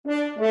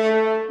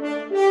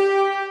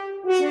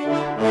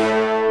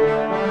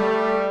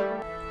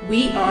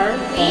We are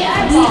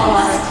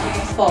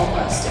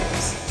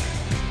Ballbusters.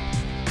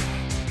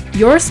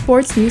 Your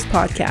sports news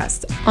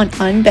podcast on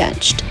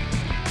Unbenched.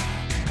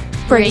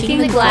 Breaking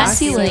the glass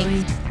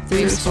ceiling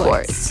through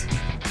sports.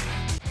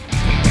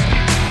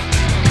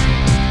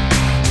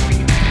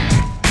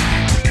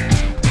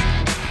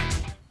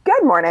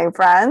 Good morning,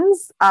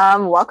 friends.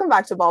 Welcome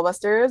back to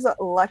Ballbusters,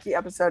 lucky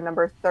episode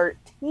number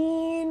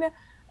 13.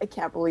 I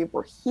can't believe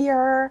we're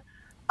here.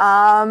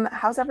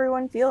 How's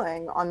everyone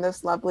feeling on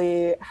this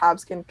lovely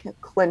Habs can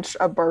clinch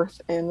a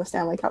berth in the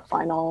Stanley Cup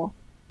final,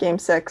 Game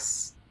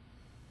 6,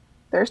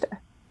 Thursday?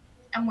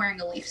 I'm wearing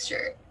a Leafs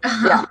shirt.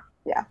 Yeah.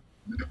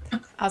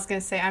 I was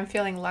going to say, I'm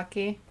feeling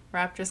lucky.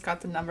 Raptors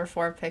got the number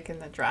 4 pick in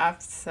the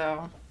draft,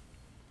 so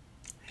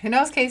who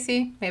knows,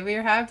 Casey? Maybe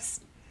your Habs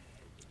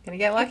going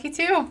to get lucky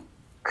too.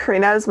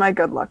 Karina is my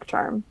good luck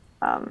charm.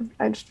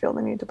 I just feel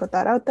the need to put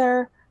that out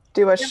there.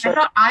 I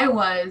thought I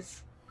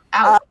was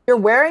out. You're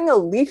wearing a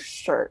Leafs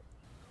shirt.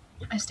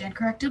 I stand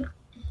corrected.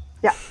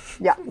 Yeah,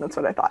 that's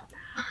what I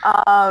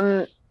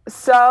thought.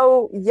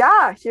 So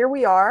yeah, here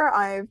we are.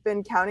 I've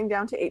been counting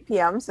down to 8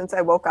 p.m. since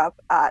I woke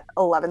up at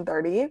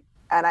 11:30,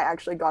 and I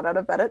actually got out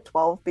of bed at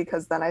 12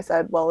 because then I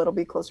said, well, it'll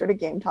be closer to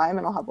game time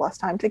and I'll have less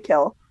time to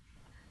kill.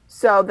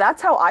 So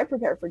that's how I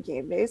prepare for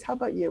game days. How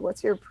about you?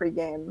 What's your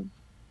pregame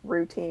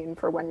routine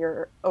for when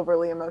you're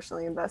overly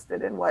emotionally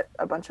invested in what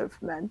a bunch of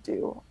men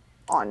do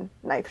on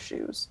knife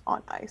shoes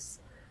on ice?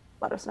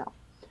 Let us know.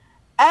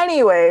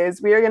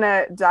 Anyways, we are going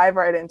to dive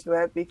right into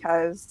it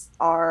because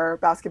our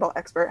basketball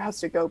expert has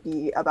to go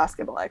be a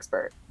basketball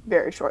expert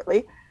very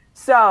shortly.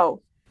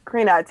 So,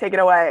 Karina, take it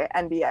away,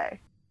 NBA.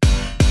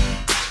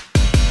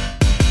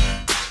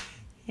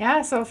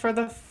 Yeah, so for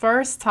the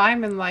first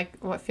time in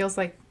what feels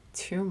like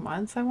 2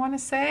 months, I want to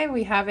say,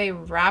 we have a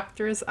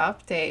Raptors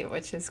update,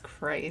 which is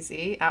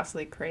crazy,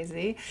 absolutely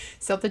crazy.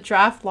 So the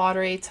draft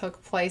lottery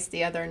took place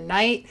the other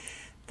night.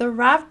 The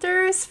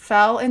Raptors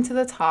fell into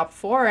the top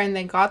 4 and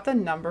they got the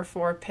number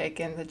 4 pick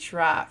in the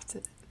draft.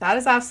 That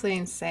is absolutely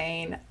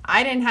insane.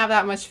 I didn't have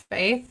that much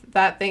faith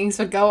that things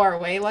would go our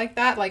way like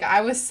that.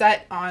 I was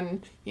set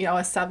on, a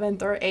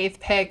 7th or 8th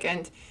pick,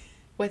 and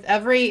with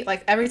every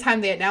time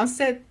they announced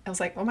it, I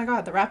was like, oh my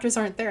God, the Raptors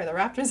aren't there. The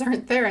Raptors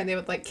aren't there. And they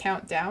would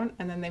count down,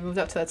 and then they moved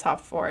up to the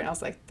top 4. And I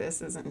was like,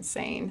 this is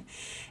insane.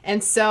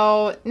 And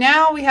so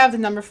now we have the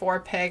number 4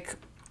 pick.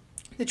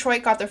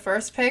 Detroit got their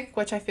first pick,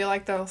 which I feel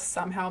like they'll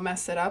somehow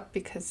mess it up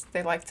because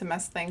they like to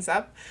mess things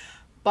up.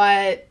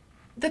 But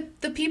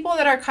the people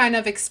that are kind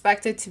of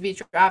expected to be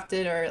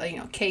drafted are,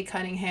 Kate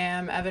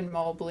Cunningham, Evan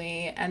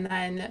Mobley, and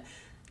then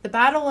the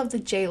battle of the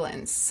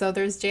Jalens. So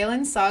there's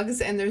Jalen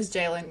Suggs and there's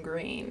Jalen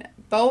Green,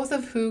 both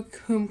of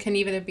whom can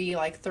either be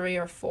 3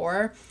 or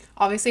 4.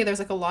 Obviously, there's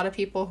a lot of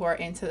people who are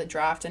into the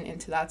draft and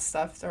into that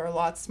stuff. They're a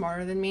lot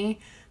smarter than me.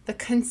 The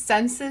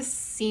consensus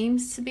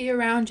seems to be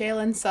around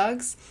Jalen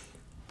Suggs.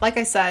 Like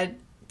I said,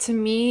 to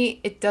me,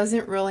 it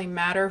doesn't really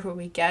matter who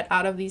we get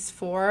out of these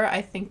 4.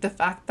 I think the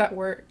fact that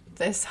we're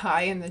this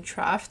high in the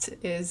draft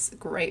is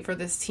great for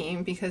this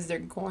team because they're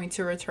going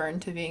to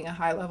return to being a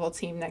high-level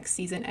team next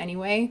season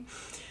anyway.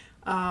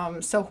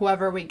 So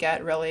whoever we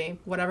get, really,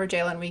 whatever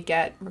Jalen we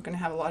get, we're going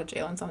to have a lot of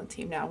Jalens on the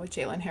team now with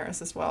Jalen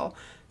Harris as well.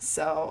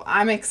 So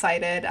I'm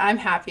excited. I'm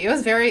happy. It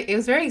was very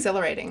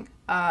exhilarating.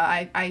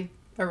 I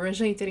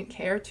originally didn't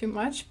care too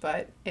much,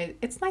 but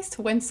it's nice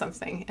to win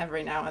something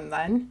every now and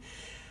then.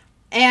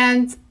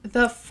 And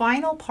the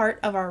final part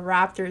of our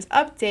Raptors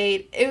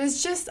update,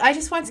 I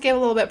just wanted to give a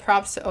little bit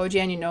props to OG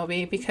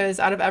Anunoby because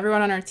out of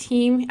everyone on our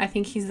team, I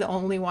think he's the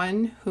only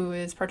one who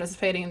is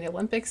participating in the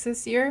Olympics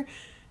this year.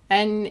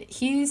 And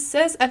he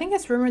says, I think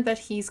it's rumored that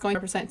he's going to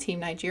represent Team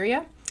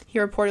Nigeria. He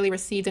reportedly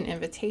received an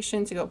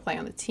invitation to go play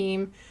on the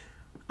team.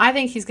 I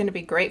think he's going to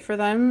be great for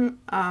them.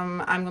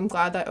 I'm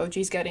glad that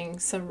OG's getting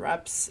some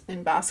reps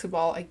in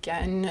basketball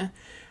again.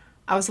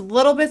 I was a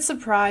little bit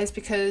surprised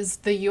because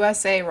the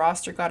USA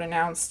roster got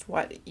announced,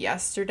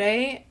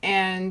 yesterday?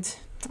 And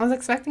I was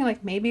expecting,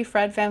 maybe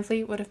Fred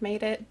VanVleet would have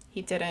made it.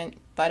 He didn't,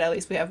 but at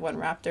least we have one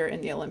Raptor in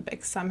the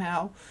Olympics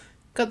somehow.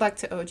 Good luck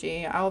to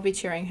OG. I will be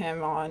cheering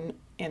him on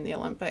in the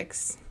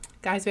Olympics.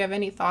 Guys, do you have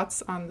any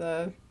thoughts on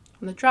the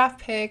draft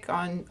pick,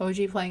 on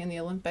OG playing in the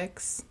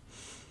Olympics?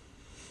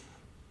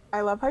 I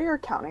love how you're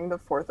counting the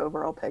 4th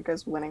overall pick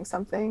as winning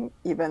something,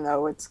 even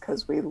though it's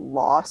because we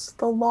lost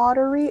the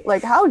lottery.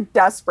 How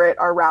desperate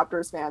are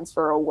Raptors fans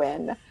for a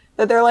win?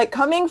 That they're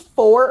coming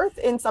 4th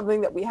in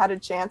something that we had a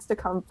chance to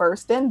come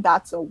 1st in,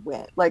 that's a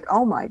win.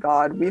 Oh my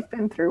God, we've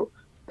been through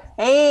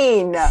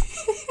pain.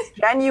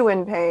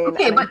 Genuine pain.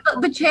 Okay, but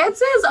the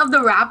chances of the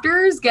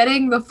Raptors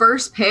getting the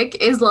first pick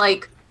is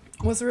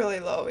was really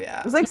low, yeah.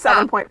 It was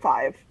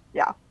 7.5.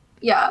 Yeah.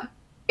 Yeah.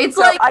 It's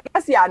so I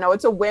guess,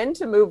 it's a win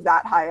to move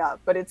that high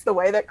up, but it's the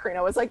way that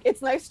Karina was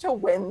it's nice to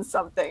win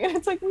something. And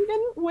it's we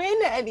didn't win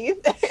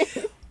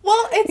anything.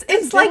 Well,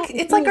 it's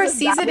like our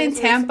season in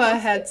Tampa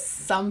had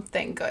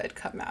something good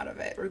come out of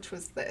it, which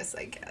was this,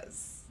 I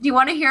guess. Do you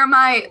want to hear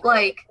my,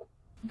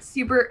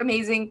 super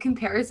amazing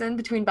comparison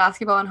between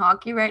basketball and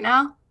hockey right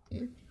now?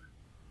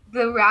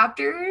 The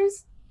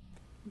Raptors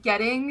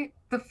getting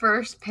the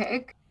first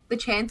pick the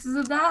chances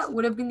of that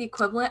would have been the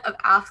equivalent of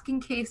asking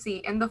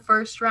Casey in the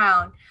first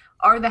round,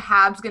 are the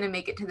Habs going to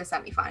make it to the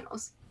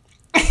semifinals?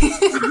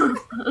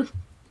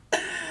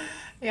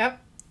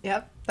 Yep.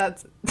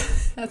 That's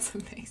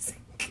amazing.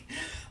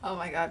 Oh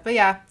my God. But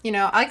yeah,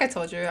 like I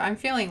told you, I'm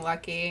feeling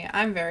lucky.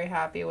 I'm very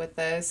happy with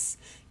this.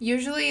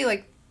 Usually,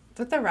 like,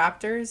 with the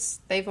Raptors,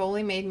 they've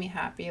only made me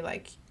happy,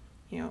 like,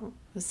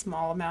 a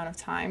small amount of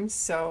times.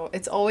 So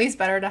it's always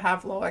better to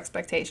have low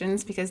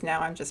expectations because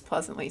now I'm just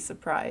pleasantly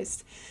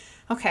surprised.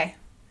 Okay,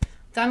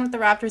 done with the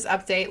Raptors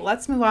update.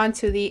 Let's move on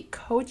to the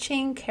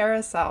coaching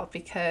carousel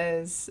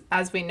because,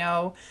 as we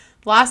know,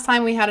 last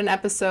time we had an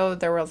episode,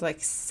 there was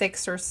like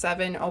 6 or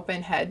 7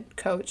 open head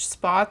coach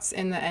spots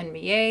in the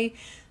NBA.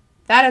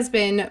 That has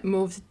been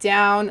moved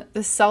down.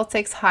 The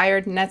Celtics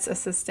hired Nets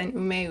assistant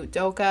Ime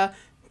Udoka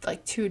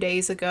like 2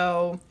 days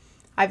ago.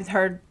 I've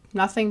heard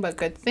nothing but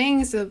good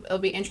things. It'll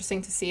be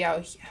interesting to see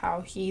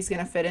how he's going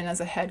to fit in as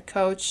a head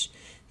coach.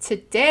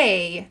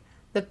 Today,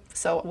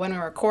 so when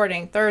we're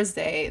recording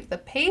Thursday, the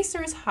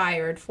Pacers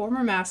hired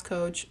former Mavs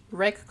coach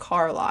Rick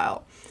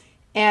Carlisle.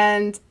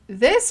 And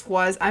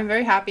I'm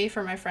very happy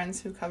for my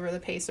friends who cover the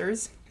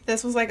Pacers.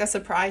 This was like a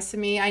surprise to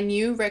me. I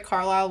knew Rick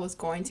Carlisle was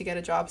going to get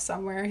a job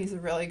somewhere. He's a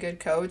really good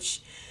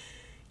coach.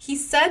 He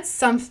said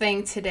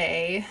something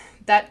today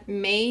that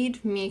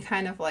made me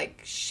kind of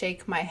like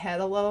shake my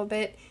head a little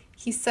bit.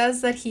 He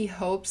says that he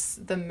hopes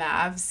the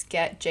Mavs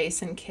get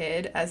Jason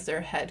Kidd as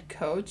their head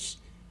coach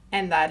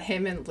and that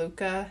him and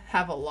Luka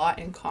have a lot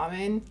in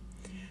common.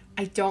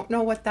 I don't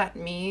know what that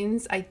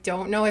means. I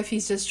don't know if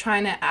he's just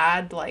trying to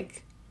add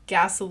like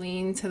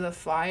gasoline to the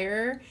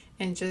fire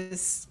and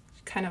just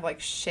kind of like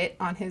shit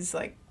on his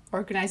like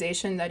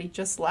organization that he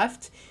just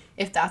left.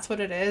 If that's what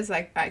it is,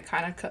 like I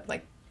kind of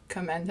like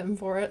commend him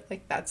for it.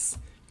 Like that's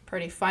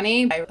pretty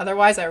funny.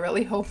 Otherwise, I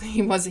really hope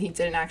he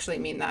didn't actually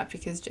mean that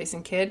because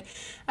Jason Kidd,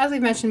 as we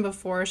mentioned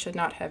before, should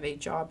not have a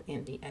job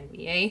in the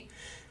NBA.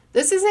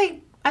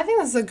 I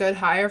think this is a good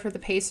hire for the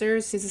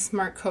Pacers. He's a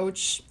smart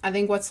coach. I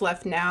think what's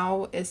left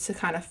now is to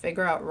kind of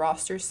figure out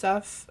roster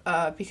stuff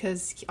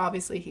because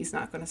obviously he's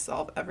not going to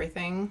solve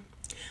everything.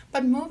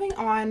 But moving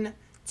on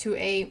to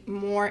a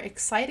more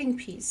exciting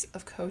piece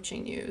of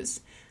coaching news.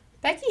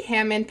 Becky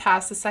Hammon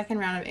passed the second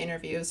round of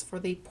interviews for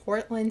the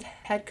Portland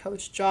head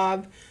coach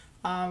job.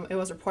 It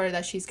was reported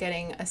that she's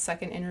getting a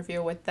second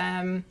interview with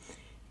them.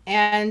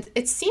 And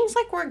it seems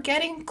like we're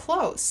getting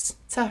close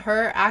to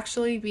her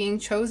actually being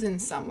chosen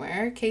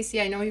somewhere. Casey,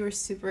 I know you were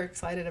super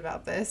excited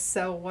about this.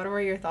 So what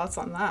were your thoughts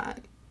on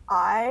that?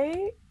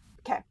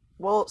 Okay,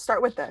 we'll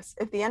start with this.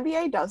 If the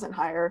NBA doesn't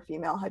hire a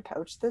female head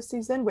coach this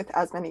season with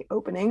as many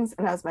openings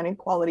and as many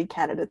quality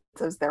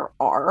candidates as there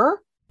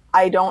are,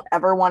 I don't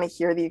ever want to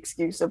hear the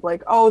excuse of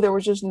like, oh, there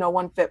was just no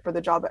one fit for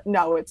the job.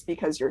 No, it's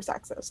because you're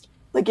sexist.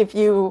 Like if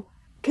you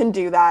can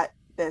do that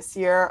this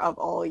year of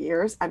all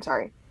years, I'm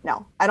sorry.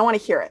 No, I don't want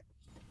to hear it.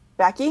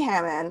 Becky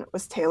Hammon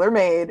was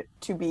tailor-made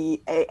to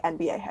be a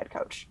NBA head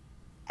coach.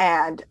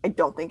 And I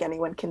don't think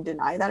anyone can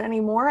deny that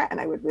anymore.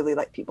 And I would really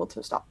like people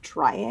to stop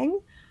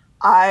trying.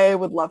 I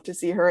would love to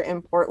see her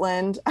in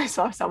Portland. I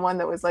saw someone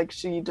that was like,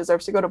 she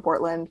deserves to go to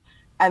Portland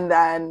and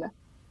then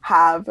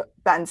have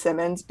Ben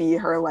Simmons be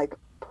her like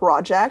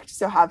project.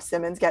 So have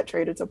Simmons get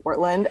traded to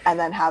Portland and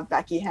then have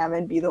Becky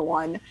Hammon be the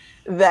one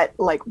that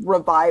like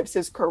revives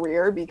his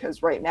career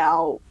because right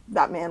now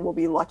that man will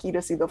be lucky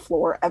to see the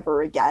floor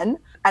ever again.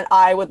 And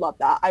I would love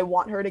that. I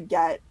want her to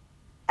get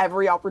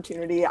every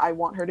opportunity. I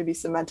want her to be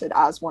cemented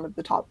as one of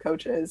the top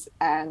coaches.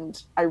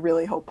 And I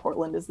really hope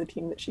Portland is the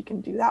team that she can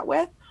do that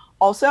with.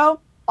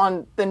 Also,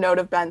 on the note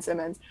of Ben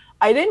Simmons,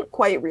 I didn't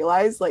quite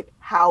realize like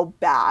how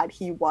bad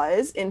he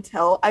was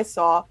until I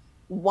saw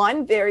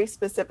one very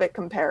specific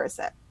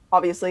comparison.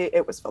 Obviously,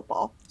 it was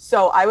football.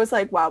 So I was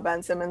like, wow,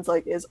 Ben Simmons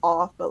like is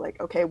off, but like,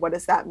 okay, what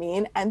does that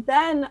mean? And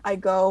then I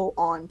go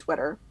on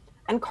Twitter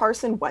and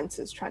Carson Wentz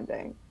is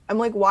trending. I'm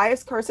like, why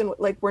is Carson,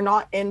 like, we're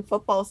not in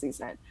football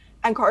season.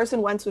 And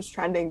Carson Wentz was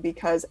trending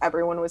because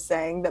everyone was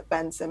saying that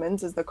Ben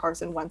Simmons is the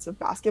Carson Wentz of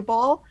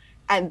basketball.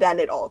 And then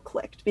it all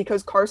clicked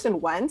because Carson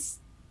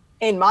Wentz,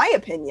 in my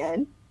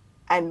opinion,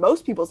 and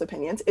most people's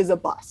opinions, is a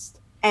bust.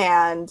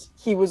 And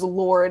he was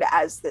lured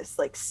as this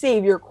like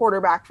savior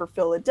quarterback for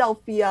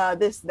Philadelphia,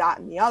 this, that,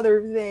 and the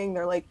other thing.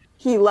 They're like,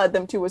 he led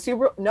them to a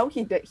Super Bowl. No,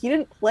 he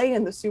didn't play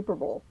in the Super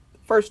Bowl.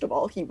 First of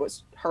all, he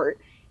was hurt.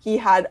 He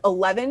had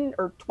 11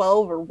 or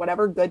 12 or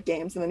whatever good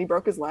games, and then he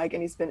broke his leg,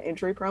 and he's been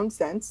injury prone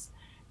since.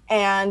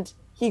 And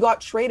he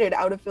got traded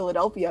out of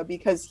Philadelphia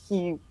because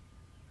he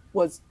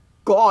was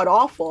god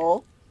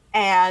awful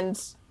and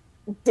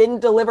didn't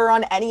deliver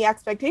on any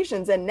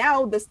expectations. And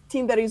now this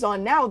team that he's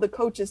on now, the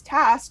coach is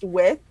tasked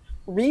with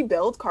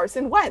rebuild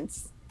Carson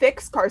Wentz,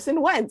 fix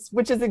Carson Wentz,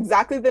 which is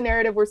exactly the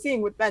narrative we're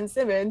seeing with Ben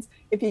Simmons.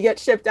 If he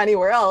gets shipped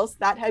anywhere else,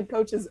 that head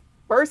coach's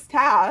first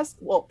task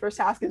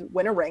is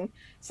win a ring.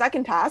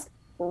 Second task,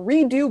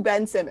 redo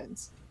Ben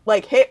Simmons.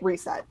 Like hit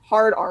reset,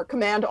 hard R,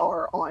 command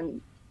R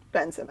on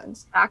Ben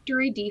Simmons.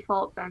 Factory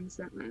default Ben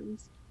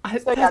Simmons.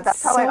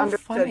 That's how I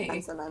understood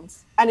Ben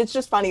Simmons. And it's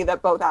just funny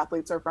that both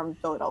athletes are from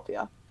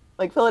Philadelphia.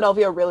 Like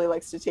Philadelphia really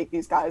likes to take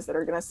these guys that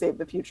are going to save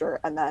the future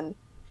and then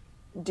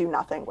do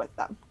nothing with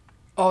them.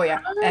 Oh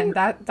yeah, and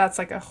that's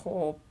like a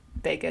whole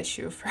big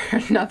issue for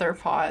another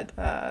pod,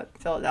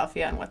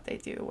 Philadelphia and what they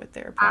do with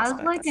their As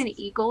like prospects. an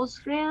Eagles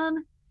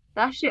fan,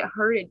 that shit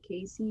hurted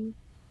Casey,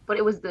 but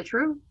it was the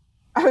truth.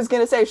 I was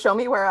going to say, show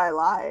me where I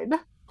lied.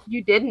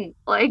 You didn't.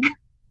 Like,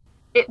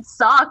 it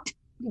sucked,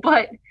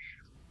 but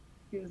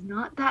it was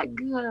not that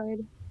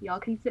good. Y'all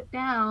can sit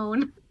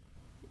down.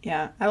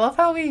 Yeah, I love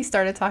how we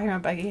started talking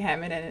about Becky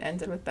Hammon and it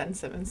ended with Ben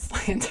Simmons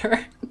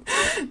slander.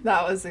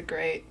 That was a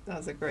great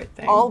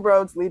thing. All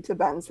roads lead to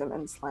Ben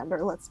Simmons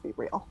slander, let's be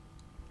real.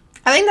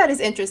 I think that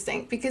is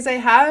interesting because I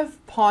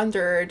have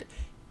pondered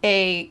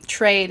a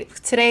trade.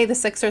 Today, the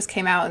Sixers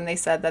came out and they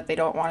said that they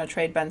don't want to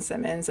trade Ben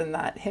Simmons and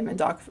that him and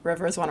Doc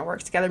Rivers want to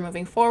work together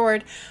moving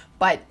forward.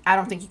 But I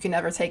don't think you can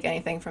ever take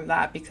anything from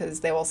that because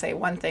they will say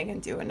one thing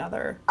and do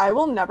another. I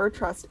will never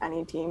trust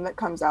any team that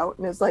comes out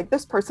and is like,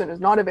 this person is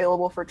not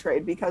available for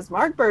trade because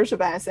Marc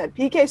Bergevin said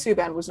PK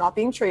Subban was not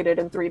being traded,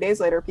 and 3 days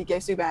later, PK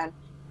Subban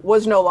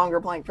was no longer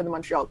playing for the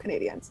Montreal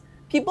Canadiens.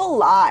 People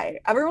lie.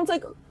 Everyone's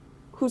like,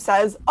 who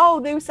says, oh,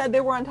 they said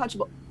they were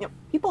untouchable. You know,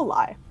 people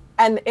lie.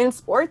 And in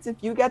sports, if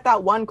you get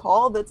that one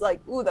call that's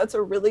like, ooh, that's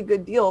a really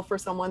good deal for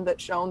someone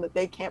that's shown that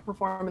they can't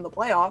perform in the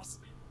playoffs,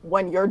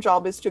 when your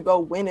job is to go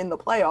win in the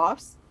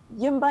playoffs,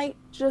 you might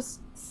just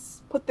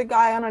put the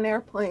guy on an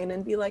airplane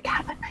and be like,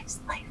 have a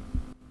nice life.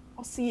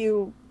 I'll see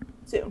you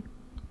soon.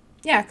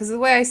 Yeah, because the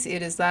way I see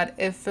it is that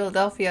if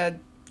Philadelphia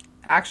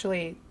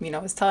actually,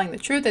 is telling the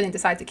truth and they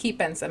decide to keep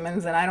Ben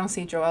Simmons, then I don't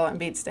see Joel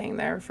Embiid staying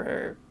there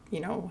for,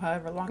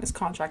 however long his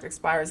contract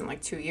expires in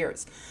like 2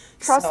 years.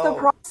 Trust the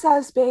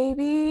process,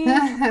 baby.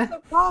 Trust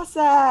the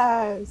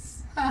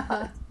process.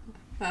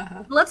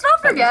 Let's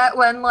not forget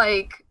when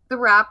like the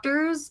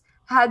Raptors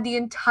had the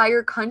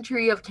entire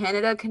country of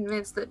Canada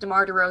convinced that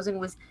DeMar DeRozan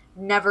was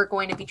never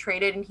going to be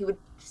traded and he would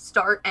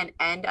start and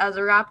end as a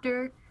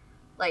Raptor.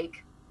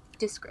 Like,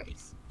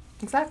 disgrace.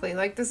 Exactly.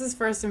 Like, this is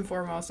first and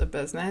foremost a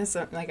business,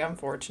 like,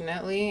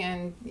 unfortunately.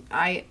 And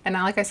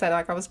like I said,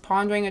 like, I was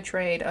pondering a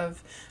trade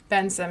of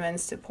Ben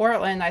Simmons to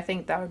Portland. I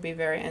think that would be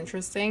very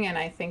interesting. And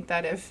I think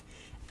that if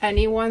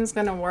anyone's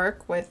going to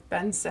work with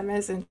Ben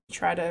Simmons and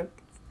try to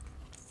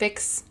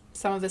fix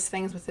some of these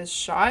things with his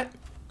shot,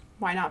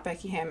 why not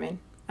Becky Hammon?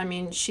 I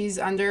mean, she's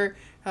under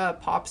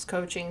Pop's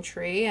coaching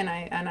tree, and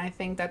I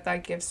think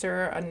that gives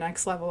her a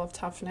next level of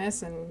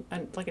toughness and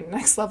like a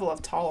next level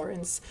of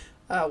tolerance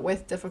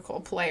with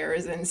difficult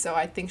players, and so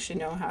I think she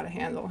knows how to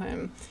handle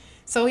him.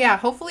 So yeah,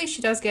 hopefully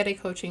she does get a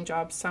coaching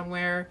job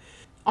somewhere.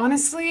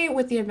 Honestly,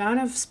 with the amount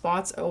of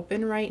spots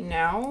open right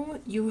now,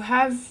 you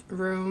have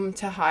room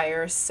to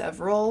hire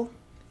several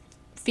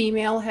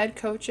female head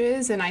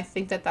coaches, and I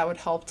think that would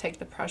help take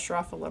the pressure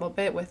off a little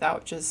bit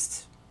without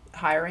just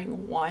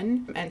hiring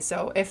one. And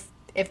so if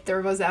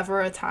there was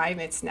ever a time,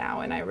 it's now,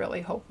 and I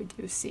really hope we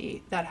do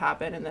see that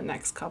happen in the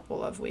next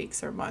couple of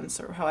weeks or months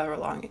or however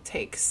long it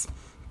takes.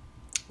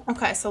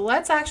 Okay, so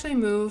let's actually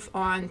move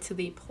on to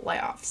the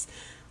playoffs.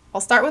 I'll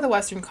start with the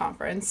Western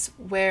Conference,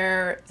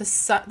 where the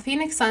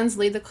Phoenix Suns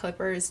lead the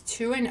Clippers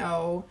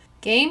 2-0.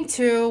 Game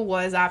 2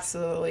 was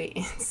absolutely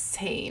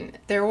insane.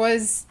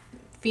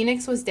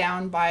 Phoenix was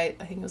down by,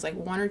 I think it was like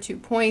 1 or 2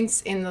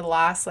 points in the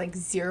last like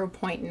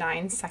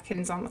 0.9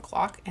 seconds on the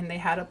clock, and they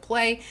had a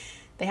play.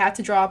 They had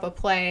to draw up a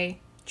play.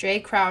 Jay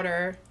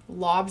Crowder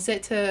lobs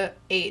it to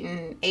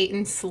Ayton.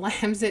 Ayton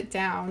slams it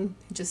down,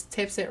 just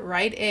tips it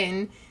right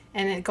in,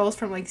 and it goes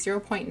from like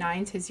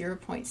 0.9 to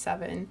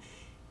 0.7,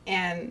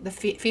 and the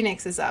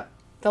Phoenix is up.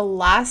 The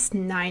last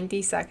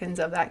 90 seconds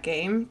of that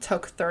game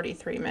took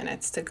 33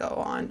 minutes to go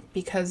on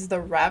because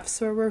the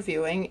refs were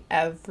reviewing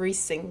every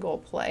single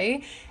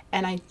play,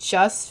 and I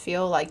just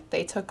feel like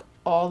they took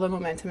all the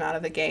momentum out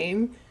of the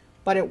game,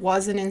 but it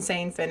was an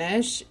insane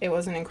finish. It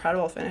was an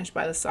incredible finish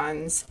by the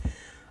Suns.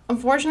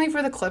 Unfortunately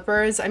for the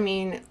Clippers, I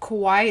mean,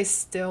 Kawhi is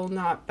still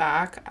not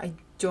back. I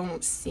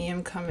don't see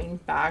him coming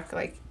back.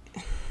 Like,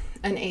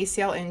 an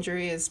ACL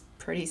injury is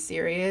pretty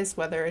serious,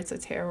 whether it's a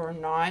tear or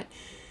not.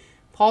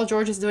 Paul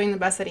George is doing the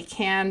best that he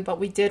can, but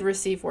we did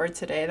receive word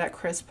today that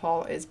Chris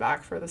Paul is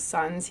back for the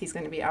Suns. He's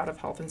going to be out of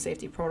health and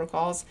safety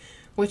protocols,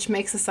 which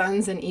makes the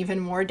Suns an even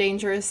more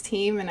dangerous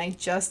team. And I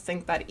just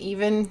think that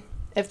even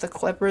if the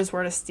Clippers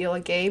were to steal a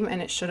game,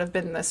 and it should have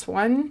been this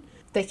one,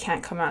 they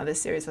can't come out of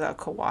this series without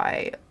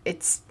Kawhi.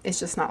 It's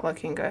just not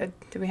looking good.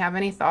 Do we have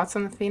any thoughts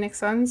on the Phoenix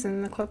Suns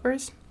and the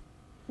Clippers?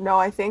 No,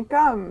 I think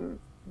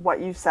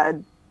what you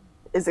said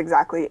is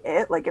exactly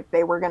it. Like, if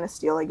they were going to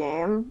steal a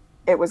game,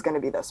 it was going to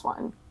be this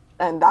one.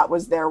 And that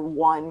was their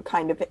one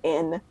kind of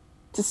in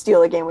to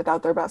steal a game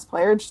without their best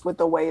player, just with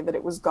the way that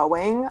it was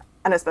going,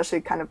 and especially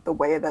kind of the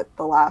way that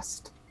the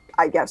last,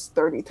 I guess,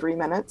 33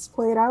 minutes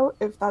played out,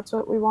 if that's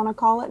what we want to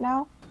call it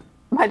now.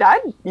 My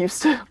dad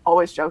used to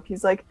always joke,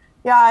 he's like,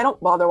 yeah, I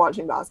don't bother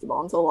watching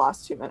basketball until the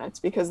last 2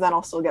 minutes because then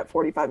I'll still get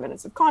 45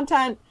 minutes of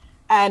content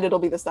and it'll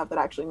be the stuff that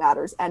actually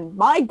matters. And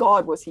my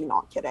God, was he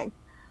not kidding.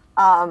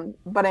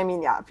 But I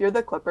mean, yeah, if you're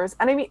the Clippers,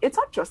 and I mean, it's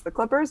not just the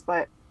Clippers,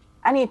 but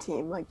any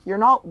team, like, you're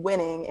not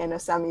winning in a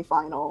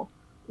semifinal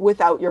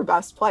without your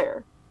best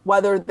player,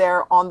 whether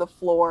they're on the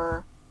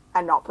floor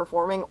and not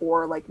performing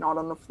or like not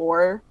on the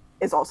floor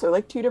is also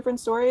like two different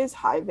stories.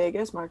 Hi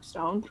Vegas, Mark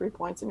Stone, 3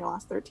 points in your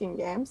last 13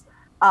 games.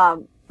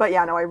 But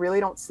yeah, no, I really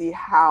don't see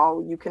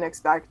how you can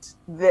expect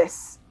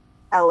this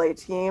LA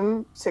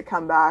team to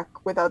come back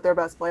without their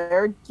best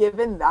player,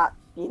 given that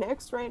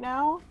Phoenix right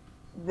now,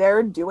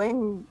 they're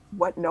doing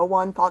what no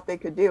one thought they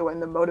could do.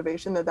 And the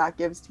motivation that that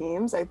gives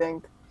teams, I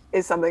think,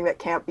 is something that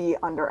can't be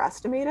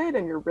underestimated.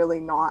 And you're really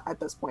not at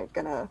this point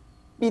going to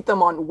beat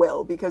them on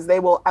will, because they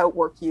will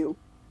outwork you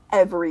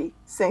every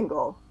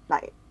single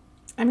night.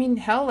 I mean,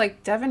 hell,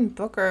 like Devin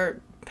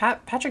Booker,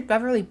 Patrick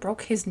Beverley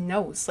broke his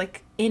nose,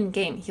 like, in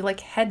game. He,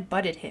 like,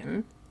 head-butted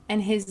him.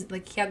 And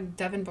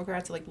Devin Booker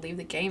had to, like, leave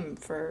the game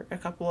for a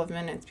couple of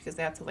minutes because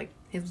they had to, like,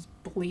 he was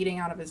bleeding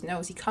out of his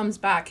nose. He comes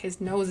back,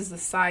 his nose is the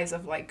size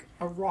of, like,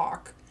 a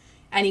rock.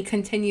 And he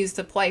continues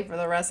to play for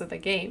the rest of the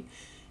game.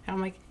 And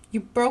I'm like,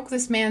 you broke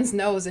this man's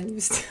nose and you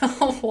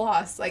still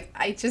lost. Like,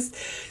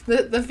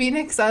 the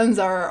Phoenix Suns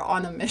are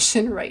on a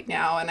mission right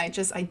now. And I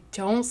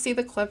don't see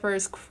the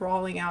Clippers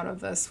crawling out of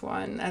this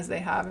one as they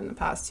have in the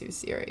past two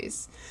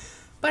series.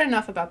 But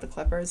enough about the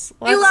Clippers.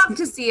 We love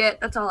to see it.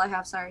 That's all I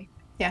have, sorry.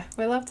 Yeah,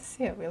 we love to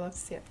see it.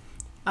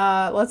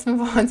 Let's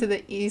move on to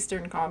the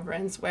Eastern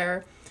Conference,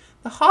 where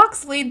the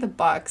Hawks lead the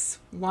Bucks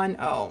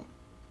 1-0.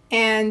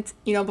 And,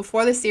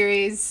 before the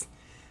series,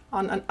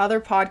 on other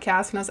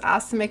podcasts, when I was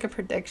asked to make a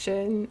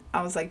prediction,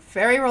 I was, like,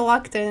 very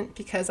reluctant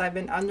because I've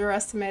been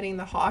underestimating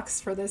the Hawks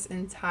for this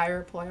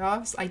entire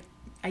playoffs.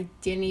 I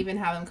didn't even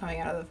have them coming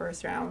out of the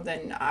first round,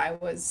 and I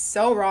was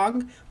so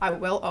wrong. I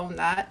will own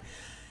that.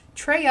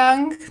 Trae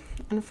Young,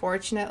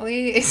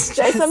 unfortunately, is just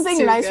say something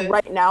too nice good.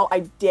 right now. I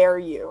dare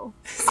you.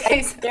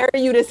 I dare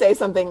you to say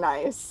something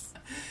nice.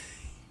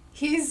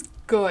 He's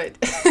good.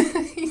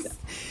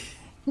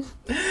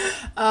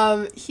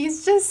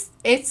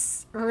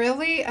 It's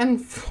really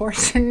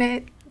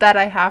unfortunate that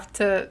I have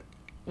to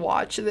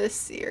watch this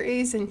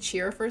series and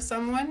cheer for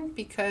someone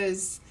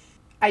because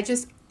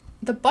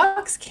the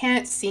Bucks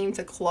can't seem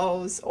to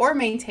close or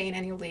maintain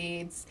any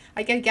leads.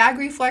 I get a gag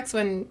reflex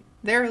when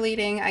they're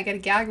leading. I get a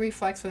gag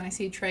reflex when I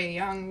see Trae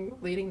Young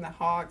leading the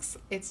Hawks.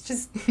 It's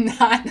just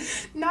not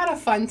a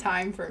fun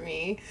time for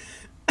me.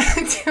 No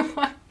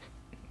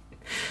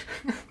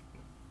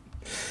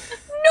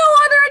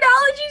other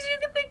analogies you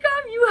can think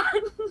of? You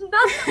had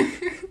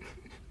nothing.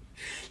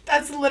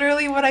 That's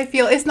literally what I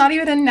feel. It's not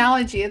even an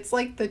analogy. It's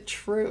like the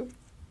truth.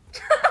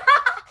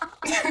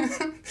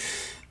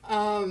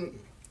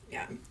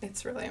 Yeah,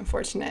 it's really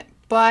unfortunate.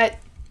 But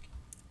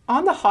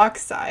on the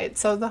Hawks side,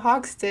 so the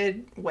Hawks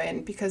did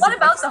win because... What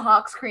about the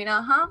Hawks,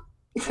 Karina, huh?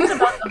 What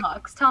about the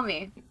Hawks? Tell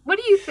me. What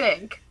do you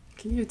think?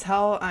 Can you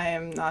tell I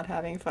am not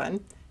having fun?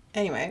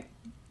 Anyway.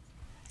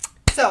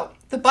 So,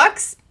 the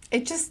Bucks,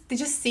 they just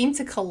seem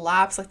to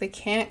collapse. Like, they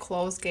can't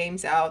close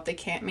games out. They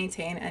can't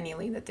maintain any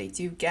lead that they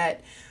do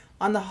get.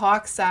 On the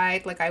Hawks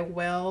side, like, I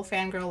will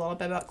fangirl a little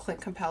bit about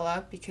Clint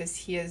Capella because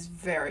he is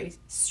very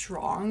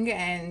strong,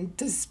 and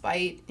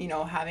despite,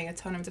 having a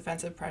ton of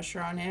defensive pressure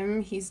on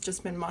him, he's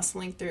just been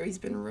muscling through. He's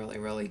been really,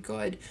 really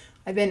good.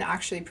 I've been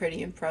actually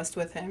pretty impressed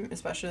with him,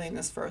 especially in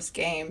this first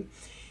game.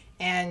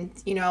 And,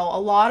 a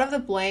lot of the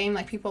blame,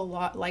 like, people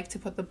like to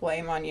put the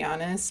blame on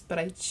Giannis, but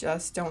I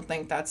just don't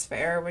think that's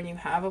fair when you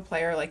have a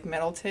player like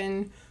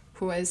Middleton,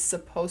 who is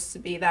supposed to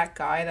be that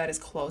guy that is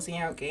closing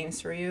out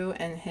games for you,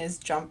 and his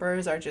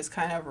jumpers are just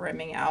kind of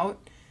rimming out.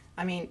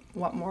 I mean,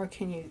 what more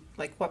can you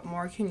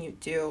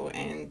do?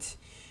 And,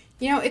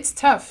 it's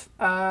tough.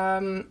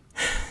 The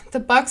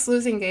Bucks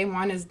losing game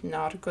one is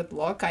not a good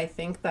look. I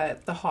think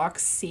that the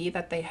Hawks see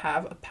that they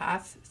have a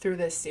path through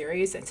this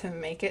series and to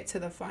make it to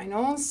the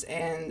finals.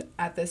 And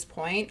at this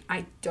point,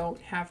 I don't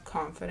have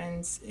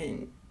confidence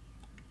in...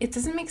 It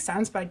doesn't make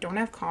sense, but I don't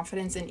have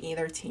confidence in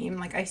either team.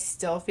 Like, I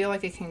still feel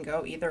like it can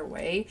go either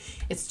way.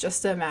 It's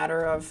just a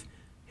matter of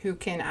who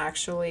can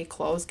actually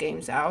close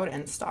games out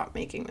and stop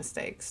making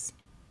mistakes.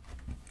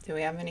 Do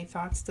we have any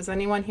thoughts? Does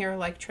anyone here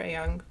like Trae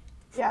Young?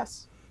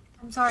 Yes.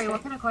 I'm sorry,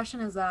 what kind of question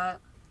is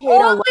that? Hater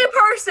Only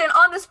person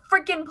on this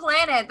freaking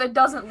planet that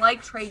doesn't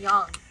like Trae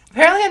Young.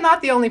 Apparently, I'm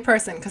not the only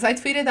person because I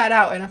tweeted that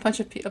out, and a bunch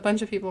of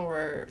people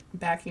were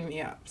backing me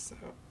up. So,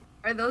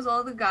 are those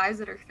all the guys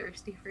that are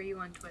thirsty for you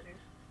on Twitter?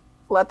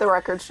 Let the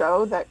record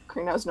show that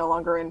Karina is no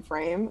longer in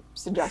frame,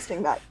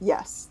 suggesting that,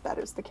 yes, that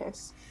is the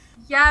case.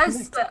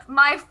 Yes,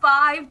 my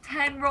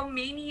 5'10"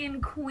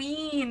 Romanian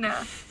queen.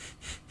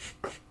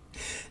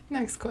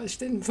 Next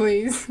question,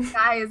 please.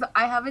 Guys,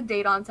 I have a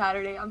date on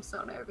Saturday. I'm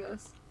so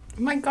nervous.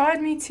 Oh my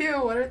god, me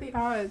too. What are the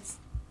odds?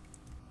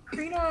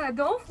 Karina,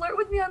 don't flirt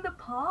with me on the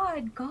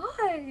pod.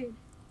 God.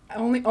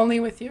 Only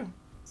with you.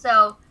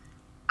 So,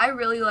 I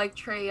really like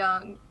Trae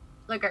Young.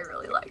 Like, I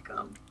really like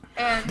him.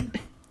 And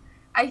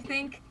I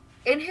think...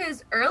 in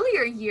his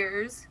earlier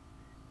years,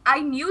 I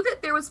knew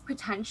that there was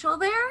potential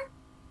there.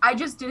 I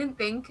just didn't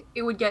think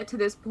it would get to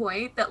this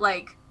point that,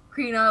 like,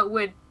 Karina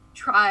would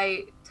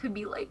try to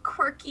be, like,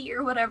 quirky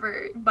or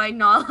whatever by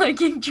not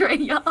liking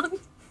Trae Young.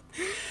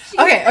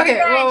 Okay,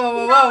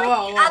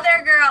 whoa.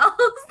 Other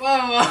girls.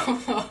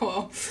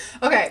 Whoa.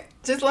 Okay,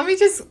 let me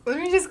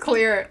just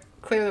clear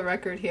the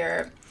record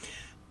here.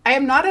 I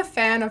am not a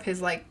fan of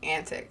his like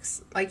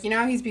antics. Like, you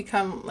know, he's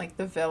become like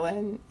the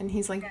villain and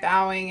he's like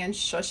bowing and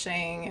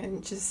shushing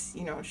and just,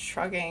 you know,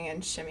 shrugging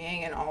and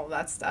shimmying and all of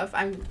that stuff.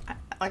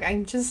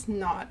 I'm just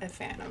not a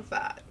fan of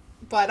that.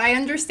 But I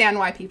understand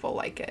why people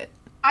like it.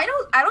 I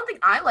don't think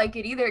I like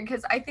it either,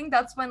 because I think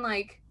that's when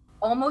like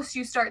almost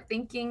you start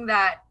thinking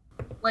that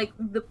like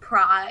the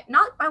pride,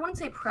 not, I wouldn't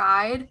say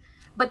pride,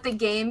 but the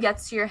game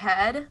gets to your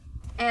head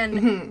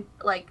and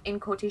like in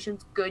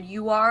quotations good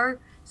you are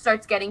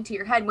starts getting to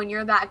your head when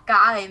you're that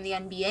guy in the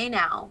NBA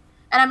now.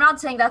 And I'm not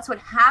saying that's what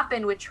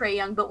happened with Trae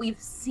Young, but we've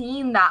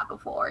seen that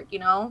before, you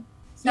know?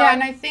 So, yeah,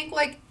 and I think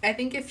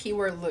if he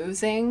were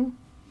losing,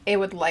 it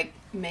would like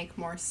make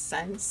more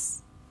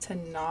sense to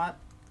not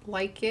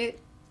like it.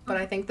 But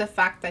I think the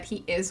fact that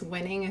he is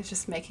winning is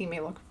just making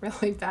me look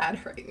really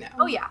bad right now.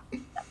 Oh yeah,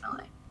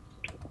 definitely.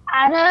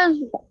 Out of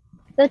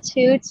the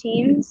two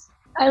teams,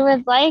 I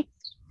would like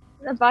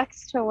the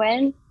Bucks to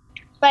win,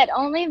 but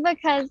only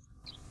because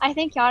I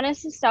think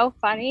Giannis is so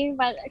funny.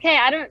 But okay,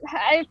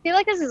 I feel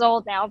like this is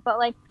old now, but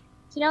like,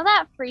 do you know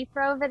that free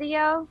throw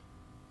video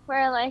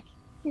where like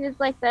he was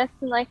like this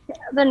and like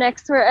the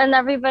Knicks were, and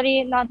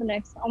everybody, not the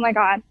Knicks, oh my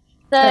god,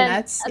 the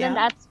Nets, the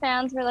Nets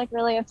fans were like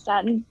really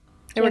upset and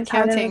they were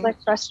counting, was,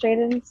 like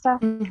frustrated and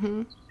stuff.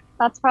 Mm-hmm.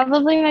 That's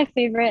probably my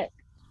favorite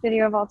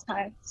video of all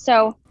time.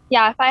 So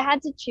yeah, if I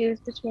had to choose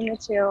between the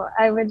two,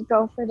 I would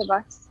go for the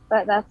Bucks.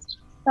 But that's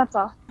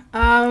all.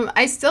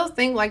 I still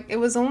think like it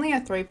was only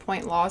a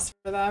 3-point loss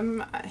for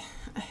them.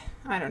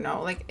 I don't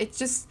know. Like it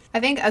just,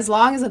 I think as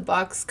long as the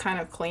Bucks kind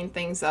of clean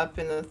things up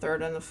in the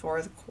third and the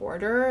fourth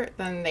quarter,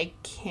 then they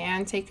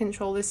can take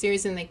control of the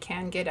series and they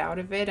can get out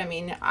of it. I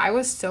mean, I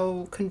was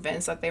so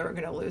convinced that they were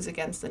going to lose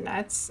against the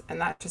Nets, and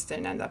that just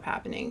didn't end up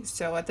happening.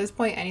 So at this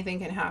point, anything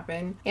can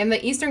happen. In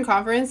the Eastern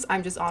Conference,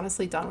 I'm just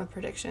honestly done with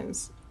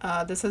predictions.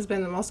 This has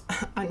been the most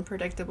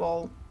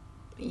unpredictable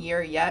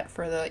year yet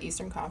for the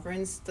Eastern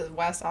Conference. The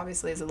West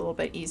obviously is a little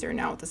bit easier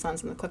now with the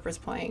Suns and the Clippers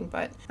playing,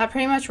 but that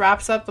pretty much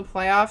wraps up the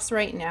playoffs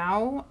right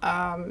now.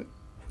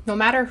 No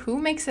matter who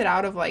makes it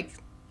out of like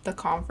the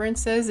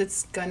conferences,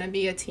 it's gonna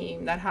be a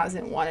team that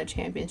hasn't won a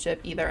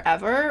championship either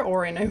ever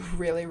or in a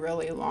really,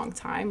 really long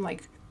time,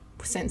 like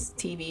since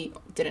TV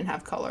didn't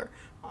have color.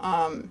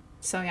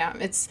 So yeah,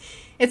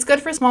 it's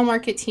good for small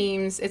market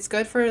teams. It's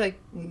good for like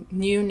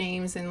new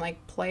names and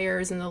like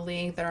players in the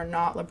league that are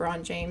not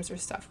LeBron James or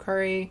Steph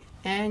Curry.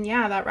 And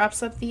yeah, that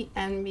wraps up the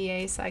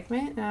NBA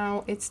segment.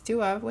 Now it's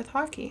Dua with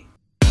hockey.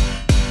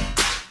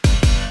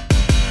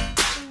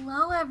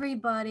 Hello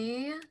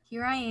everybody.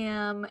 Here I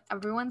am,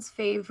 everyone's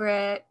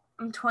favorite.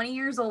 I'm 20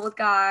 years old,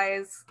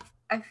 guys.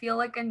 I feel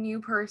like a new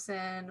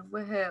person.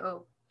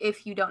 Woohoo.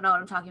 If you don't know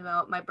what I'm talking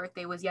about, my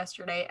birthday was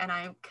yesterday and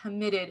I'm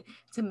committed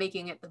to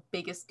making it the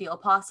biggest deal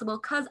possible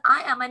because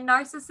I am a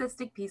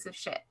narcissistic piece of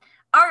shit.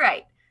 All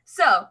right,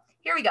 so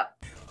here we go.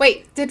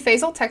 Wait, did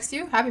Faisal text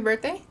you? Happy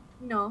birthday?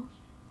 No.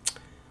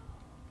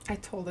 I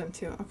told him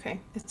to. Okay,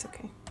 it's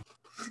okay.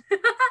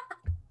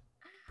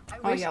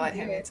 I'll yell at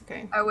him. It's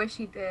okay. I wish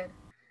he did.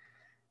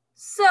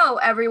 So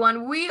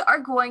everyone, we are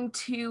going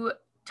to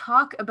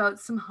talk about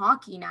some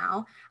hockey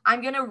now.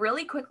 I'm going to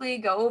really quickly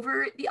go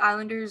over the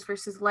Islanders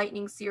versus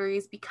Lightning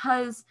series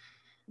because,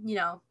 you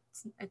know,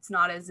 it's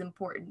not as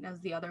important as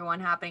the other one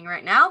happening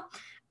right now.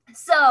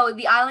 So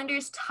the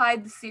Islanders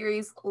tied the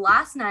series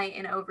last night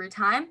in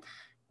overtime,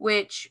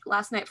 which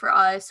last night for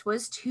us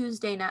was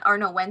Wednesday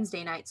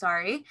night,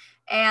 sorry.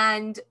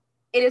 And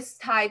it is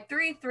tied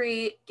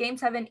 3-3. Game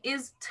 7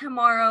 is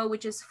tomorrow,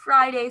 which is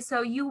Friday.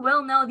 So you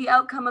will know the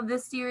outcome of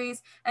this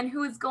series and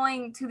who is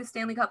going to the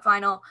Stanley Cup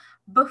final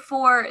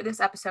before this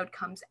episode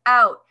comes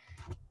out.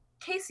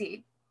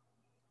 Casey,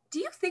 do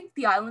you think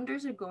the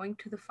Islanders are going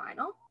to the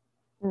final?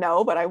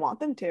 No, but I want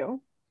them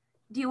to.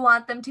 Do you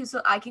want them to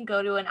so I can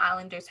go to an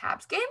Islanders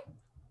Habs game?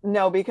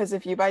 No, because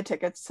if you buy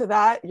tickets to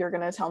that, you're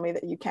going to tell me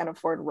that you can't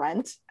afford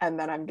rent, and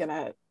then I'm going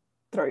to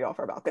throw you off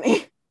our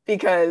balcony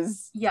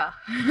because yeah.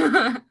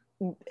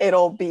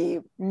 it'll be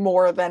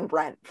more than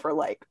rent for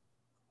like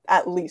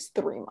at least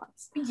 3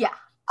 months. Yeah.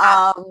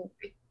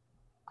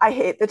 I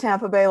hate the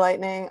Tampa Bay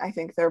Lightning. I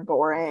think they're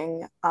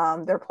boring.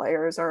 Their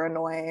players are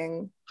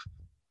annoying.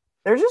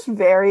 They're just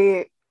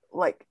very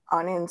like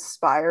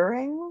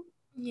uninspiring.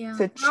 Yeah.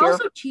 To They're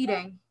also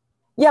cheating.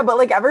 Yeah, but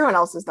like everyone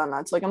else has done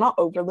that. So like I'm not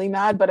overly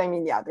mad, but I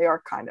mean, yeah, they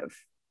are kind of.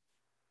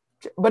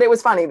 But it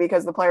was funny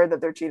because the player that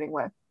they're cheating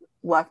with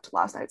left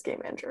last night's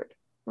game injured.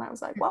 And I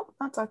was like, well,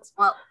 that sucks.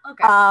 Well,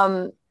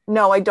 okay.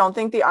 No, I don't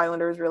think the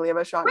Islanders really have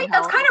a shot. Wait,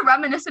 that's kind of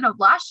reminiscent of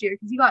last year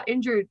because he got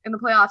injured in the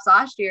playoffs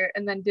last year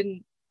and then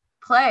didn't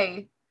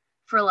play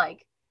for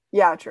like.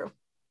 Yeah, true.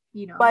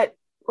 You know. But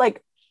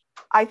like,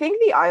 I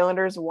think the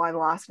Islanders won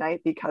last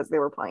night because they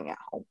were playing at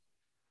home.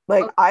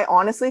 Like, okay. I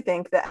honestly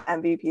think the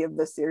MVP of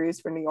this series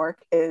for New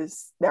York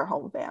is their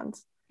home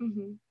fans.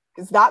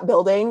 Because that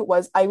building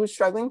I was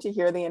struggling to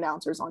hear the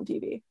announcers on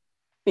TV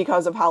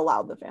because of how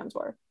loud the fans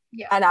were.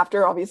 Yeah. And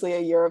after obviously a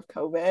year of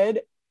COVID,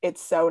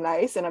 it's so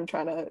nice, and I'm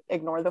trying to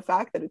ignore the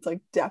fact that it's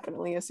like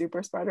definitely a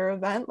super spreader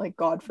event, like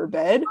God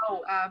forbid.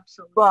 Oh,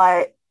 absolutely.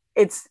 But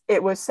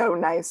it was so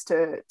nice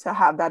to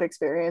have that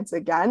experience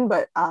again.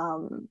 But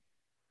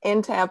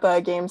in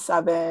Tampa, Game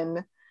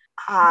 7,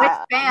 With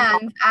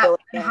fans at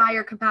really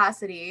higher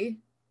capacity.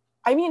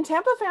 I mean,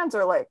 Tampa fans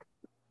are like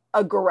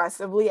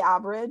aggressively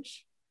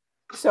average,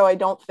 so I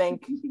don't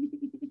think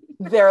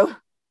they're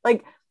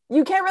like,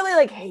 you can't really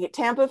like hate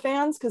Tampa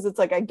fans because it's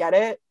like, I get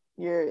it,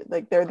 you're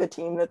like, they're the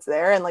team that's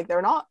there, and like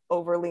they're not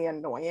overly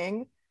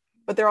annoying,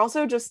 but they're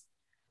also just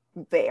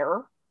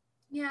there.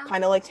 Yeah.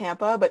 Kind of like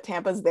Tampa, but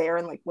Tampa's there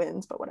and like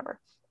wins, but whatever.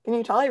 Can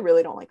you tell I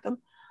really don't like them?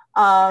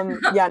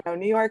 Yeah, no,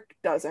 New York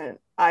doesn't.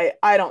 I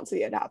don't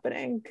see it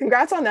happening.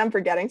 Congrats on them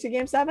for getting to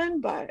Game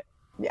 7, but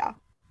yeah.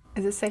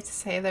 Is it safe to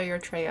say that you're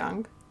Trae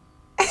Young?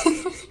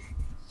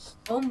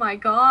 Oh my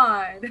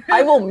God.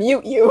 I will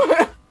mute you.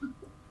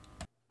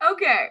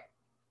 Okay.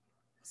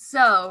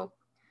 So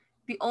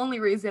the only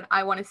reason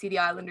I want to see the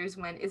Islanders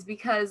win is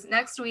because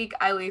next week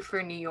I leave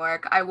for New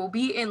York. I will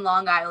be in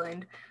Long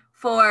Island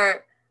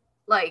for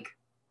like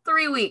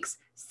 3 weeks.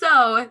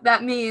 So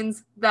that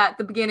means that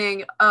the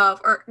beginning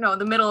of, or no,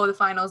 the middle of the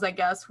finals, I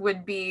guess,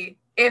 would be,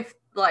 if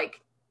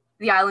like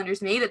the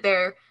Islanders made it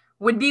there,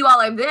 would be while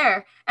I'm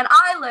there. And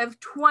I live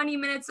 20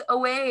 minutes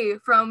away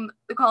from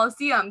the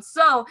Coliseum.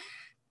 So,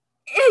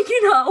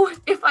 you know,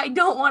 if I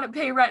don't want to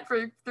pay rent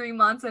for 3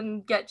 months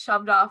and get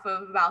shoved off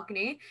of a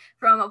balcony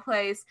from a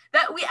place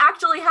that we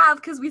actually have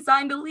because we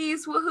signed a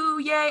lease,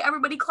 woohoo, yay,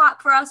 everybody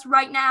clap for us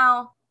right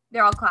now.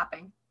 They're all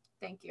clapping.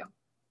 Thank you.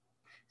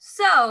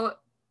 So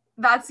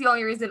that's the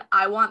only reason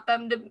I want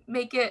them to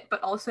make it,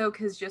 but also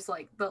because just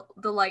like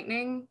the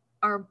Lightning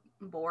are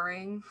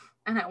boring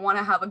and I want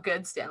to have a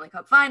good Stanley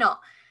Cup final.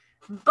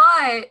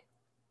 But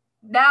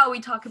now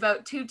we talk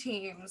about two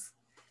teams.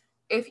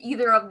 If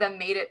either of them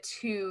made it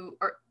to,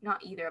 or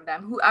not either of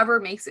them, whoever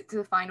makes it to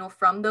the final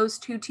from those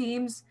two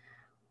teams,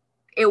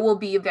 it will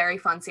be a very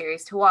fun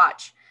series to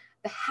watch.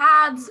 The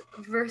Habs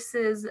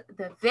versus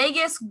the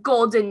Vegas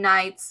Golden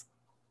Knights.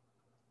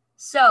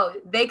 So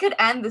they could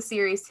end the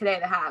series today,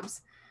 the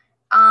Habs.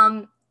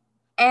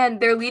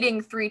 And they're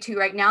leading 3-2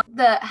 right now.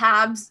 The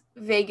Habs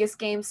Vegas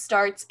game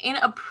starts in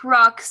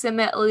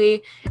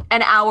approximately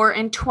an hour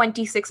and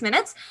 26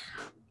 minutes.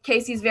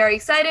 Casey's very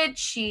excited.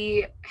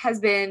 She has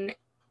been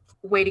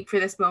waiting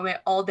for this moment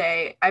all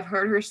day. I've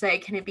heard her say,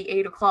 can it be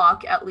 8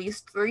 o'clock at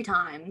least 3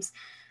 times?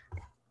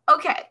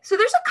 Okay, so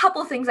there's a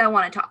couple things I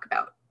want to talk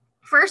about.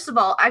 First of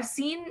all, I've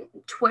seen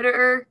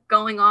Twitter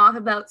going off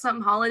about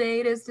some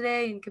holiday it is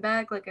today in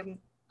Quebec. Like, I'm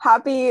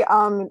Happy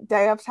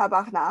Day of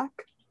Tabarnak.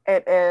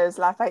 It is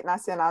La Fête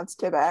Nationale du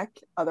Québec,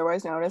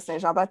 otherwise known as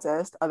Saint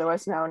Jean-Baptiste,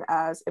 otherwise known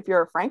as, if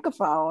you're a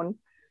francophone,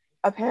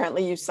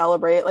 apparently you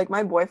celebrate, like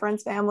my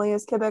boyfriend's family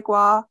is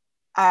Quebecois,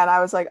 and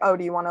I was like, oh,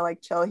 do you want to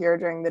like chill here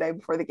during the day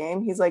before the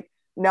game? He's like,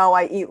 no,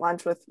 I eat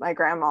lunch with my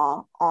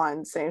grandma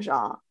on Saint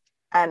Jean.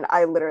 And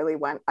I literally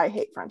went, I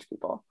hate French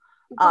people.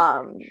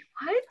 what?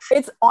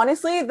 It's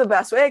honestly the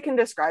best way I can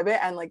describe it,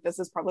 and like this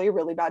is probably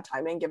really bad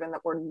timing given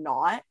that we're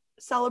not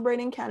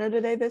celebrating Canada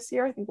Day this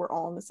year. I think we're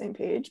all on the same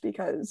page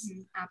because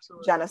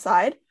Absolutely.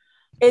 genocide.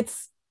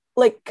 It's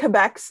like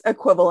Quebec's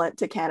equivalent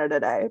to Canada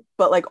Day,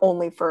 but like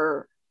only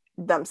for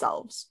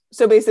themselves.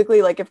 So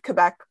basically, like if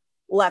Quebec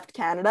left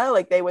Canada,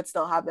 like they would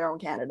still have their own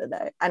Canada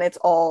Day, and it's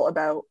all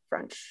about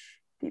French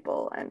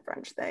people and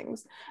French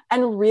things.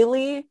 And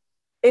really,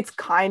 it's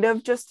kind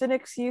of just an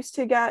excuse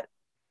to get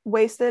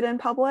wasted in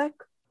public,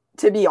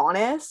 to be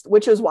honest,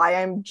 which is why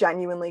I'm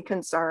genuinely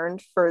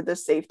concerned for the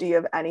safety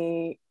of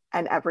any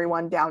and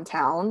everyone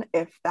downtown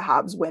if the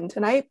Habs win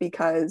tonight,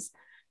 because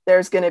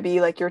there's going to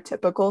be like your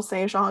typical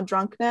Saint Jean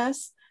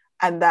drunkenness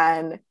and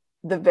then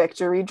the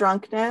victory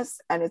drunkenness,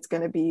 and it's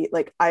going to be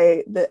like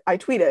I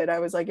tweeted, I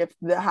was like, if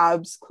the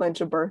Habs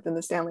clinch a berth in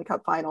the Stanley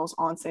Cup finals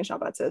on Saint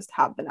Jean-Baptiste,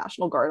 have the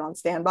National Guard on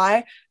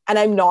standby, and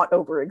I'm not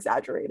over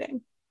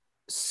exaggerating.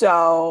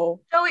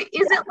 So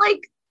is it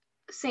like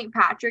St.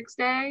 Patrick's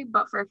Day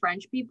but for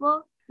French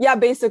people? Yeah,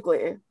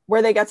 basically,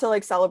 where they get to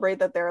like celebrate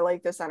that they're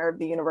like the center of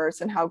the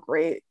universe and how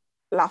great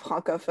la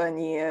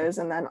francophonie is,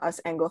 and then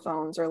us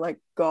anglophones are like,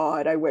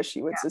 God, I wish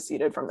you had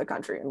seceded from the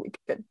country and we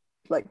could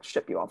like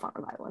ship you off on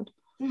an island.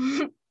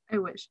 I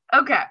wish.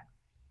 Okay.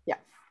 Yeah.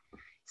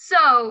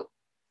 So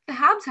the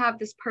Habs have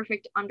this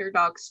perfect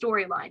underdog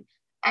storyline,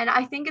 and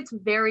I think it's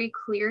very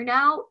clear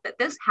now that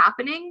this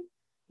happening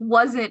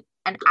wasn't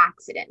an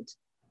accident.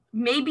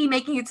 Maybe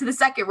making it to the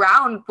second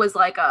round was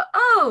like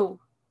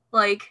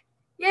like,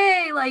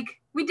 yay, like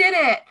we did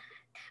it.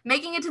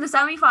 Making it to the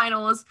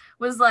semifinals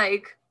was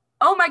like,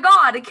 oh my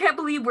God, I can't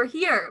believe we're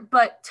here.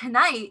 But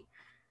tonight,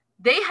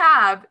 they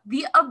have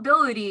the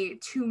ability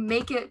to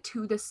make it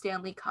to the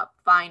Stanley Cup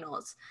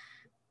finals.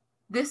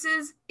 This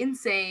is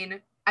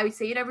insane. I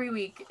say it every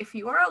week. If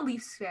you are a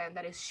Leafs fan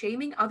that is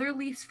shaming other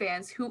Leafs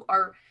fans who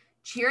are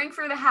cheering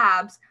for the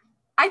Habs,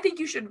 I think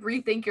you should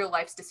rethink your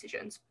life's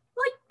decisions.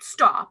 Like,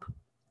 stop.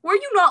 Were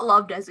you not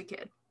loved as a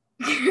kid?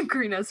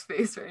 Karina's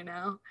face right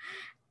now.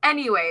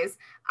 Anyways,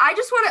 I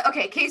just want to,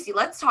 okay, Casey,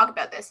 let's talk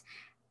about this.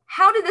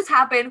 How did this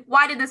happen?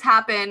 Why did this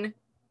happen?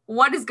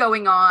 What is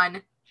going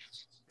on?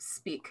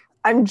 Speak.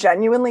 I'm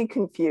genuinely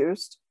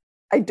confused.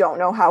 I don't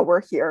know how we're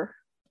here.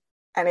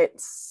 And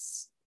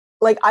it's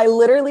like,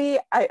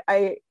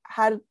 I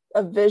had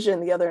a vision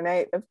the other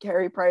night of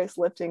Carey Price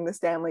lifting the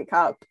Stanley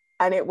Cup,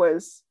 and it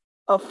was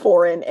a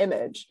foreign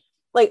image.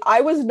 Like,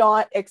 I was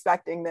not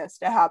expecting this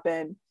to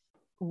happen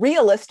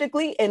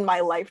realistically in my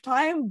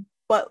lifetime,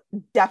 but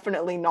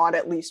definitely not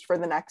at least for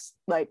the next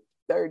like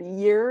 30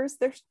 years.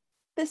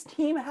 This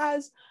team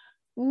has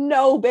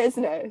no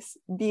business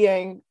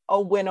being a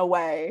win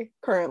away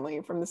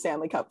currently from the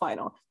Stanley Cup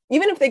final.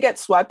 Even if they get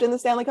swept in the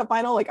Stanley Cup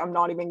final, like, I'm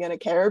not even going to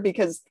care,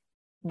 because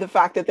the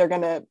fact that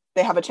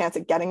they have a chance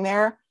at getting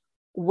there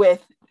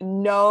with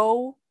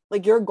no,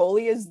 like, your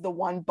goalie is the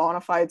one bona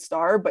fide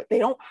star, but they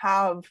don't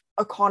have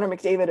a Connor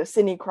McDavid, a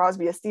Sidney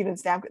Crosby, a Steven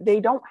Stamkos. They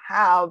don't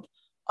have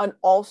an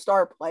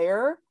all-star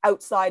player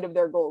outside of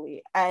their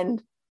goalie.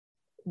 And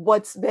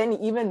what's been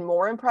even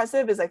more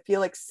impressive is I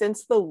feel like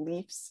since the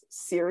Leafs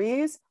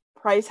series,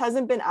 Price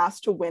hasn't been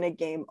asked to win a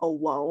game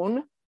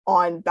alone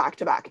on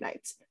back-to-back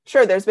nights.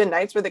 Sure, there's been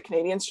nights where the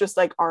Canadiens just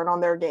like aren't on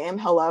their game.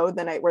 Hello,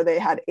 the night where they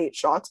had 8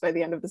 shots by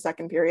the end of the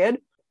second period.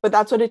 But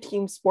that's what a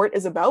team sport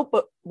is about.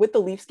 But with the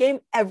Leafs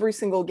game, every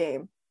single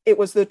game, it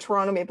was the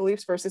Toronto Maple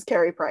Leafs versus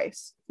Carey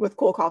Price with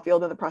Cole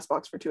Caulfield in the press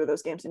box for 2 of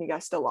those games, and you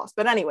guys still lost.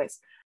 But anyways,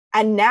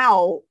 and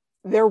now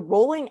they're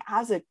rolling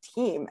as a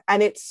team,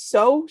 and it's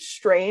so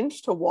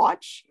strange to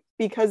watch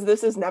because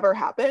this has never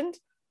happened.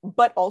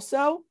 But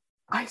also,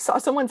 I saw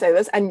someone say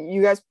this, and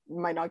you guys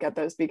might not get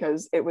this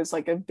because it was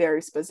like a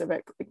very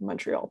specific like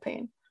Montreal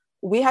pain.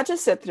 We had to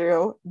sit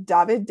through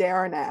David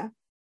Desharnais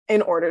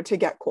in order to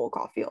get Cole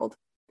Caulfield.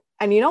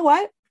 And you know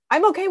what?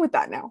 I'm okay with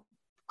that now.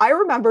 I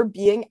remember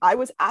I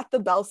was at the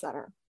Bell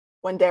Center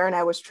when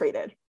Desharnais was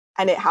traded,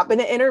 and it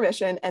happened at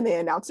intermission, and they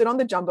announced it on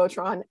the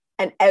Jumbotron,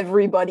 and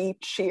everybody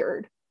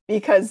cheered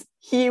because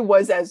he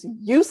was as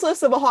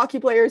useless of a hockey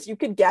player as you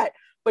could get,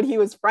 but he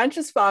was French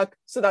as fuck,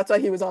 so that's why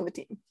he was on the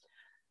team.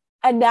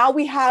 And now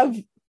we have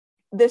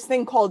this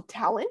thing called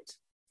talent.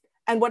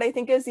 And what I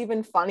think is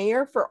even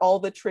funnier for all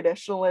the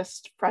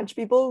traditionalist French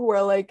people who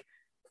are like,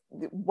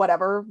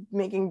 whatever,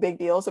 making big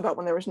deals about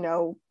when there was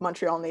no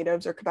Montreal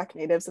natives or Quebec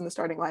natives in the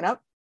starting lineup,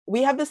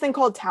 we have this thing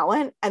called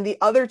talent, and the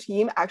other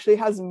team actually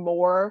has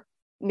more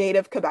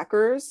native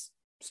Quebecers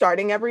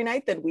starting every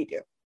night than we do.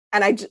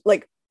 And I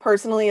like,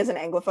 personally, as an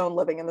Anglophone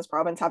living in this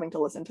province, having to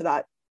listen to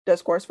that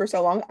discourse for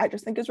so long, I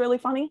just think is really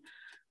funny.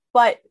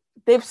 But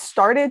they've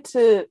started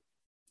to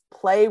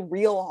play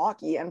real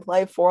hockey and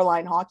play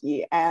 4-line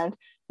hockey, and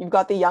you've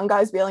got the young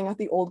guys bailing out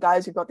the old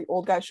guys, you've got the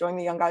old guys showing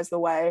the young guys the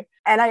way.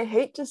 And I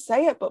hate to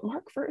say it, but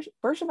Marc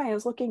Bergevin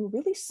is looking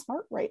really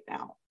smart right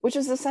now, which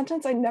is a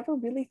sentence I never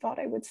really thought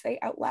I would say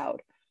out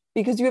loud,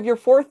 because you have your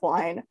 4th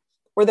line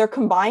where their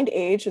combined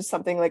age is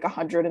something like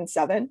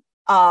 107,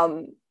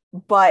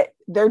 but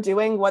they're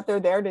doing what they're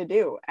there to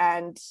do,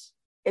 and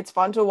it's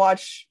fun to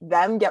watch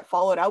them get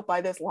followed out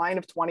by this line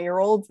of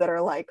 20-year-olds that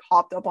are like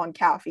hopped up on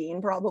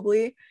caffeine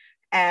probably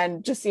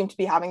and just seem to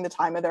be having the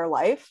time of their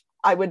life.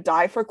 I would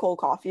die for Cole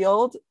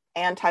Caulfield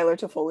and Tyler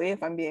Toffoli,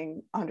 if I'm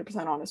being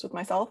 100% honest with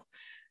myself.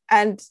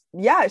 And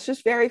yeah, it's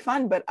just very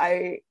fun, but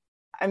I'm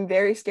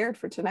very scared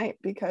for tonight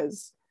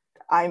because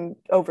I'm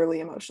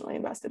overly emotionally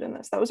invested in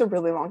this. That was a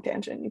really long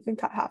tangent. You can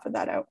cut half of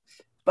that out.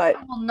 But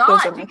I will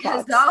not,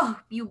 because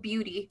you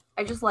beauty.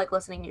 I just like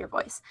listening to your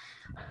voice.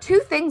 2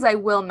 things I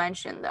will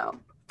mention though.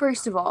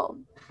 First of all,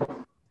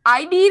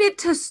 I needed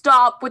to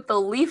stop with the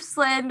Leaf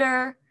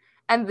slander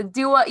and the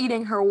Dua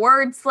eating her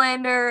word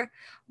slander,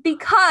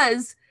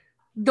 because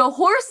the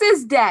horse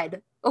is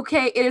dead.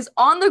 Okay, it is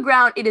on the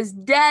ground. It is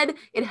dead.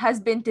 It has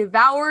been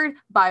devoured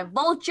by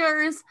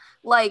vultures.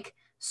 Like,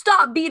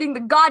 stop beating the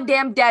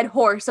goddamn dead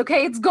horse.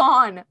 Okay, it's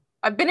gone.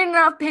 I've been in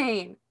enough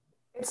pain.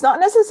 It's not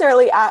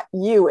necessarily at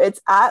you.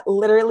 It's at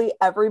literally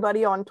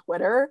everybody on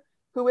Twitter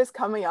who is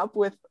coming up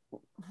with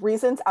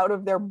reasons out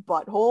of their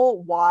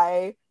butthole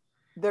why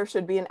there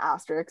should be an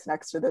asterisk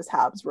next to this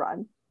Habs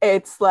run.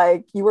 It's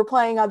like, you were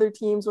playing other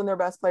teams when their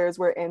best players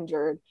were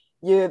injured.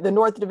 The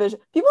North Division,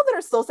 people that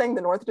are still saying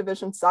the North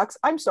Division sucks,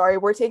 I'm sorry,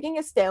 we're taking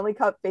a Stanley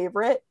Cup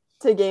favorite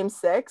to Game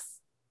 6,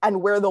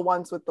 and we're the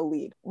ones with the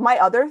lead. My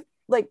other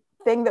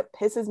thing that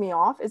pisses me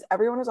off is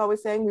everyone is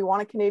always saying we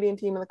want a Canadian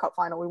team in the Cup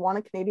final. We want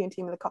a Canadian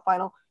team in the Cup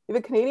final. We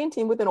have a Canadian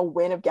team within a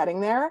win of getting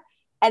there,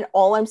 and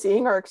all I'm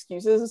seeing are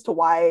excuses as to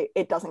why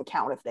it doesn't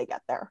count if they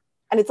get there.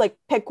 And it's like,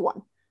 pick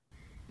one.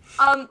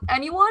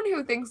 Anyone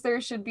who thinks there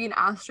should be an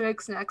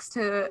asterisk next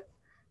to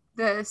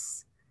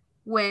this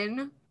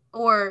win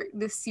or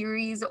this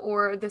series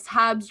or this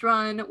Habs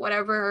run,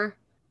 whatever,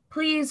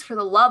 please, for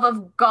the love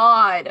of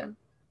God,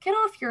 get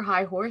off your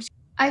high horse.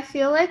 I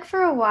feel like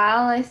for a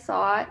while I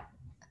thought,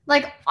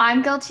 like,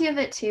 I'm guilty of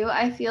it too.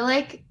 I feel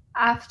like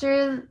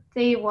after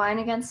they won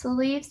against the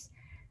Leafs,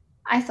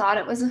 I thought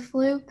it was a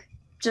fluke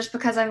just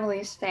because I'm a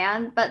Leafs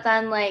fan. But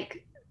then,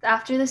 like,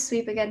 after the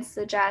sweep against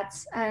the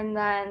Jets and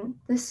then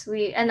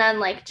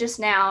like just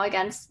now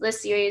against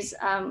this series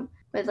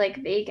with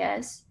like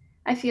Vegas,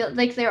 I feel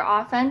like their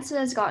offense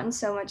has gotten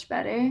so much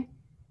better.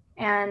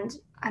 And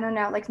I don't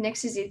know, like Nick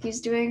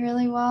Suzuki's doing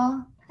really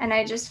well.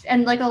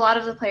 And like a lot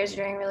of the players are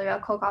doing really well.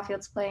 Cole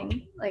Caulfield's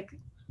playing like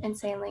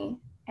insanely.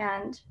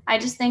 And I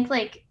just think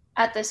like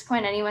at this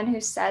point, anyone who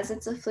says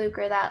it's a fluke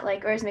or that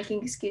like, or is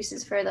making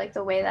excuses for like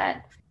the way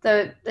that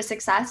the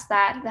success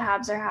that the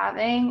Habs are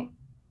having,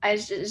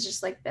 is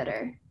just like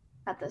bitter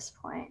at this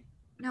point.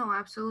 No,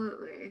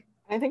 absolutely.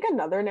 I think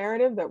another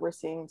narrative that we're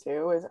seeing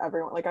too is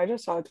everyone, like I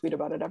just saw a tweet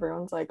about it.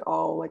 Everyone's like,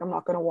 oh, like I'm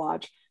not going to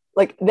watch.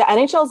 Like the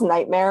NHL's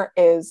nightmare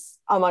is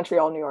a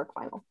Montreal New York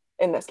final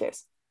in this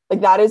case.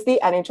 Like that is the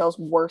NHL's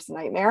worst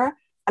nightmare.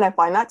 And I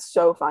find that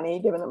so funny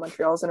given that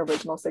Montreal is an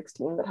original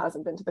 16 that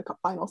hasn't been to the Cup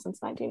final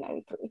since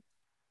 1993.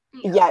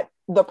 Yeah. Yet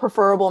the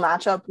preferable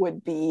matchup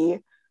would be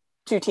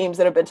two teams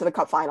that have been to the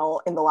Cup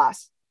final in the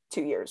last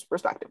 2 years,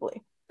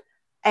 respectively.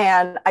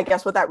 And I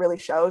guess what that really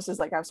shows is,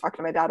 like I was talking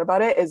to my dad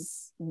about it,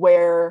 is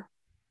where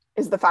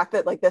is the fact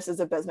that like this is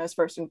a business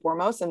first and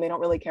foremost, and they don't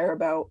really care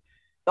about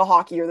the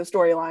hockey or the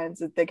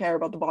storylines. They care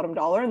about the bottom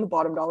dollar, and the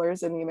bottom dollar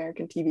is in the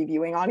American TV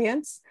viewing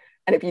audience.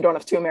 And if you don't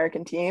have two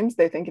American teams,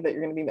 they think that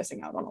you're going to be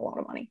missing out on a lot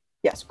of money.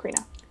 Yes,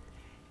 Karina.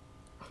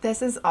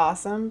 This is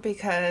awesome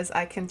because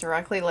I can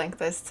directly link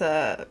this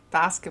to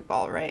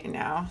basketball right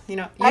now. You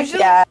know, usually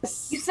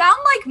yes. You sound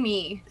like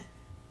me.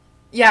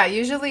 Yeah,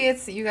 usually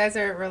it's you guys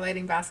are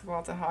relating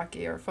basketball to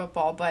hockey or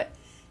football, but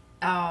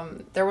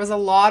there was a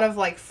lot of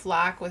like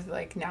flack with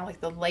like now like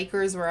the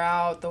Lakers were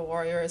out, the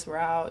Warriors were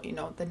out, you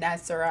know, the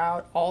Nets are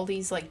out, all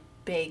these like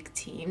big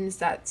teams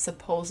that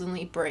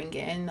supposedly bring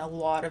in a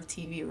lot of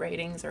TV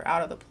ratings are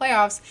out of the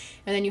playoffs,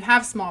 and then you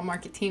have small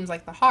market teams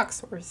like the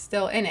Hawks who are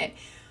still in it.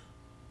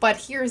 But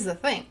here's the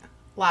thing.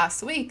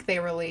 Last week they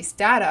released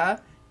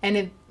data,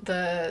 and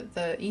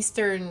the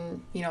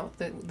Eastern, you know,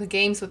 the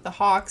games with the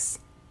Hawks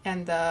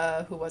and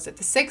the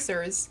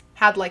Sixers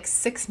had like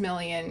 6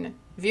 million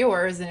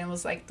viewers, and it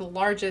was like the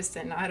largest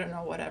in I don't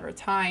know whatever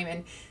time,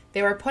 and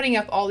they were putting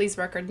up all these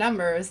record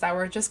numbers that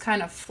were just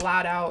kind of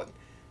flat out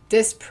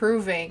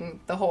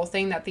disproving the whole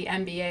thing that the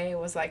NBA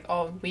was like,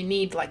 oh, we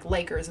need like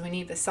Lakers, we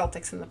need the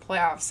Celtics in the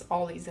playoffs,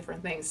 all these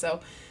different things.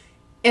 So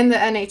in the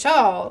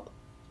NHL,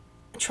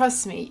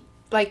 trust me,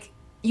 like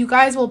you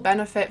guys will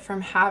benefit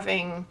from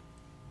having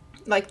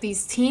like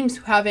these teams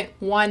who haven't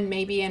won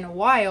maybe in a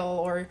while,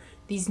 or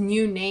these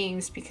new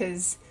names,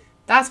 because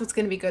that's what's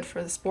going to be good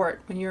for the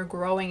sport when you're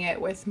growing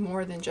it with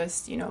more than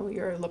just, you know,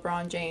 your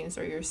LeBron James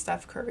or your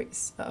Steph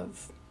Currys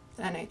of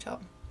the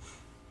NHL.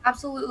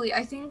 Absolutely.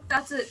 I think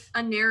that's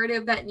a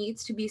narrative that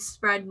needs to be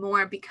spread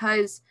more,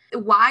 because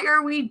why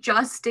are we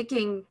just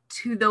sticking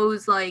to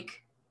those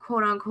like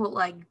quote unquote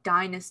like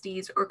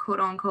dynasties or quote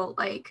unquote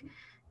like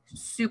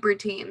super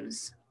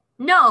teams?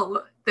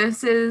 No,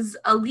 this is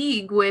a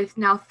league with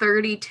now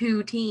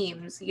 32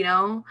 teams, you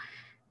know?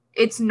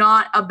 It's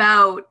not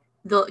about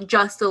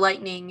just the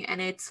Lightning,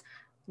 and it's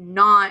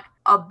not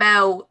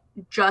about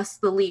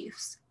just the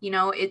Leafs. You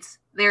know,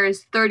 there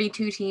is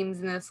 32 teams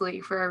in this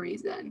league for a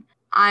reason.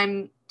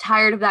 I'm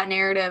tired of that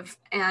narrative,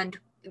 and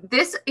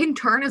this in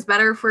turn is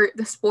better for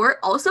the sport,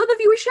 also the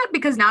viewership,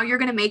 because now you're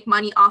going to make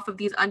money off of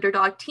these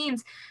underdog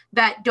teams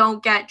that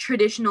don't get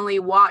traditionally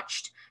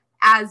watched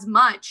as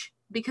much,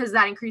 because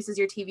that increases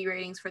your TV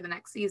ratings for the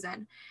next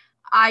season.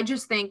 I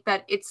just think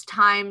that it's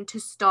time to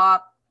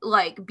stop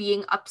like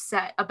being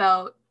upset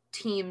about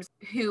teams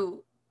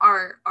who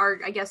are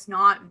I guess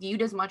not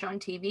viewed as much on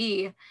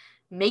TV,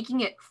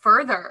 making it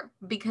further,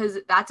 because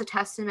that's a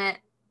testament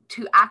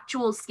to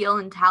actual skill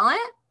and talent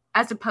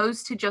as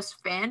opposed to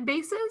just fan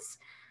bases.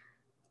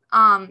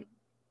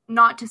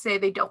 Not to say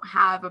they don't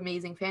have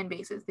amazing fan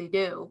bases, they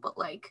do, but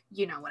like,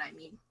 you know what I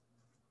mean.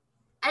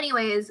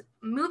 Anyways,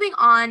 moving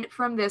on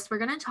from this, we're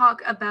going to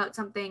talk about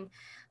something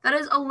that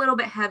is a little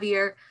bit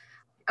heavier.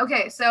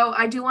 Okay, so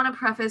I do want to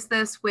preface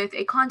this with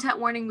a content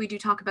warning. We do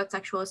talk about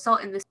sexual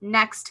assault in this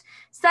next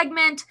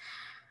segment.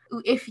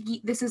 If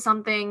this is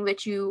something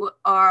that you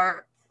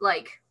are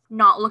like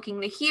not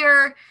looking to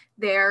hear,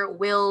 there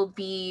will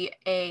be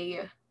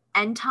a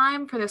end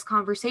time for this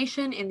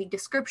conversation in the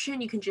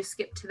description. You can just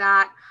skip to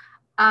that.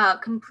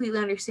 Completely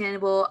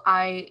understandable.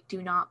 I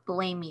do not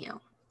blame you.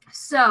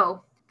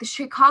 So the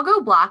Chicago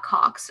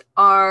Blackhawks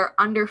are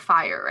under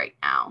fire right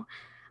now.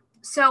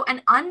 So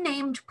an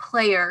unnamed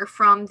player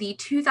from the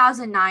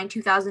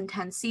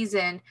 2009-2010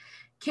 season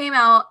came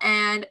out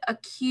and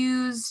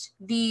accused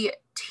the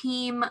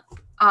team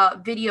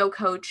video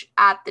coach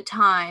at the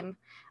time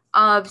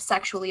of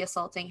sexually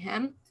assaulting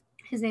him.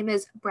 His name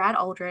is Brad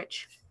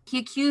Aldrich. He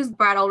accused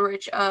Brad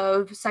Aldrich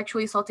of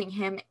sexually assaulting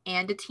him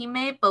and a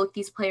teammate. Both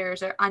these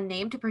players are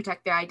unnamed to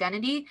protect their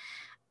identity.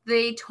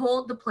 They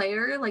told the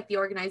player, like the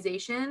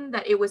organization,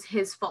 that it was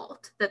his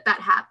fault that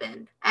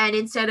happened. And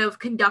instead of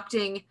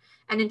conducting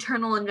an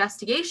internal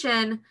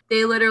investigation,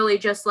 they literally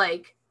just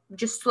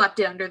swept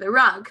it under the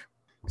rug.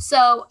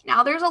 So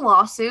now there's a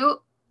lawsuit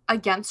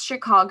against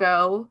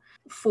Chicago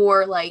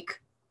for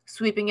like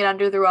sweeping it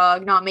under the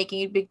rug, not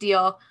making a big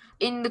deal.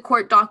 In the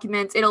court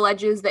documents, it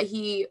alleges that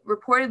he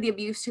reported the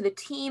abuse to the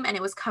team and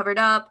it was covered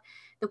up.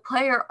 The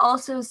player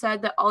also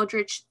said that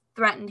Aldrich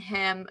threatened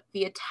him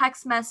via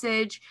text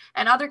message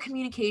and other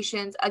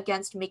communications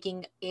against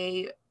making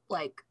a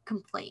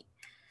complaint.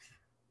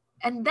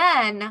 And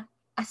then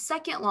a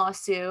second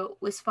lawsuit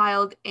was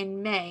filed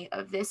in May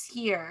of this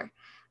year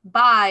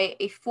by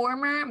a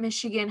former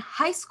Michigan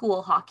high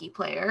school hockey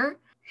player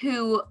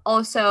who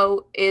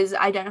also is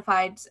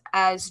identified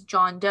as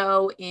John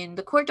Doe in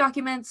the court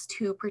documents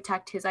to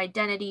protect his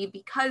identity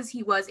because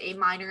he was a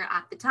minor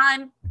at the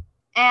time.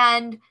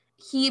 And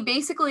he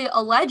basically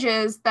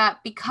alleges that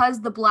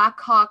because the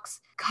Blackhawks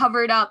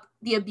covered up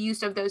the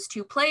abuse of those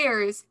two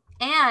players,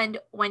 and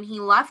when he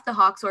left the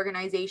Hawks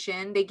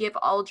organization, they give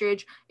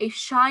Aldridge a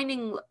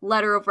shining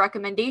letter of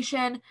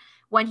recommendation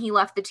when he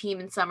left the team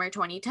in summer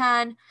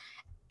 2010.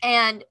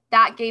 And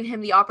that gave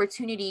him the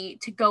opportunity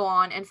to go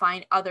on and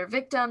find other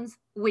victims,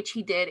 which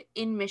he did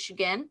in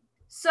Michigan.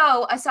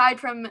 So aside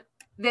from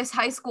this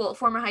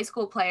former high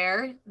school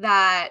player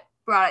that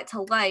brought it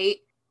to light,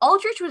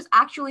 Aldridge was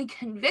actually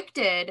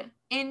convicted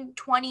in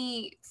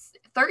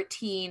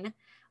 2013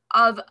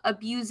 of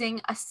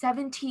abusing a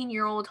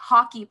 17-year-old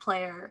hockey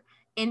player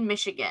in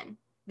Michigan.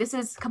 This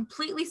is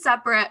completely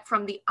separate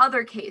from the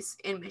other case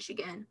in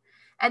Michigan.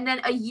 And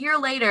then a year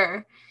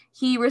later,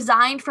 he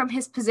resigned from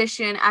his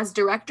position as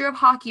director of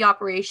hockey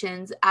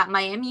operations at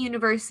Miami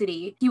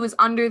University. He was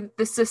under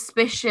the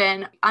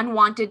suspicion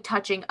unwanted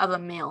touching of a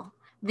male.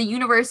 The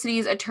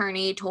university's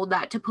attorney told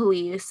that to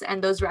police,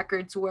 and those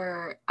records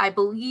were, I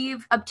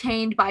believe,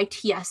 obtained by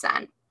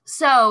TSN.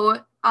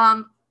 So,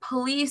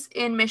 police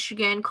in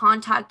Michigan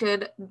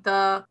contacted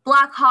the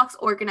Blackhawks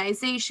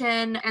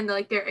organization and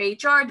their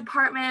HR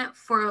department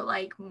for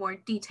more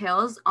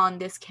details on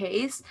this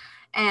case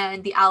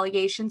and the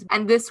allegations.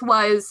 And this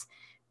was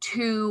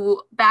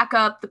to back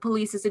up the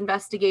police's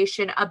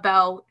investigation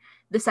about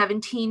the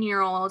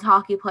 17-year-old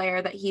hockey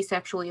player that he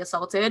sexually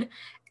assaulted.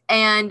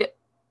 And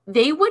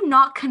they would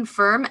not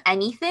confirm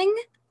anything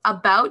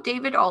about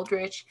David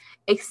Aldridge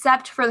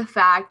except for the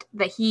fact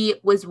that he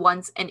was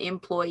once an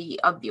employee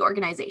of the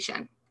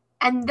organization.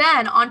 And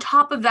then on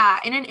top of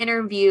that, in an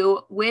interview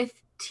with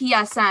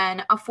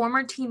TSN, a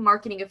former team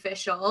marketing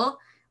official,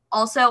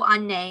 also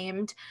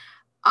unnamed,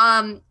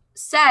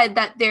 said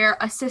that their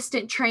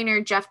assistant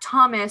trainer, Jeff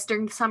Thomas,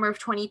 during the summer of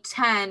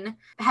 2010,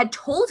 had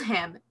told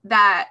him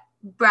that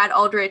Brad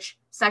Aldridge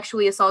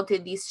sexually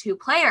assaulted these two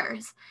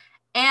players.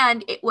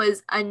 And it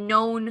was a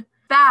known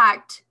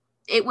fact.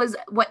 It was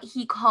what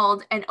he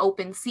called an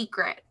open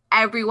secret.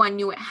 Everyone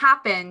knew it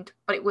happened,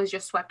 but it was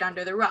just swept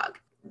under the rug.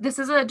 This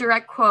is a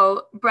direct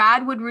quote.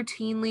 Brad would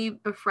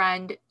routinely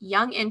befriend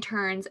young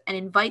interns and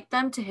invite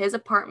them to his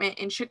apartment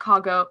in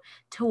Chicago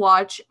to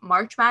watch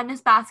March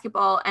Madness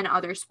basketball and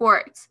other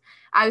sports.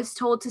 I was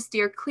told to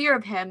steer clear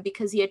of him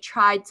because he had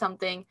tried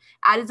something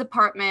at his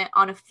apartment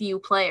on a few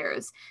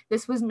players.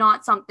 This was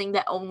not something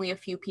that only a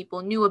few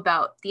people knew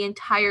about. The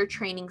entire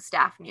training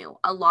staff knew.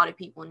 A lot of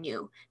people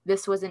knew.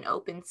 This was an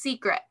open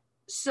secret.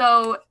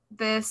 So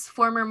this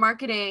former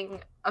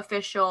marketing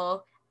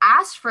official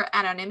asked for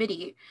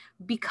anonymity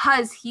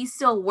because he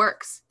still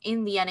works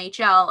in the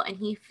NHL and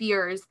he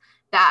fears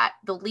that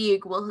the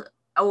league will,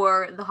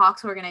 or the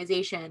Hawks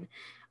organization,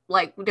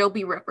 there'll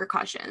be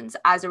repercussions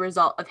as a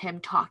result of him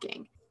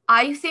talking.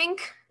 I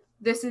think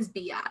this is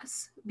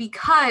BS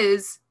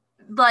because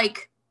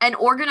an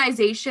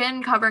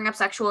organization covering up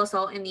sexual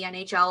assault in the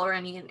NHL or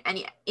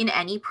in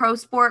any pro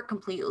sport,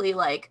 completely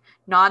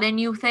not a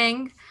new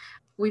thing.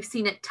 We've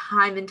seen it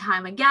time and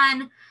time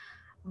again,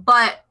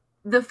 but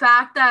the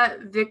fact that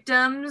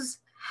victims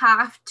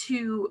have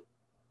to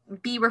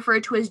be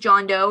referred to as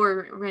John Doe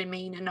or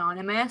remain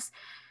anonymous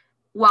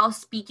while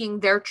speaking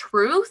their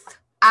truth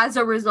as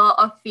a result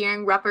of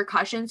fearing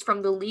repercussions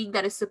from the league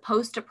that is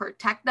supposed to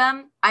protect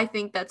them, I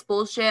think that's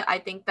bullshit. I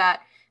think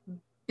that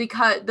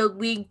because the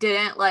league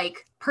didn't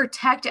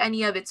protect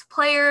any of its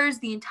players,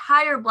 the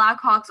entire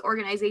Blackhawks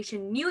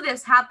organization knew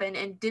this happened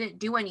and didn't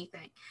do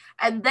anything.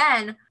 And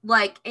then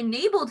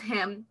enabled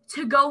him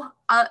to go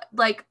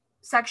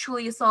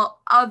sexually assault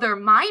other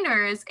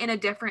minors in a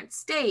different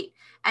state.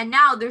 And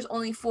now there's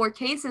only 4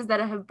 cases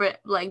that have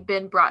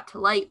been brought to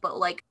light, but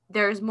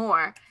there's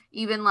more.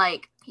 Even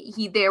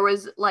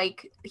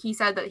he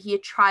said that he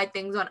had tried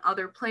things on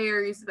other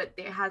players, but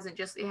it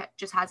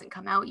just hasn't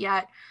come out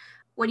yet.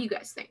 What do you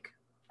guys think?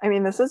 I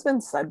mean, this has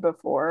been said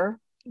before,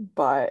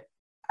 but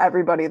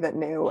everybody that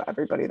knew,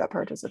 everybody that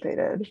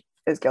participated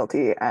is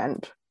guilty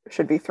and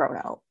should be thrown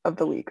out of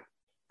the league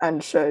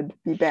and should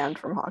be banned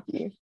from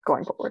hockey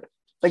going forward.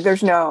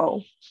 There's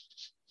no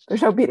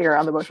beating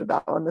around the bush with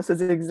that one. This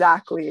is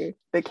exactly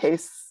the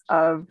case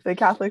of the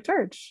Catholic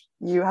Church.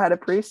 You had a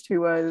priest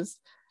who was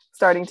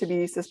starting to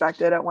be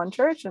suspected at one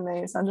church and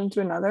they sent him to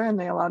another and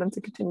they allowed him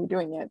to continue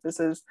doing it. This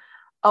is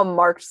a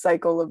marked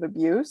cycle of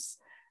abuse.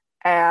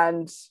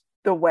 And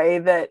the way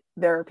that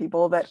there are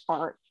people that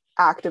aren't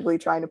actively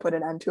trying to put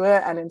an end to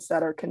it and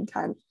instead are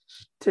content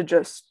to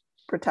just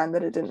pretend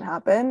that it didn't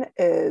happen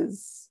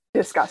is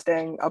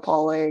disgusting,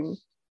 appalling,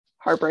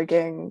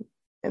 heartbreaking,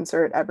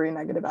 insert every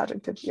negative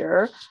adjective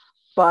here.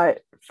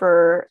 But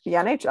for the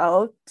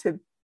NHL to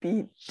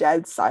be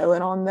dead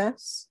silent on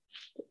this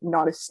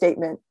not a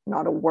statement,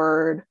 not a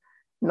word,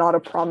 not a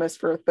promise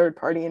for a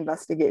third-party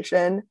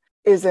investigation,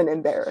 is an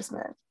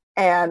embarrassment.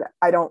 And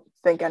I don't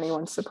think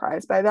anyone's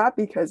surprised by that,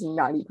 because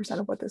 90%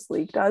 of what this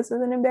league does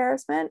is an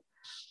embarrassment.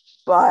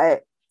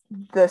 But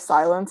the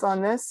silence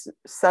on this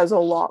says a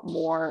lot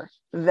more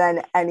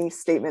than any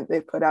statement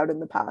they've put out in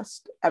the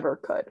past ever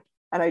could.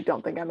 And I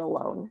don't think I'm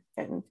alone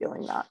in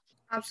feeling that.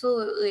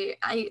 Absolutely.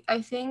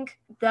 I think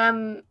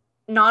them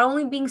not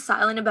only being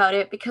silent about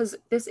it, because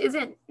this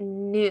isn't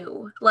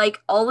new.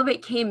 Like, all of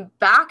it came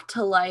back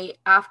to light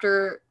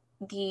after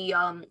the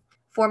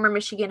former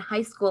Michigan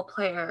high school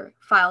player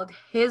filed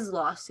his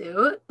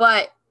lawsuit.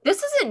 But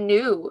this isn't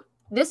new.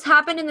 This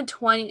happened in the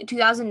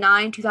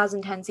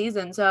 2009-2010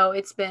 season. So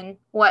it's been,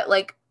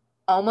 like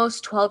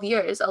almost 12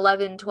 years,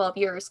 11, 12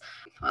 years.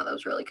 Wow, that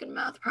was really good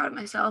math. Proud of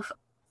myself.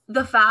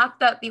 The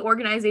fact that the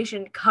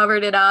organization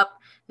covered it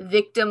up,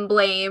 victim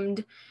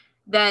blamed,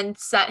 then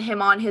set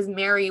him on his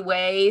merry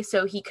way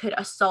so he could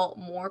assault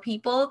more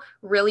people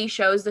really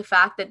shows the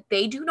fact that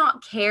they do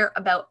not care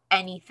about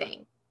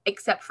anything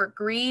except for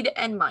greed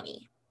and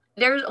money.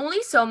 There's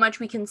only so much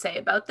we can say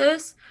about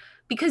this,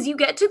 because you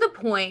get to the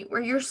point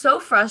where you're so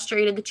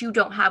frustrated that you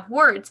don't have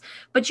words,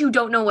 but you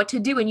don't know what to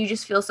do, and you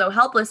just feel so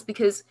helpless,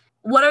 because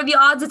what are the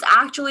odds it's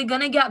actually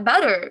going to get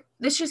better?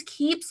 This just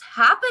keeps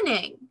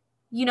happening,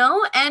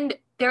 and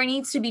there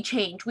needs to be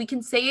change. We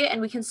can say it and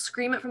we can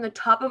scream it from the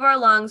top of our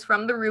lungs,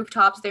 from the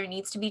rooftops, there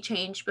needs to be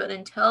change. But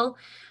until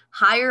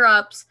higher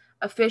ups,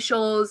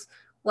 officials,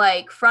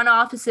 like front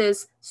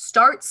offices,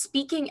 start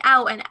speaking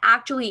out and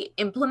actually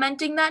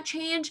implementing that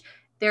change,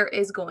 there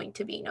is going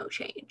to be no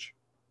change.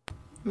 I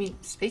mean,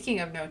 speaking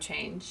of no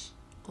change,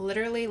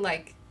 literally,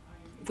 like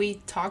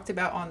we talked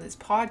about on this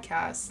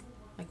podcast,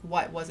 like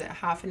what was it,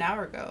 half an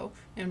hour ago,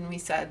 and we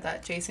said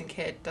that Jason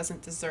Kidd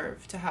doesn't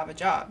deserve to have a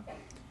job.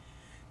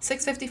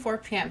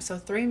 6:54 p.m., so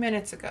 3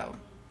 minutes ago,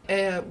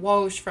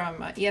 Woj from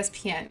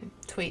ESPN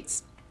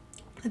tweets,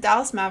 "The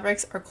Dallas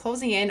Mavericks are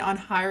closing in on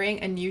hiring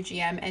a new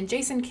GM, and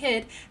Jason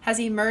Kidd has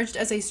emerged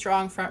as a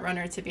strong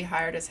frontrunner to be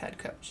hired as head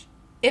coach."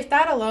 If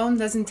that alone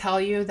doesn't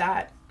tell you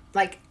that,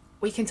 like,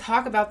 we can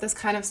talk about this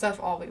kind of stuff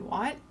all we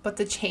want, but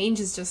the change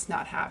is just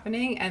not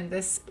happening, and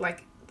this,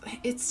 like,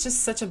 it's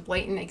just such a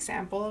blatant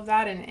example of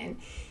that, and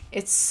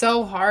it's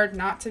so hard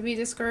not to be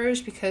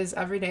discouraged, because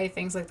every day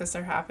things like this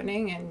are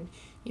happening, and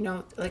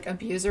like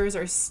abusers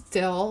are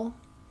still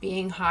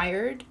being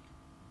hired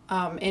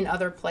in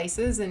other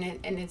places, and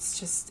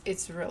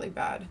it's really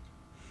bad.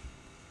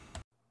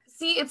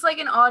 See, it's like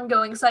an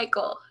ongoing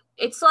cycle.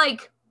 It's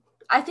like,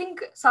 I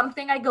think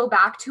something I go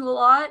back to a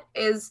lot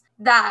is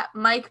that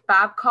Mike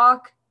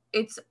Babcock,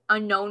 it's a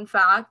known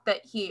fact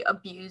that he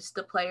abused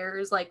the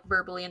players, like,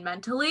 verbally and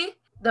mentally.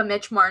 The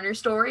Mitch Marner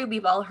story,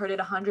 we've all heard it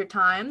 100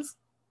 times.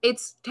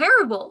 It's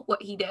terrible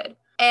what he did.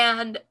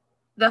 And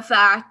the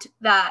fact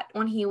that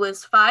when he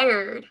was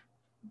fired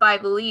by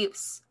the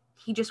Leafs,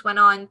 he just went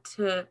on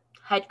to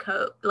head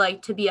coach,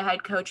 like to be a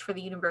head coach for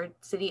the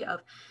University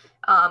of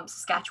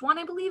Saskatchewan,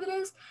 I believe it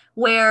is,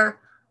 where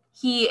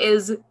he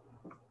is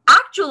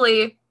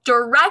actually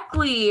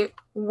directly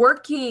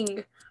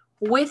working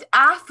with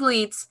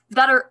athletes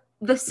that are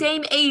the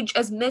same age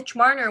as Mitch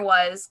Marner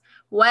was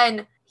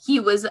when he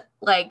was,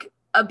 like,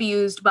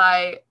 abused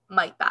by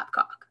Mike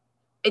Babcock.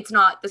 It's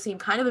not the same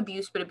kind of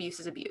abuse, but abuse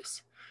is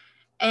abuse.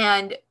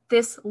 And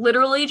this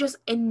literally just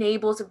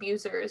enables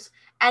abusers,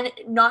 and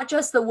not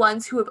just the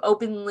ones who have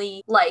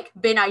openly, like,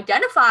 been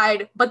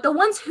identified, but the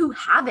ones who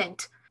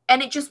haven't.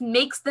 And it just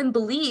makes them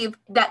believe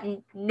that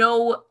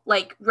no,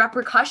 like,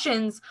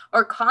 repercussions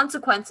or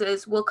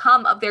consequences will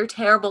come of their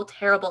terrible,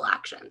 terrible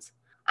actions.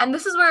 And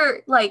this is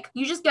where, like,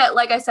 you just get,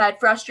 like I said,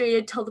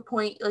 frustrated till the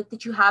point, like,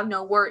 that you have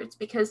no words,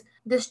 because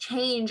this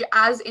change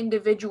as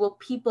individual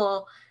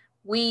people,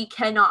 we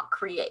cannot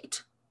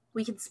create.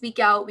 We can speak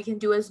out, we can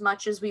do as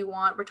much as we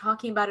want. We're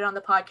talking about it on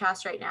the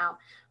podcast right now.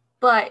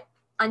 But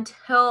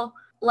until,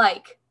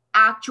 like,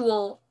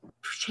 actual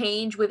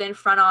change within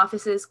front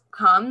offices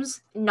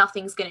comes,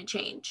 nothing's going to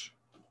change.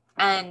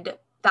 And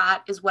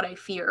that is what I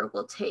fear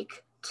will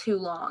take too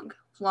long,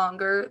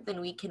 longer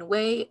than we can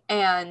wait.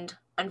 And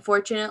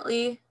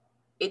unfortunately,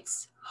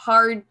 it's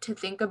hard to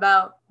think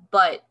about,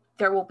 but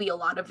there will be a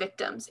lot of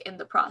victims in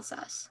the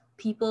process.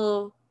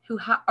 People who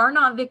are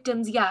not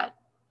victims yet,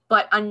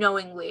 but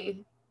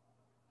unknowingly,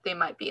 they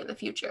might be in the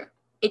future.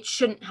 It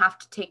shouldn't have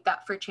to take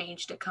that for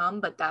change to come,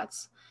 but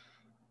that's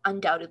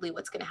undoubtedly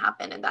what's going to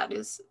happen, and that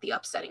is the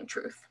upsetting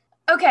truth.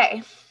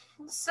 Okay,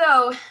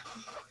 so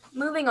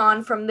moving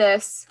on from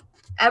this,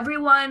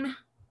 everyone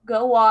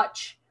go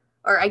watch,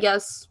 or I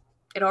guess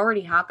it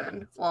already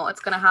happened. Well,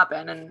 it's going to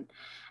happen in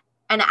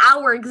an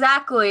hour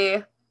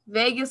exactly.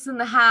 Vegas and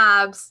the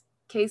Habs.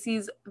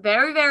 Casey's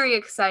very, very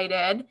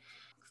excited.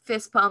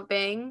 Fist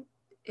pumping.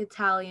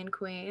 Italian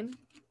queen.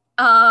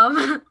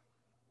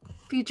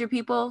 Future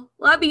people,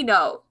 let me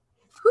know.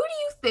 Who do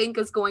you think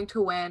is going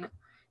to win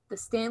the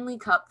Stanley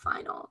Cup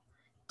final?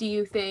 Do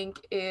you think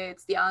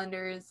it's the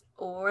Islanders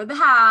or the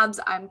Habs?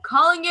 I'm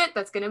calling it.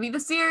 That's going to be the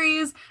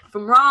series. If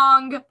I'm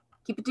wrong,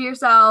 keep it to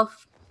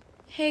yourself.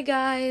 Hey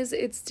guys,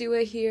 it's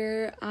Dua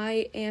here.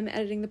 I am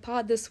editing the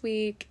pod this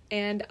week,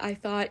 and I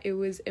thought it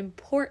was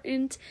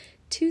important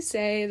to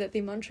say that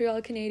the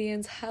Montreal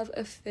Canadiens have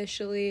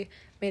officially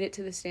made it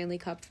to the Stanley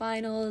Cup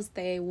Finals.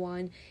 They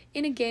won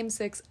in a Game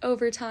 6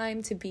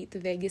 overtime to beat the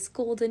Vegas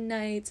Golden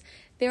Knights.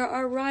 There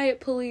are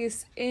riot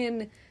police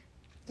in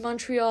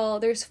Montreal.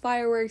 There's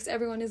fireworks.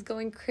 Everyone is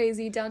going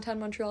crazy. Downtown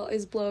Montreal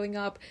is blowing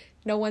up.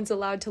 No one's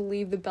allowed to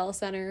leave the Bell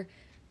Center.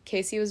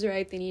 Casey was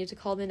right. They needed to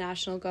call the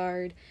National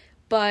Guard.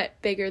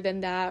 But bigger than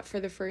that, for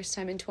the first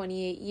time in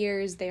 28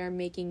 years, they are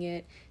making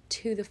it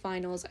to the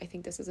finals. I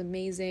think this is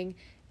amazing,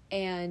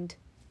 and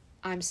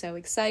I'm so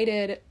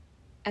excited,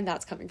 and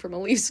that's coming from a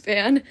Leafs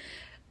fan.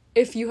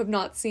 If you have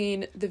not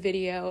seen the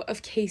video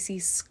of Casey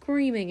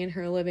screaming in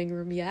her living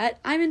room yet,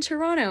 I'm in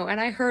Toronto, and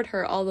I heard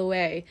her all the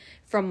way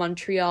from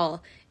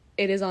Montreal.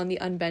 It is on the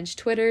Unbenched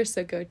Twitter,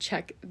 so go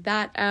check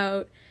that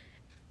out.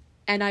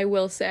 And I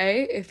will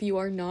say, if you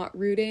are not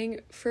rooting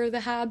for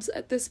the Habs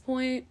at this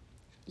point,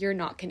 you're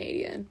not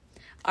Canadian.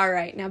 All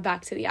right, now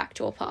back to the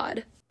actual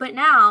pod. But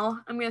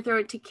now I'm going to throw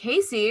it to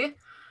Casey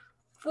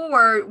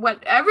for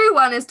what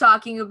everyone is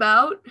talking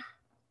about,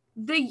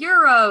 the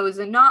Euros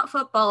and not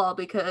football,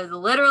 because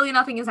literally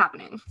nothing is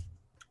happening.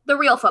 The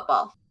real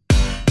football.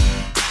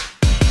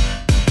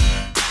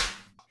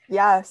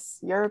 Yes,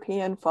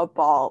 European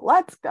football.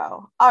 Let's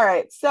go. All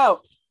right,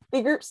 so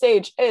the group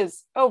stage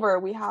is over.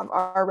 We have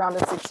our round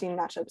of 16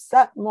 matchups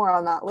set. More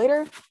on that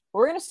later.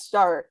 We're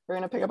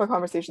going to pick up a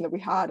conversation that we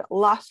had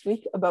last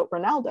week about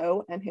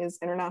Ronaldo and his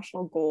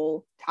international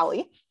goal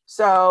tally.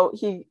 So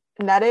he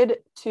netted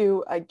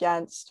 2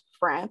 against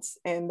France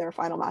in their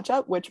final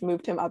matchup, which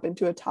moved him up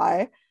into a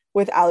tie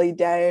with Ali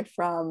Day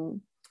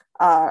from,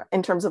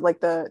 in terms of like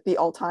the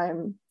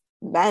all-time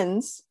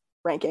men's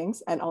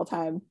rankings and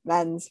all-time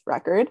men's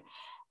record.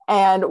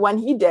 And when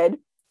he did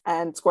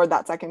and scored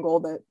that second goal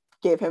that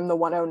gave him the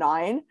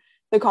 109,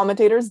 the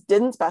commentators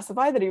didn't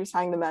specify that he was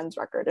tying the men's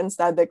record.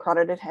 Instead, they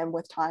credited him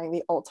with tying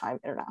the all-time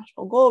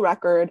international goal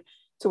record,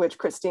 to which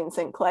Christine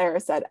Sinclair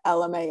said,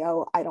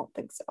 LMAO, I don't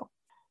think so.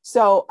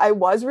 So I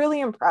was really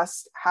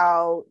impressed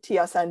how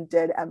TSN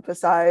did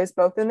emphasize,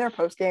 both in their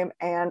postgame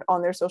and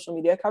on their social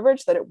media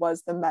coverage, that it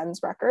was the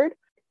men's record.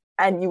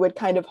 And you would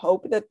kind of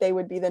hope that they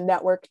would be the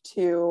network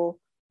to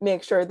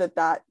make sure that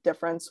that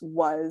difference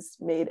was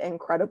made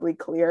incredibly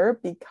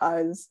clear,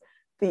 because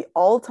the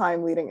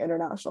all-time leading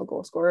international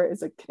goal scorer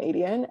is a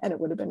Canadian, and it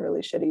would have been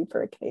really shitty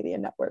for a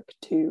Canadian network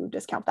to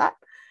discount that.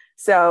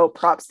 So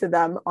props to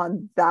them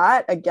on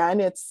that. Again,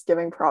 it's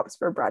giving props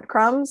for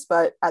breadcrumbs,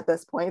 but at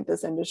this point,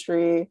 this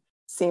industry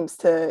seems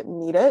to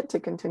need it to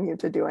continue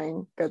to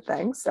doing good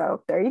things.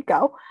 So there you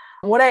go.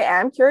 What I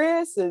am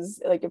curious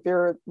is, like, if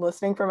you're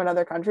listening from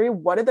another country,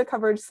 what did the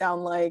coverage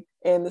sound like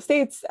in the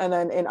States and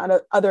then in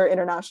other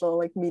international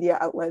like media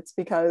outlets?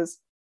 Because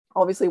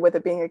obviously with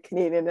it being a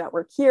Canadian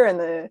network here and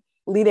the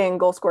leading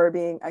goal scorer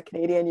being a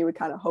Canadian, you would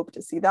kind of hope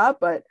to see that.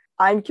 But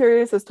I'm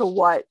curious as to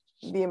what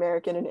the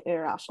American and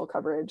international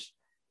coverage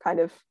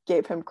kind of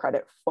gave him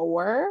credit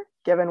for,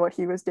 given what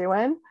he was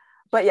doing.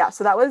 But yeah,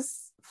 so that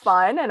was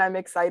fun, and I'm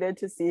excited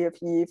to see if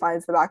he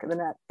finds the back of the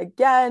net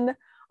again.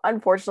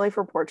 Unfortunately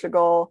for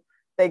Portugal,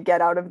 they get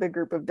out of the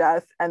group of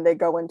death and they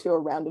go into a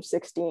round of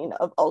 16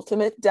 of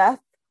ultimate death,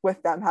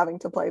 with them having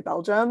to play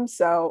Belgium.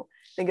 So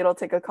I think it'll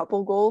take a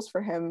couple goals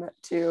for him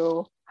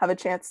to have a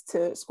chance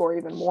to score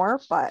even more,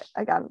 but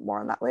again,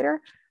 more on that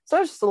later. So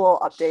it's just a little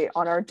update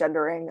on our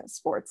gendering,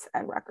 sports,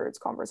 and records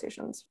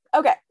conversations.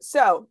 Okay,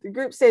 so the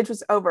group stage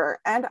was over,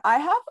 and I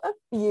have a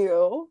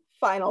few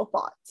final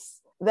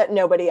thoughts that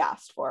nobody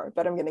asked for,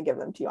 but I'm going to give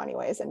them to you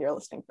anyways, and you're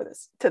listening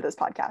to this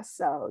podcast,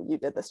 so you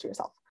did this to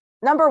yourself.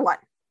 Number 1,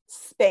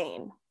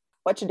 Spain.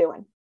 What you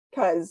doing?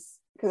 Because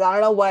I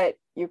don't know what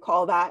you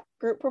call that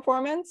group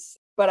performance,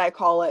 but I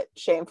call it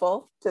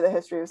shameful to the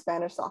history of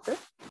Spanish soccer.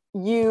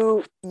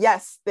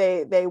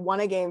 They won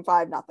a game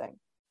 5-0.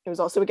 It was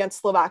also against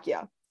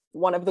Slovakia.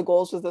 One of the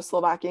goals was the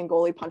Slovakian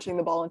goalie punching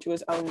the ball into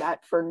his own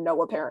net for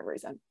no apparent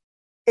reason.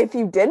 If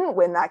you didn't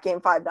win that game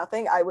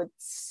 5-0, I would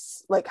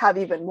have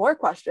even more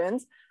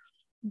questions.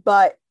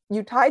 But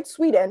you tied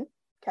Sweden,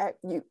 okay?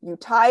 You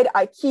tied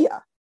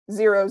IKEA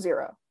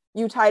 0-0.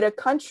 You tied a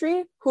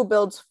country who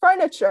builds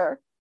furniture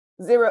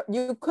 0.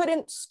 You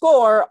couldn't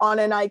score on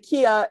an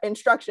IKEA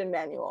instruction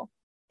manual.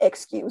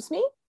 Excuse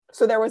me?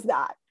 So there was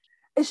that.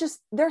 It's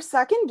just their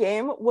second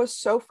game was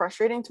so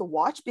frustrating to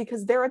watch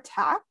because their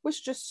attack was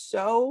just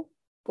so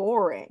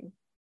boring.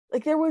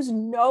 Like, there was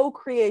no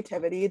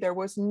creativity. There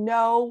was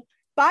no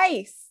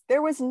spice.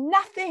 There was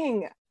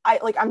nothing.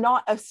 I'm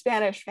not a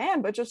Spanish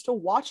fan, but just to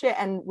watch it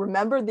and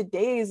remember the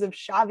days of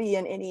Xavi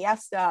and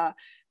Iniesta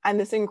and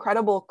this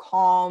incredible,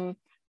 calm,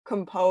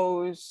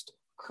 composed,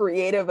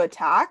 creative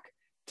attack,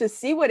 to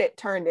see what it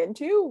turned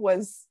into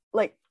was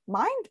like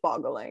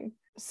mind-boggling.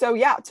 So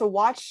yeah, to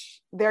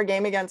watch their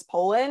game against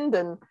Poland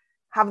and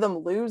have them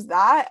lose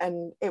that,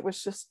 and it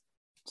was just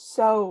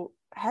so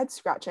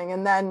head-scratching.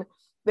 And then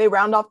they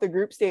round off the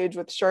group stage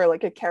with, sure,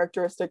 like a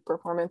characteristic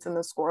performance in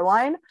the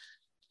scoreline,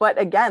 But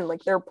again,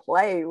 like their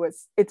play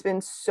it's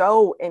been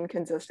so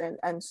inconsistent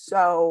and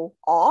so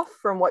off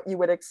from what you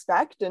would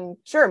expect. And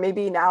sure,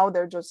 maybe now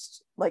they're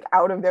just like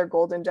out of their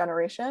golden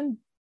generation,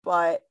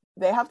 but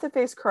they have to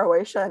face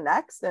Croatia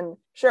next. And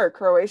sure,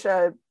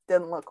 Croatia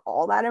didn't look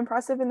all that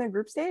impressive in the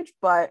group stage,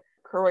 but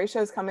Croatia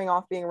is coming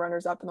off being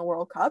runners up in the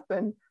World Cup,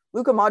 and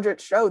Luka Modric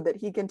showed that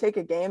he can take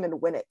a game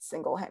and win it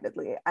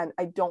single-handedly. And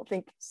I don't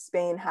think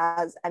Spain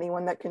has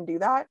anyone that can do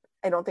that.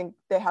 I don't think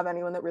they have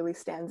anyone that really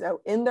stands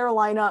out in their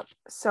lineup.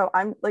 So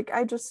I'm like,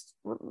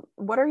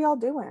 what are y'all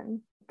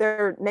doing?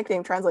 Their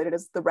nickname translated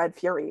is the Red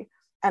Fury.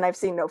 And I've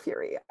seen no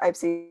fury. I've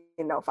seen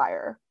no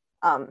fire.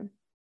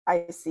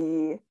 I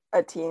see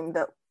a team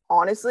that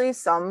honestly,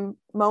 some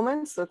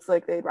moments looks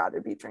like they'd rather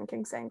be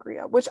drinking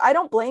sangria, which I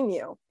don't blame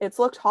you. It's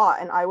looked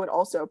hot, and I would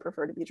also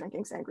prefer to be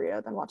drinking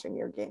sangria than watching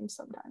your games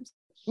sometimes.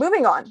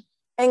 Moving on,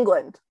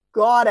 England.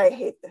 God, I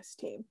hate this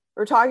team.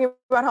 We're talking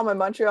about how my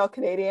Montreal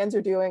Canadiens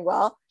are doing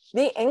well.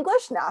 The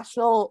English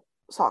national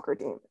soccer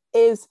team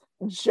is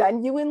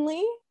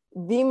genuinely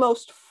the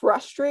most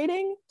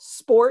frustrating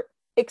sport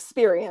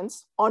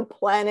experience on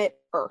planet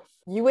Earth.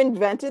 You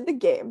invented the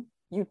game,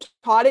 you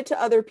taught it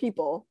to other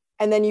people,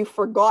 and then you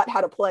forgot how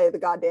to play the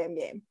goddamn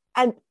game.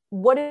 And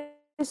what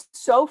is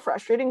so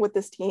frustrating with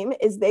this team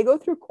is they go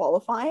through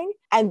qualifying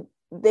and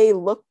they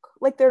look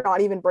like they're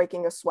not even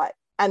breaking a sweat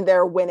and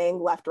they're winning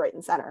left, right,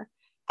 and center.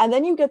 And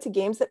then you get to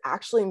games that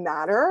actually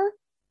matter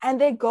and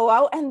they go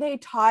out and they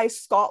tie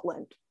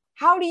Scotland.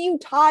 How do you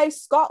tie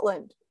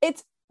Scotland?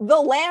 It's the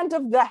land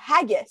of the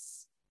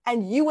haggis.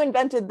 And you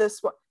invented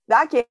this.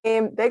 That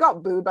game, they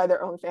got booed by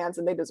their own fans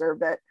and they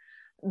deserved it.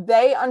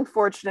 They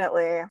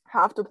unfortunately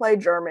have to play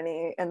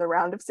Germany in the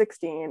round of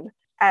 16,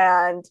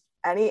 and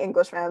any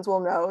English fans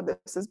will know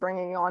this is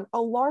bringing on a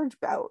large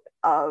bout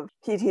of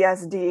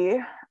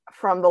PTSD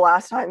from the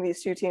last time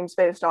these two teams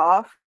faced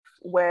off,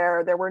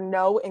 where there were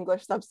no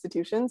English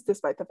substitutions,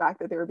 despite the fact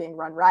that they were being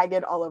run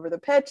ragged all over the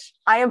pitch.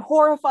 I am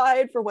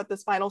horrified for what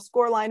this final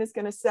scoreline is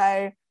going to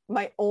say.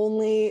 My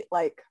only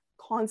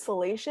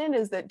consolation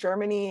is that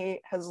Germany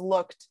has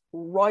looked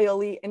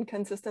royally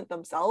inconsistent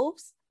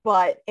themselves.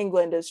 But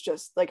England is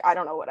just I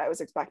don't know what I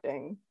was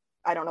expecting.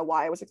 I don't know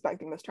why I was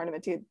expecting this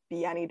tournament to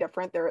be any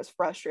different. They're as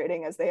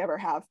frustrating as they ever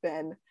have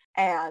been.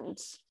 And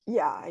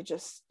yeah,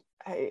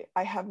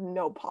 I have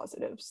no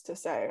positives to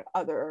say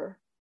other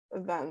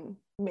than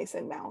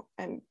Mason Mount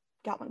and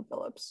Calvin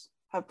Phillips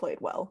have played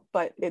well.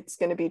 But it's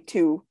going to be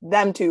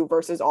them two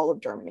versus all of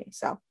Germany.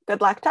 So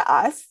good luck to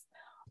us.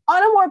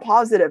 On a more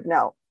positive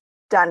note,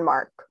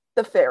 Denmark,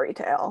 the fairy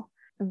tale.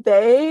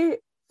 They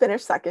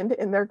finished second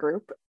in their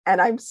group, and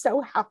I'm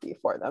so happy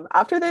for them.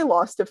 After they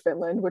lost to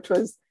Finland, which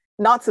was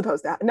not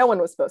supposed to no one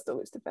was supposed to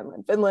lose to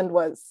Finland. Finland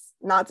was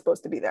not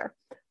supposed to be there.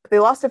 But they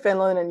lost to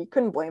Finland, and you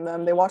couldn't blame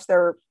them. They watched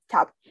their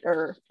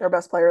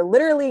best player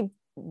literally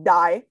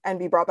die and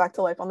be brought back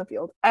to life on the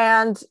field.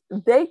 And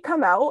they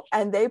come out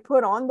and they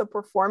put on the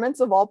performance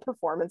of all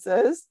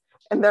performances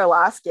in their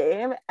last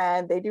game,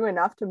 and they do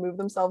enough to move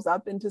themselves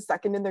up into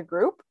second in their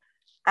group.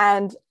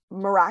 And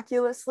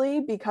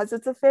miraculously, because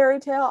it's a fairy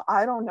tale,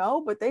 I don't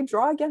know, but they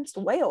draw against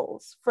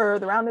Wales for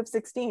the round of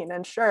 16.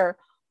 And sure,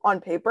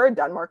 on paper,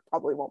 Denmark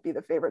probably won't be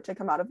the favorite to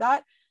come out of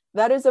that.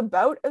 That is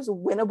about as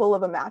winnable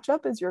of a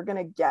matchup as you're going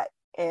to get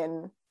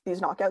in these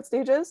knockout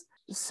stages.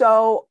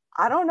 So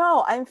I don't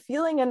know. I'm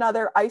feeling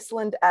another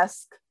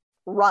Iceland-esque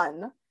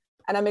run,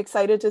 and I'm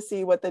excited to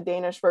see what the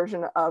Danish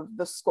version of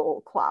the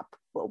skull clap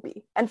will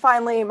be. And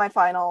finally, my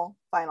final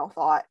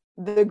thought,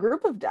 the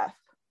group of death.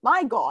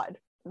 My God.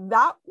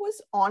 That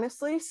was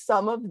honestly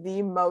some of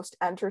the most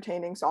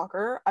entertaining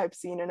soccer I've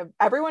seen. And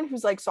everyone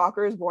who's like,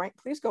 soccer is boring,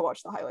 please go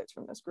watch the highlights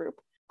from this group.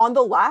 On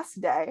the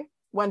last day,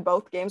 when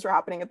both games were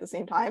happening at the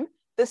same time,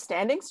 the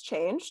standings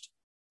changed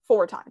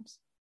 4 times.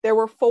 There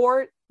were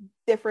 4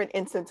 different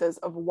instances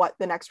of what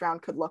the next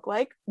round could look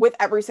like, with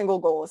every single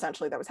goal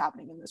essentially that was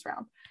happening in this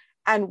round.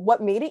 And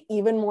what made it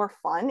even more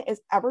fun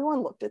is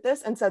everyone looked at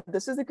this and said,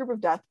 this is a group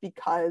of death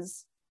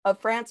because of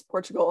France,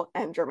 Portugal,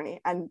 and Germany.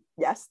 And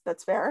yes,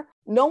 that's fair.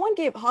 No one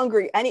gave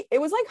Hungary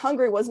it was like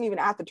Hungary wasn't even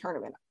at the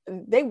tournament.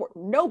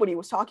 Nobody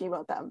was talking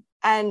about them.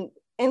 And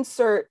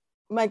insert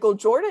Michael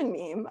Jordan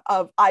meme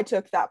of, I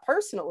took that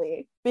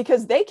personally,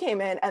 because they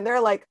came in and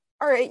they're like,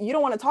 all right, you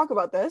don't want to talk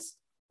about this.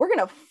 We're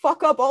going to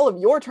fuck up all of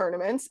your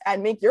tournaments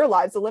and make your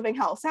lives a living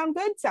hell. Sound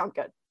good? Sound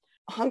good.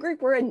 Hungary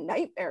were a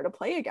nightmare to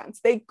play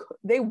against.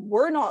 They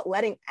were not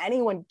letting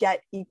anyone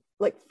get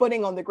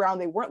footing on the ground.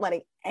 They weren't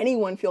letting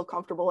anyone feel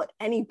comfortable at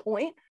any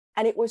point.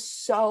 And it was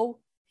so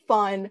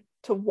fun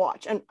to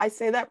watch. And I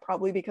say that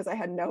probably because I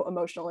had no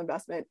emotional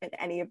investment in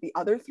any of the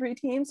other 3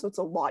 teams. So it's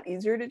a lot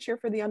easier to cheer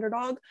for the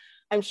underdog.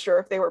 I'm sure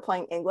if they were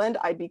playing England,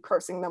 I'd be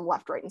cursing them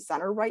left, right, and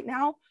center right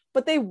now,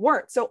 but they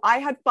weren't. So I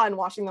had fun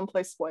watching them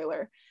play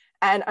spoiler.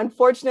 And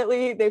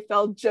unfortunately, they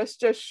fell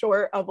just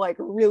short of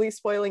really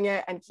spoiling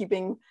it and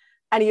keeping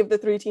any of the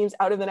 3 teams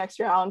out of the next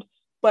round.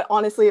 But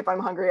honestly, if I'm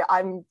Hungary,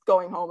 I'm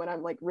going home and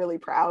I'm really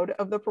proud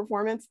of the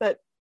performance that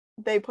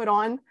they put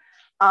on.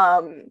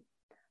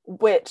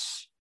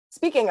 Which,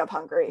 speaking of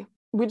Hungary,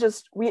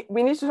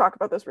 we need to talk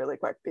about this really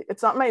quick.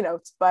 It's not in my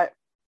notes, but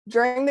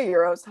during the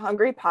Euros,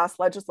 Hungary passed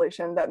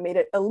legislation that made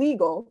it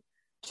illegal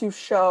to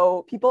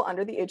show people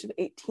under the age of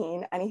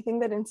 18 anything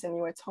that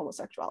insinuates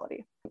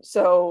homosexuality.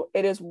 So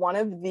it is one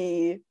of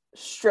the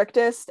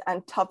strictest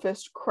and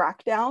toughest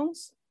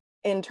crackdowns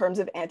in terms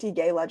of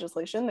anti-gay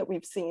legislation that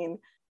we've seen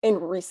in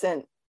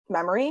recent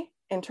memory,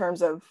 in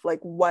terms of like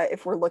what,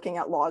 if we're looking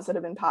at laws that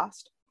have been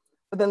passed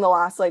within the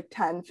last like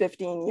 10,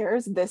 15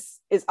 years, this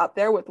is up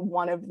there with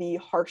one of the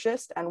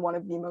harshest and one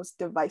of the most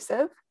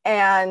divisive.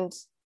 And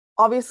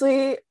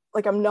obviously,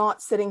 like, I'm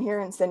not sitting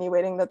here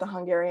insinuating that the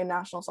Hungarian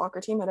national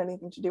soccer team had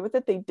anything to do with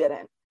it. They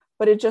didn't.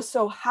 But it just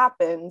so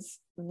happens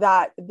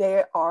that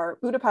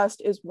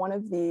Budapest is one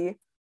of the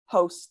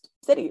host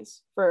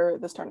cities for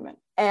this tournament.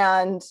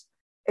 And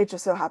it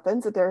just so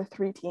happens that there are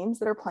 3 teams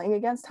that are playing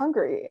against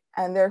Hungary.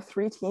 And there are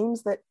 3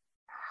 teams that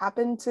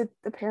happen to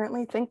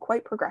apparently think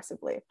quite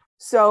progressively.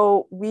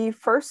 So we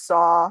first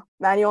saw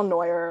Manuel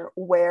Neuer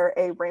wear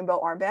a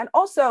rainbow armband.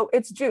 Also,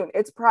 it's June,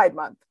 it's Pride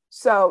Month.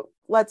 So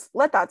let's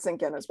let that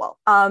sink in as well.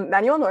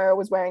 Manuel Neuer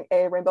was wearing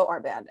a rainbow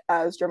armband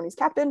as Germany's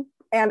captain.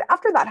 And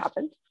after that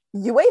happened,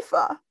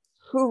 UEFA,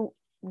 who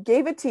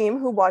gave a team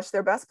who watched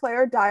their best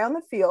player die on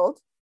the field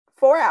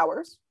 4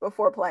 hours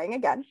before playing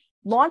again,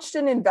 launched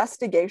an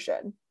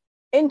investigation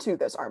into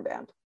this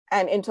armband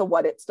and into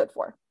what it stood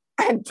for.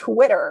 And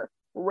Twitter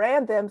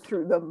ran them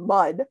through the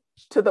mud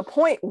to the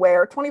point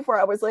where 24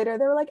 hours later,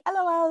 they were like,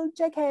 LOL,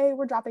 JK,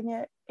 we're dropping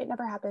it. It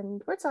never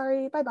happened. We're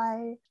sorry.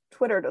 Bye-bye.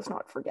 Twitter does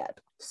not forget.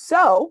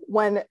 So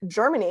when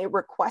Germany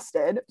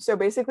requested, so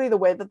basically the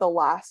way that the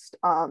last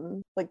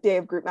day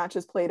of group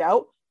matches played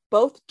out,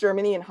 both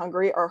Germany and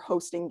Hungary are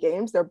hosting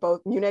games. They're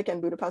both, Munich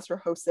and Budapest are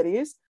host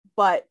cities,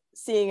 but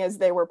seeing as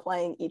they were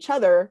playing each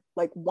other,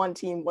 like one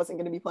team wasn't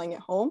going to be playing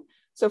at home.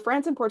 So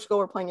France and Portugal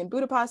were playing in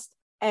Budapest,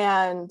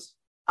 and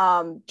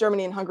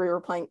Germany and Hungary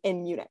were playing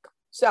in Munich.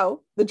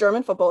 So the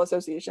German Football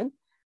Association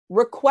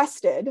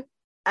requested,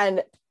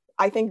 and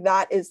I think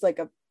that is like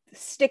a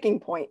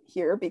sticking point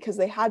here because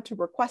they had to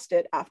request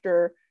it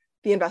after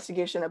the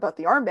investigation about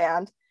the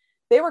armband.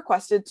 They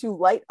requested to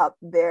light up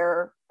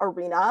their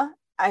arena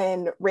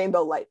in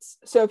rainbow lights.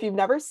 So if you've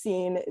never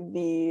seen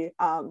the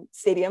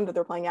stadium that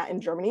they're playing at in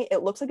Germany,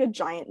 it looks like a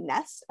giant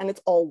nest and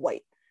it's all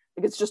white.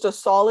 Like it's just a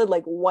solid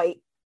like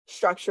white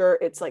structure.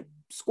 It's like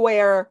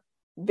square,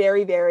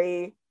 very,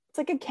 very, it's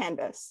like a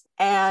canvas.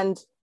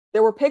 And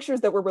there were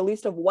pictures that were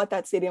released of what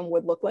that stadium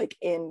would look like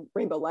in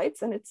rainbow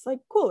lights. And it's like,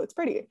 cool, it's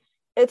pretty.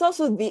 It's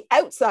also the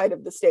outside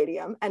of the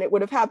stadium, and it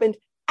would have happened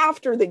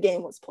after the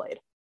game was played.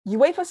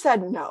 UEFA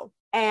said no.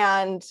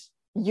 And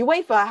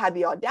UEFA had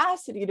the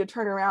audacity to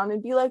turn around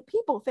and be like,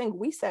 people think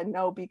we said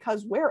no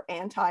because we're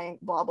anti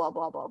blah, blah,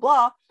 blah, blah,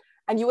 blah.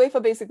 And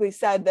UEFA basically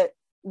said that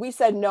we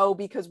said no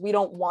because we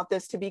don't want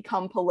this to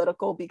become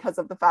political because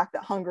of the fact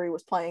that Hungary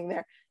was playing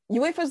there.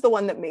 UEFA is the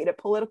one that made it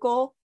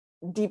political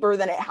deeper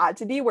than it had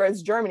to be,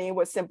 whereas Germany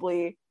was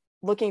simply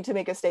looking to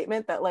make a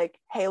statement that like,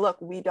 hey, look,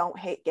 we don't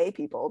hate gay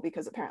people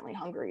because apparently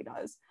Hungary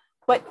does.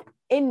 But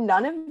in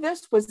none of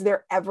this was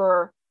there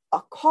ever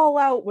a call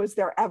out? Was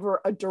there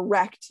ever a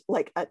direct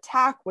like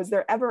attack? Was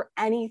there ever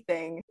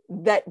anything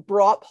that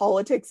brought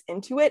politics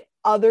into it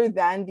other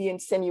than the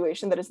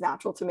insinuation that is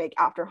natural to make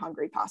after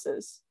Hungary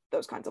passes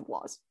those kinds of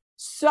laws?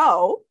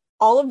 So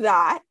all of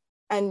that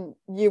and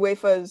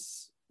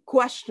UEFA's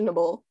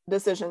questionable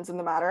decisions in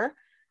the matter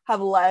have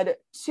led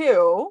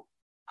to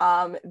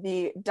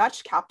the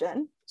Dutch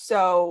captain.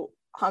 So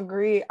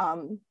Hungary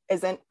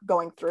isn't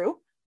going through,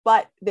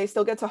 but they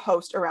still get to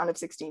host a round of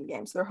 16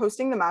 games. So they're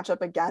hosting the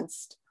matchup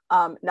against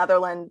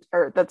Netherlands,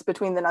 or that's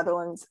between the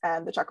Netherlands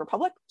and the Czech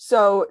Republic.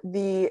 So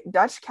the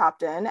Dutch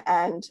captain,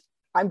 and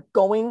I'm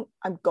going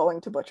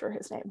to butcher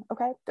his name.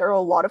 Okay, there are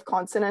a lot of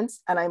consonants,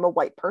 and I'm a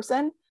white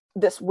person.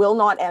 This will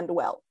not end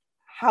well.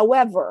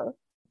 However,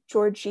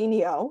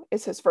 Jorginho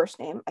is his first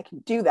name. I can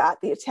do that.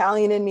 The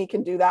Italian in me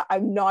can do that.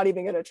 I'm not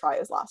even going to try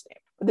his last name.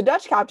 But the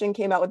Dutch captain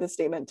came out with a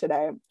statement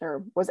today,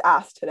 or was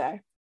asked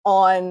today,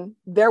 on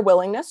their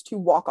willingness to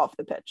walk off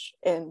the pitch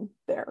in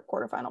their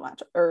quarterfinal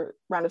matchup or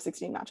round of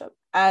 16 matchup.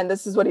 And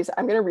this is what he said.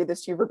 I'm going to read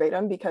this to you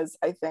verbatim because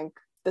I think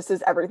this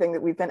is everything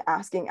that we've been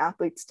asking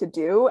athletes to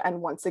do.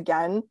 And once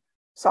again,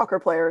 soccer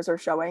players are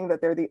showing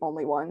that they're the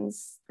only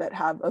ones that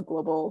have a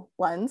global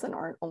lens and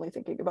aren't only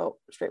thinking about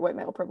straight white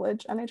male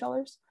privilege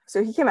NHLers.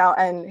 So he came out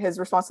and his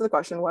response to the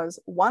question was,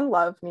 one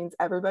love means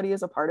everybody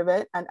is a part of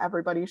it and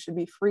everybody should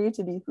be free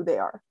to be who they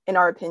are. In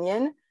our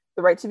opinion,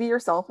 the right to be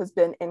yourself has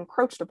been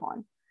encroached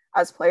upon.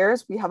 As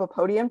players, we have a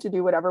podium to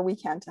do whatever we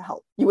can to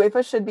help.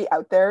 UEFA should be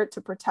out there to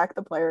protect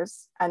the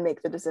players and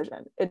make the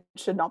decision. It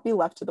should not be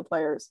left to the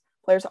players.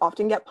 Players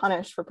often get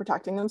punished for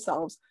protecting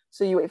themselves,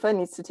 so UEFA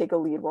needs to take a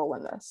lead role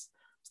in this.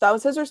 So that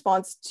was his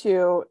response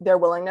to their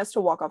willingness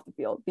to walk off the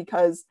field,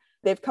 because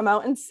they've come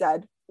out and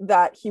said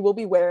that he will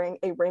be wearing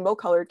a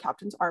rainbow-colored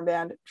captain's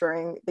armband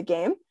during the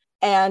game.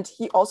 And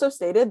he also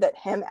stated that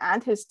him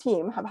and his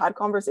team have had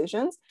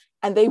conversations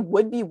and they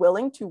would be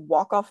willing to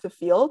walk off the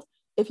field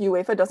if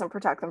UEFA doesn't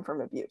protect them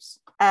from abuse.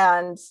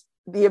 And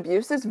the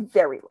abuse is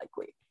very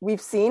likely.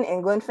 We've seen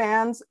England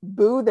fans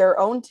boo their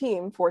own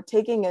team for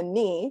taking a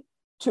knee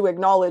to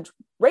acknowledge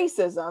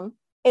racism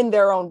in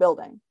their own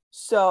building.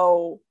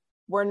 So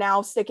we're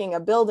now sticking a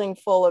building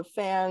full of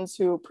fans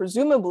who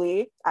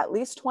presumably at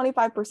least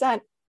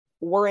 25%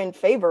 were in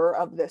favor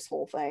of this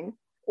whole thing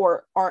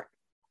or aren't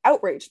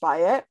outraged by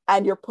it.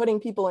 And you're putting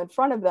people in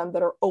front of them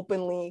that are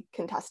openly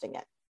contesting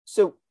it.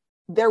 So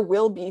there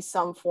will be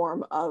some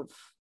form of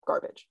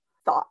garbage.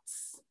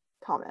 Thoughts,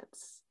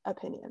 comments,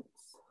 opinions.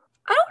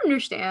 I don't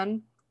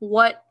understand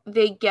what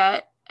they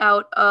get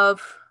out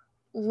of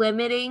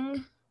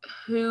limiting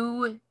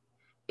who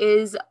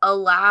is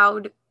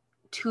allowed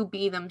to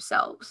be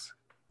themselves.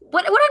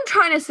 What I'm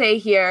trying to say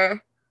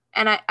here,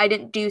 and I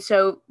didn't do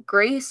so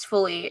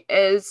gracefully,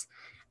 is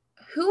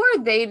who are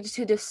they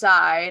to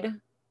decide?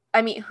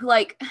 I mean,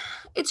 like,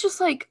 it's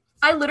just like,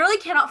 I literally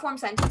cannot form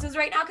sentences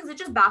right now because it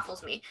just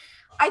baffles me.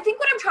 I think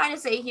what I'm trying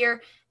to say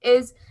here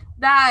is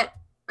that,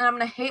 and I'm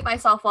going to hate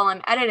myself while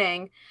I'm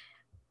editing,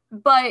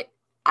 but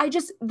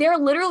they're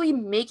literally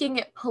making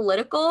it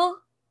political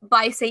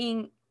by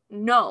saying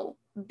no.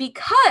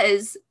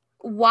 Because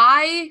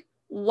why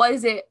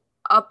was it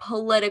a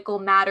political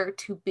matter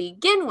to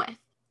begin with?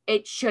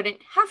 It shouldn't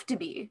have to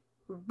be.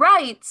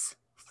 Rights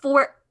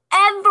for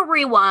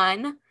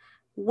everyone,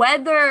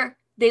 whether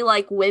they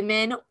like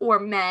women or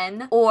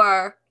men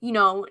or,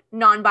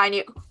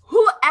 non-binary,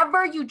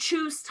 whoever you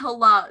choose to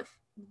love,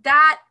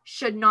 that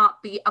should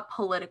not be a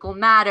political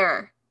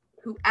matter.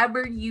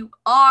 Whoever you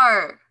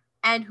are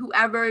and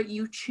whoever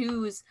you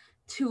choose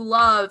to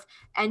love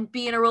and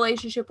be in a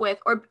relationship with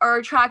or are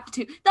attracted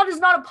to, that is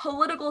not a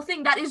political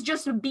thing. That is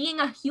just being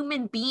a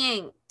human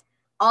being.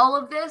 All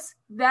of this,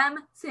 them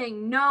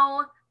saying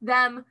no,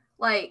 them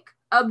like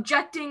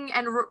objecting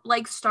and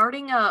like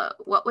starting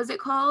what was it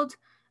called?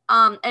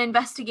 An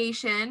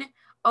investigation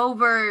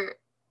over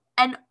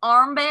an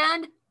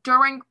armband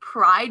during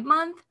Pride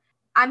Month.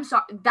 I'm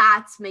sorry,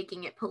 that's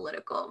making it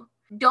political.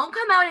 Don't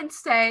come out and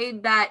say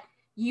that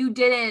you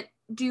didn't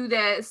do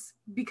this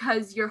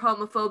because you're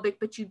homophobic,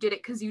 but you did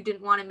it because you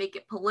didn't want to make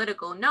it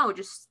political. No,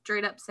 just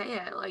straight up say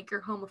it, like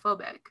you're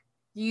homophobic.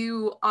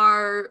 You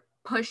are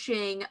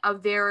pushing a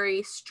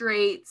very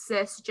straight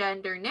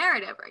cisgender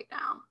narrative right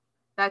now.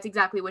 That's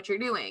exactly what you're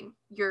doing.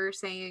 You're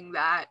saying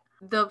that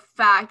the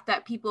fact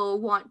that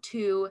people want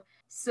to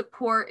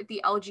support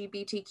the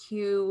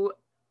LGBTQ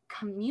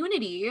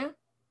community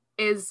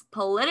is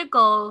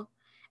political,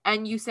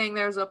 and you saying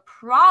there's a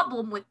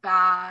problem with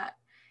that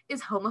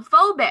is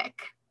homophobic.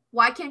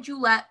 Why can't you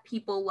let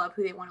people love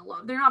who they want to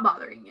love? They're not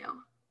bothering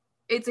you.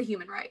 It's a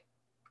human right.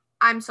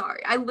 I'm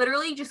sorry. I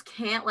literally just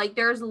can't, like,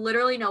 there's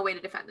literally no way to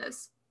defend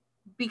this.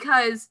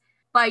 Because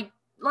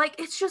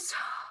it's just,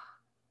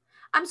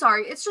 I'm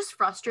sorry, it's just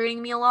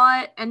frustrating me a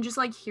lot. And just,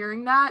 like,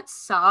 hearing that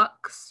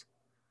sucks.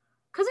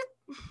 Because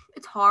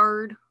it's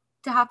hard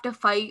to have to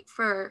fight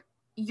for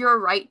your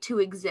right to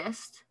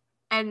exist.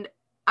 And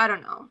I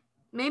don't know.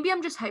 Maybe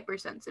I'm just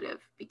hypersensitive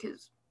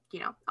because,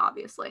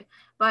 obviously.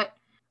 But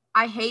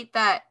I hate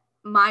that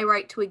my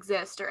right to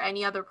exist or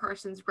any other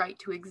person's right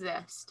to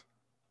exist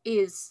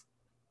is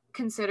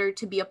considered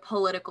to be a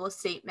political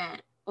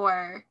statement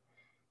or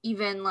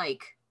even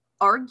like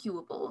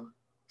arguable,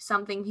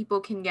 something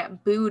people can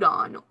get booed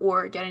on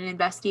or get an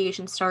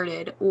investigation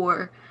started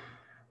or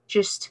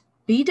just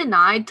be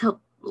denied to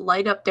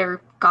light up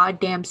their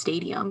goddamn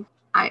stadium.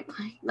 I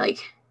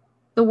like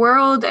the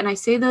world, and I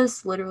say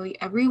this literally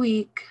every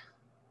week,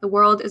 the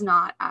world is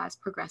not as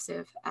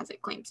progressive as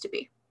it claims to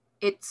be.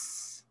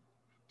 It's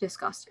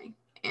disgusting.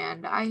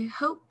 And I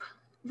hope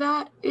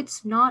that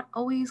it's not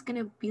always going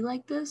to be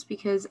like this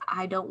because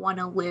I don't want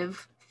to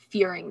live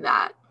fearing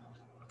that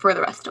for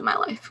the rest of my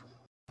life.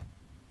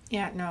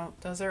 Yeah, no,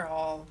 those are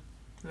all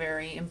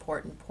very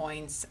important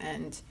points.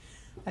 And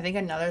I think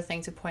another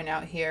thing to point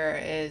out here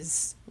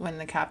is when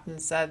the captain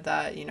said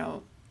that, he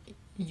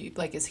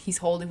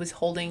was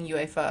holding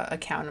UEFA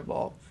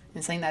accountable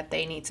and saying that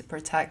they need to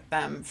protect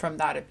them from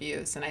that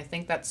abuse. And I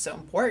think that's so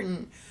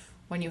important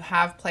when you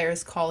have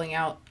players calling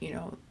out,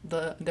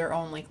 their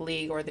own like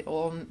league or the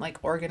own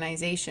like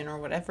organization or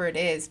whatever it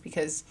is,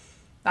 because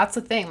that's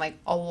the thing. Like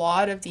a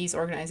lot of these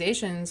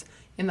organizations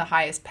in the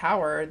highest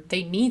power,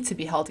 they need to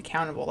be held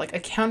accountable. Like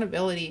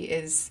accountability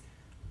is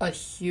a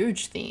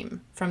huge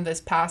theme from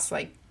this past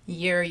like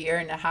year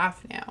and a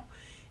half now.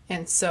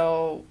 And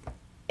so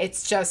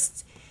it's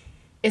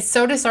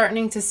so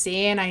disheartening to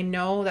see. And I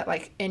know that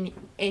like in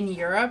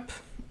Europe,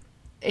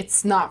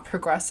 it's not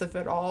progressive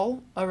at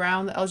all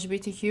around the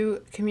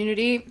LGBTQ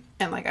community.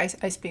 And like I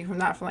speak from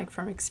that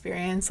from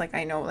experience. Like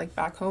I know like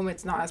back home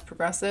it's not as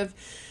progressive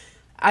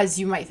as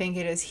you might think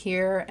it is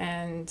here.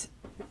 And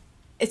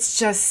it's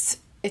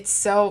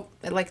so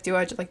like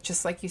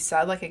just like you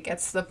said, like it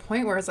gets to the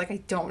point where it's like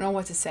I don't know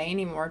what to say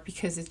anymore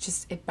because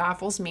it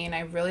baffles me, and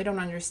I really don't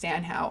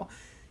understand how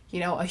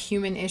a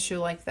human issue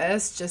like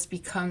this just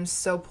becomes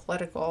so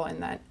political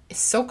and that it's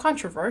so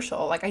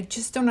controversial. Like, I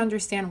just don't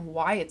understand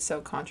why it's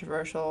so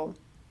controversial,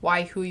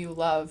 why who you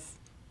love.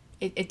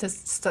 It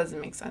just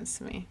doesn't make sense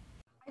to me.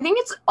 I I think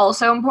it's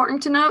also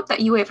important to note that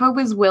UEFA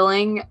was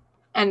willing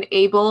and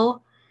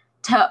able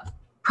to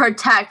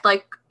protect,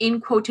 like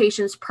in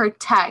quotations,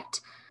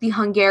 protect the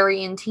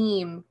Hungarian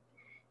team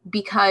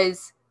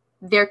because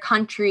their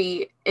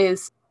country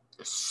is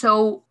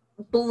so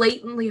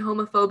blatantly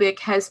homophobic,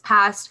 has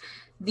passed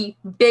the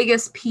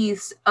biggest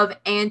piece of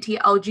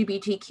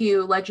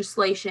anti-LGBTQ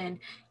legislation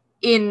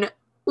in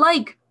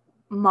like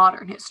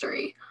modern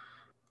history.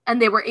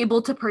 And they were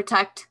able to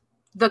protect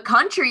the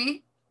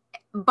country,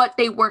 but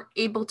they weren't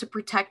able to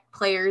protect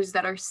players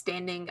that are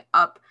standing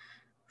up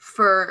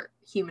for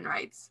human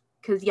rights.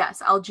 Because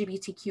yes,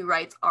 LGBTQ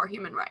rights are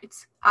human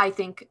rights. I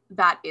think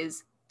that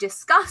is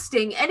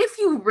disgusting. And if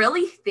you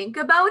really think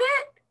about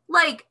it,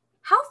 like,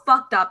 how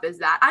fucked up is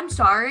that? I'm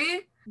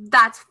sorry.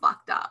 That's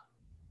fucked up.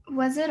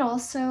 Was it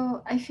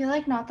also, I feel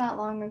like not that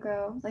long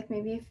ago, like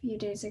maybe a few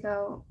days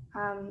ago,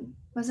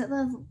 was it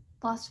the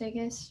Las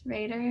Vegas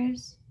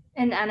Raiders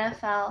in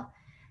NFL?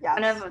 Yes.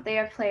 One of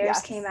their players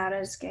Yes. came out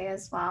as gay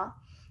as well.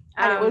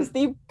 And it was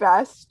the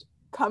best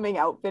coming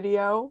out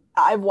video.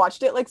 I've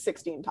watched it like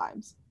 16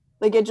 times.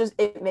 Like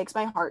it makes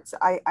my heart.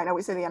 I know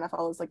we say the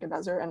NFL is like a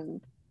desert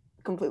and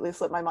completely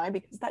slipped my mind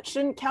because that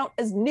shouldn't count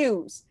as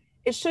news.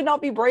 It should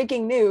not be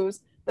breaking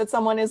news that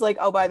someone is like,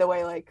 oh, by the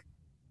way, like,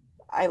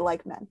 I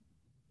like men.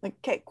 Like,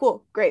 okay,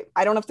 cool, great.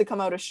 I don't have to come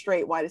out as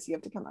straight. Why does he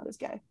have to come out as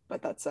gay?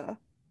 But that's a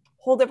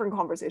whole different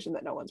conversation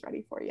that no one's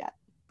ready for yet.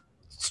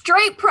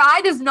 Straight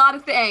pride is not a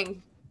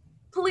thing.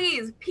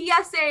 Please,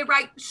 PSA,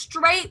 right?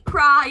 Straight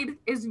pride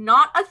is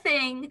not a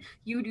thing.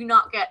 You do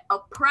not get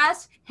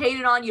oppressed,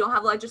 hated on. You don't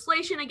have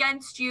legislation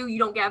against you. You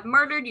don't get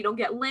murdered. You don't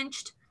get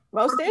lynched.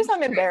 Most days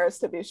I'm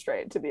embarrassed to be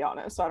straight, to be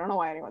honest. So I don't know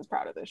why anyone's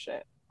proud of this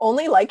shit.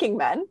 Only liking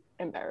men?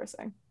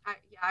 Embarrassing.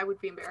 I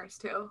would be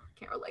embarrassed too.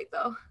 Can't relate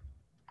though.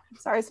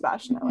 Sorry,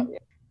 Sebastian, I love you.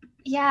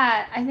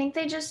 Yeah, I think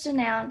they just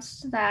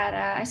announced that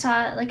I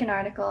saw like an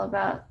article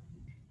about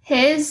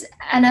his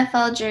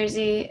NFL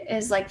jersey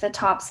is like the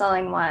top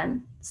selling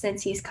one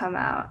since he's come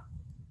out,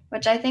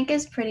 which I think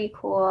is pretty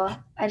cool.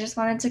 I just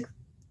wanted to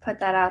put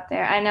that out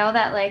there. I know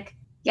that like,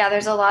 yeah,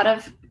 there's a lot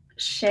of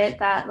shit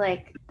that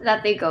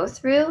they go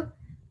through,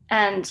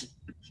 and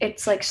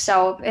it's like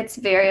it's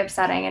very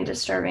upsetting and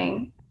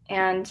disturbing,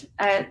 and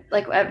I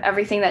like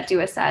everything that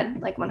Dua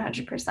said, like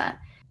 100%.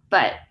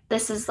 But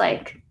this is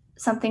like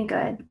something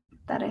good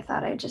that I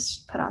thought I'd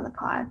just put on the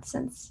pod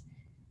since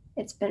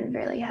it's been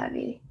really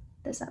heavy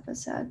this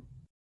episode.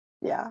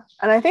 Yeah.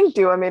 And I think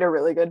Dua made a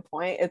really good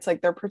point. It's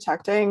like they're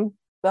protecting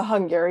the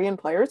Hungarian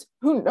players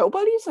who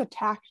nobody's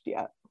attacked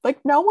yet. Like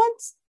no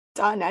one's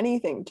done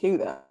anything to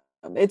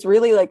them. It's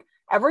really like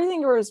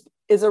everything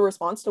is a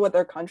response to what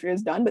their country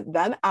has done, but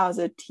them as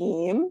a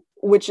team,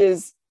 which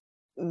is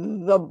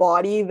the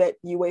body that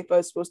UEFA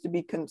is supposed to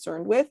be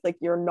concerned with, like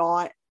you're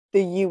not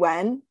the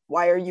UN.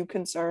 Why are you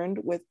concerned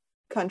with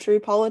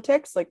country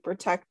politics? Like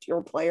protect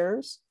your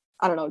players.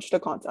 I don't know, just a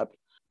concept.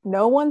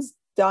 No one's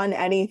done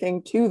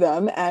anything to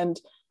them. And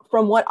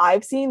from what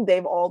I've seen,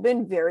 they've all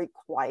been very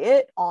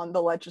quiet on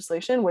the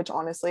legislation, which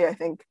honestly, I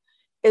think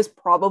is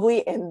probably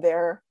in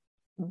their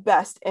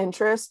best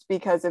interest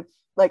because if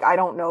like, I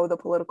don't know the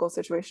political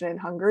situation in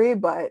Hungary,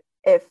 but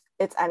if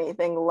it's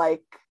anything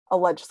like a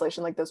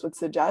legislation like this would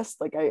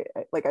suggest, like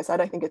I said,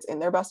 I think it's in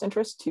their best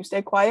interest to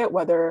stay quiet,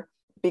 whether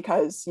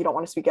because you don't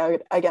want to speak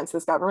out against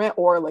this government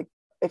or like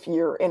if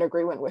you're in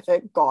agreement with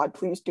it, God,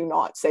 please do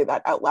not say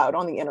that out loud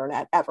on the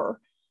internet ever.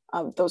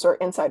 Those are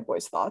inside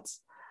voice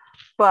thoughts.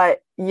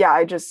 But yeah,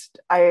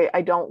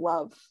 I don't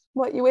love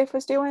what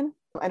UEFA's doing.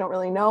 I don't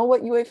really know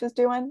what UEFA's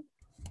doing.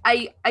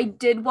 I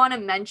did want to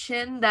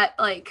mention that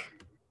like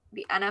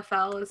the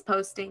NFL is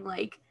posting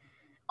like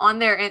on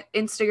their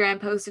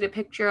Instagram posted a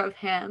picture of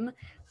him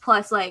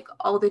plus like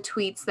all the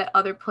tweets that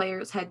other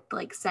players had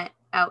like sent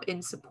out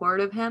in support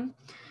of him.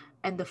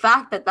 And the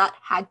fact that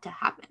had to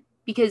happen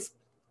because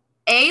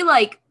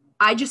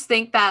I just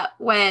think that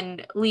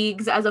when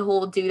leagues as a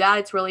whole do that,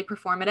 it's really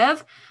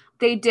performative.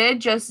 They did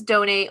just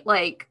donate,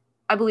 like,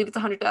 I believe it's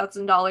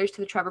 $100,000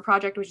 to the Trevor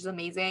Project, which is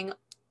amazing.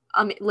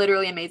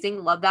 Literally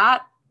amazing. Love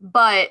that.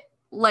 But,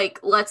 like,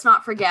 let's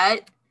not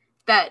forget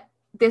that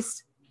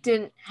this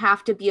didn't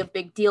have to be a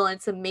big deal. And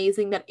it's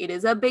amazing that it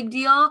is a big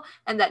deal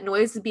and that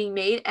noise is being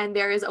made and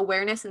there is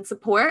awareness and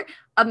support.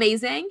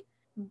 Amazing.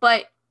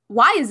 But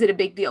why is it a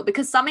big deal?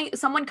 Because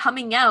someone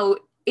coming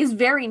out is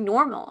very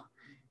normal.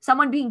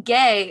 Someone being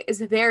gay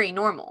is very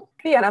normal.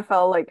 The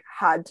NFL like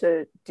had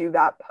to do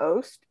that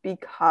post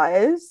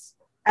because,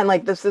 and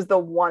like this is the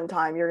one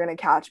time you're going to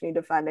catch me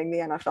defending the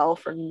NFL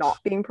for not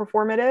being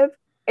performative.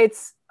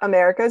 It's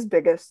America's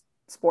biggest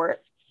sport.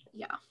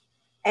 Yeah.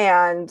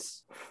 And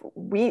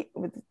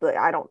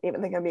I don't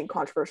even think I'm being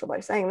controversial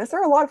by saying this.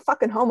 There are a lot of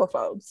fucking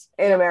homophobes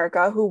in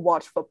America who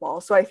watch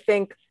football. So I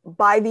think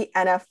by the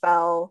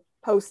NFL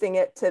posting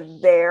it to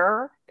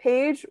their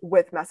page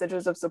with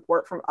messages of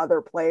support from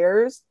other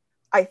players,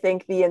 I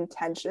think the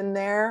intention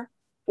there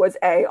was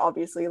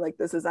obviously like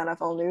this is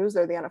NFL news,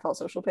 they're the NFL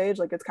social page,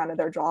 like it's kind of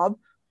their job.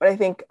 But I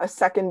think a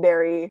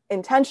secondary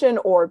intention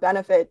or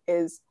benefit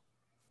is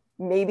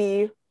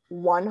maybe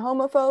one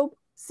homophobe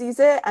sees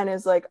it and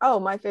is like, oh,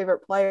 my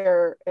favorite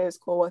player is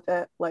cool with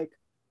it, like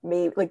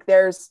maybe like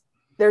there's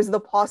the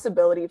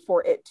possibility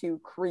for it to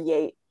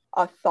create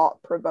a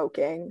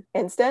thought-provoking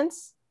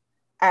instance,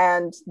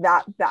 and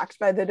that backed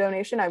by the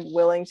donation, I'm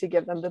willing to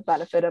give them the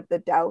benefit of the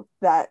doubt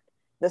that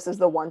this is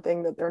the one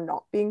thing that they're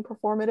not being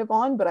performative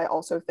on. But I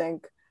also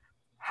think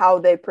how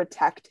they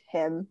protect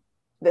him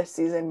this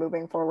season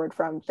moving forward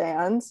from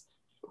fans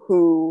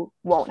who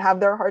won't have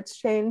their hearts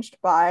changed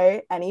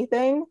by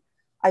anything,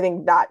 I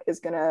think that is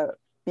going to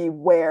be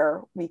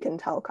where we can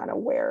tell kind of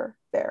where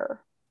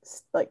their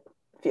like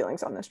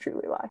feelings on this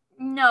truly lie.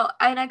 No,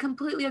 and I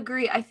completely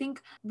agree. I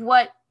think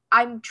what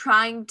I'm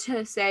trying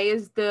to say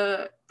is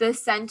the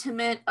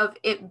sentiment of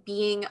it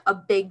being a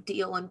big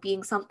deal and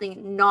being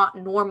something not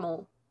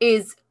normal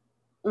is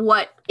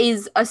what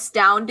is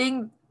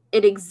astounding.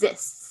 It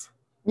exists.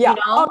 Yeah, you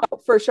know? Oh,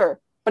 for sure.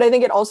 But I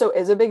think it also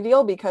is a big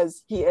deal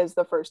because he is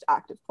the first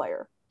active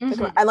player. And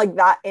like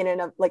that in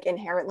and of like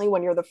inherently,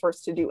 when you're the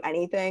first to do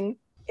anything,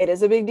 it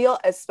is a big deal,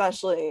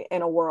 especially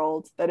in a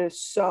world that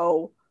is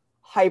so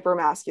hyper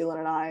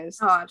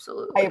masculinized,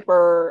 absolutely,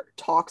 hyper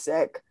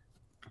toxic,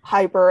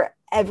 hyper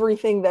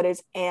everything that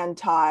is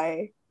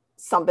anti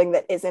something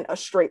that isn't a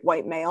straight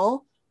white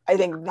male. I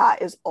think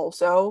that is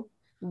also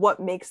what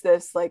makes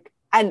this like,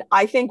 and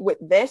I think with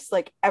this,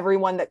 like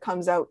everyone that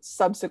comes out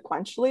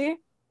subsequently,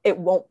 it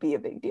won't be a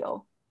big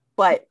deal.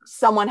 But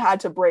someone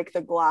had to break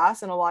the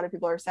glass, and a lot of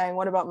people are saying,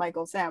 what about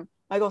Michael Sam?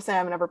 Michael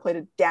Sam never played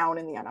it down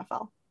in the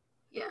NFL.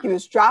 Yeah. He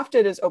was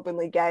drafted as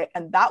openly gay,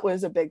 and that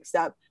was a big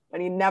step,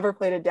 but he never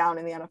played it down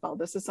in the NFL.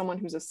 This is someone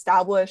who's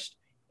established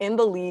in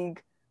the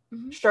league.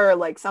 Sure,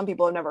 like some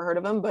people have never heard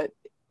of him, but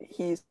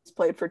he's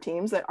played for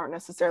teams that aren't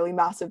necessarily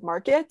massive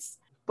markets,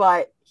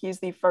 but he's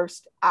the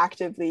first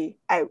actively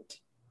out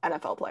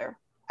NFL player.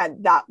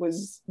 And that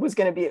was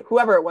going to be,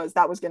 whoever it was,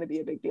 that was going to be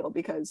a big deal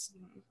because,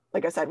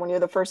 like I said, when you're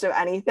the first of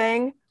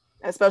anything,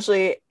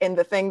 especially in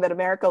the thing that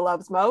America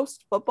loves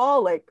most,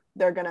 football, like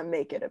they're going to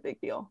make it a big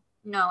deal.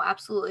 No,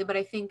 absolutely. But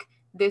I think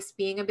this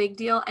being a big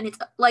deal, and it's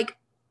like,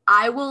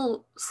 I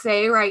will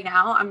say right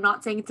now, I'm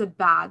not saying it's a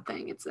bad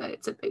thing. It's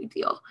a big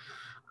deal.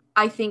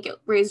 I think it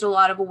raised a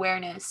lot of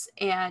awareness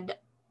and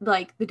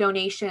like the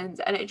donations,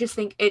 and I just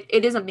think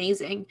it is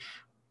amazing.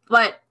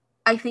 But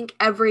I think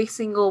every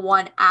single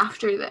one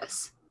after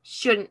this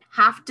shouldn't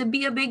have to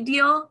be a big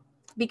deal,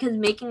 because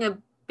making a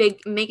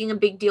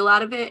big deal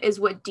out of it is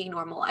what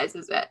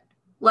denormalizes it.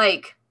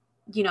 Like,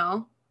 you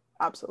know?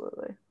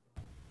 Absolutely.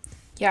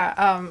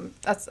 Yeah,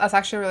 that's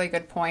actually a really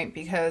good point,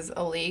 because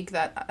a league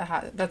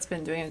that's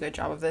been doing a good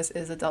job of this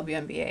is the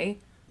WNBA.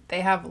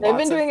 They've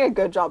been doing a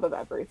good job of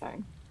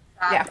everything.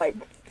 Yeah. Like,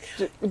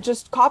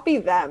 just copy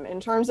them in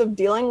terms of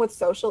dealing with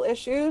social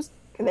issues.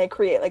 Can they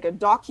create like a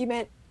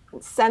document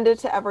and send it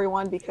to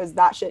everyone, because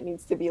that shit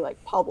needs to be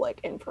like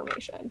public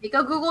information. Make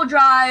a Google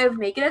Drive,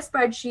 make it a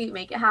spreadsheet,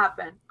 make it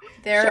happen.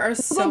 There are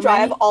so Google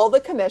Drive all the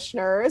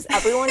commissioners,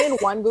 everyone in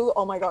one Google.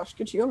 Oh my gosh,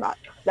 could you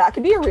imagine? That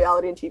could be a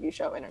reality TV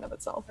show in and of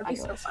itself. That'd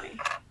be so funny.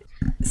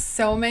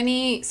 So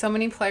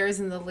many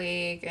players in the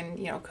league, and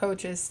you know,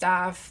 coaches,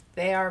 staff,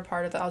 they are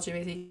part of the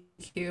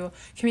LGBTQ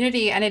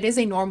community, and it is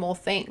a normal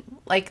thing.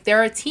 Like,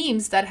 there are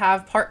teams that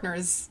have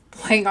partners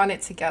playing on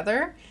it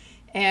together,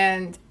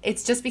 and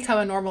it's just become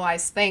a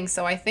normalized thing.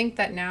 So I think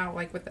that now,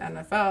 like with the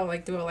NFL,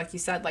 like Dua, like you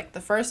said, like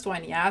the first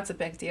one, yeah, it's a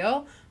big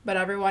deal, but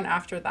everyone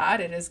after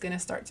that, it is going to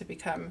start to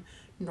become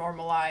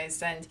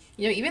normalized. And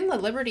you know, even the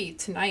Liberty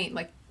tonight,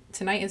 like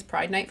tonight is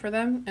Pride Night for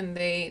them, and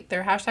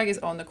their hashtag is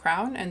Own the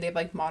Crown, and they've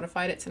like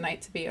modified it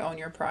tonight to be Own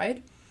Your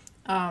Pride.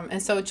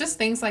 And so just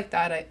things like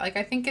that,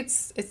 I think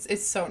it's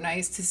so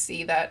nice to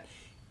see that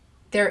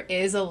there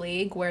is a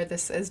league where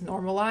this is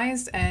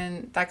normalized,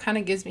 and that kind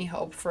of gives me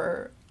hope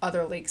for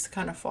other leagues to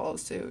kind of follow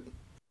suit.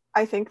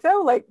 I think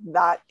though, like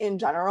that in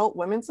general,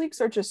 women's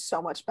leagues are just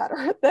so much better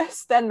at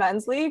this than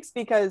men's leagues,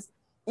 because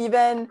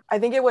even I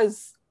think it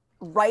was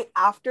right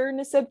after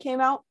Nisib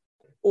came out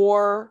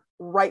or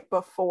right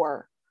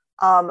before,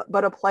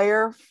 but a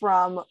player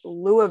from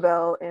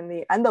Louisville in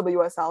the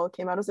NWSL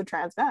came out as a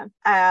trans man,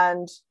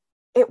 and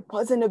it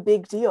wasn't a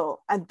big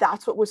deal. And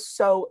that's what was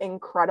so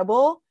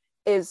incredible,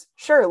 is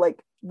sure,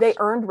 like they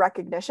earned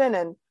recognition,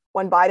 and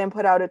when Biden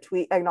put out a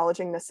tweet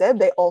acknowledging Nisib,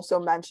 they also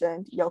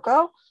mentioned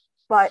Yoko,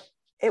 but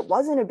it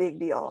wasn't a big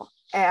deal.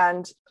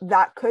 And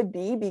that could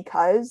be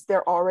because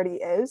there already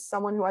is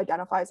someone who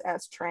identifies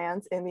as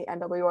trans in the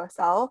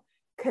NWSL,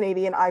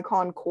 Canadian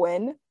icon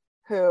Quinn,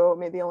 who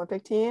made the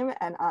Olympic team,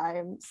 and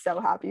I'm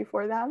so happy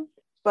for them.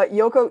 But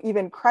Yoko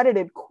even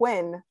credited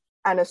Quinn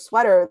and a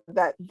sweater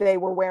that they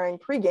were wearing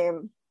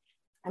pregame,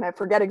 and I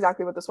forget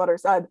exactly what the sweater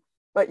said,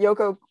 but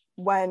Yoko,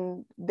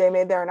 when they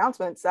made their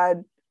announcement,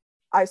 said,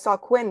 I saw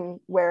Quinn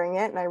wearing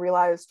it and I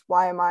realized,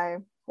 why am I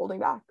holding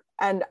back?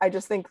 And I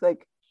just think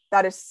like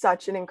that is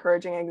such an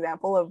encouraging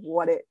example of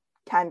what it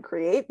can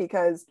create,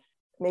 because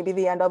maybe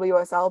the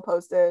NWSL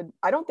posted,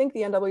 I don't think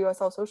the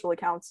NWSL social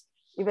accounts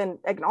even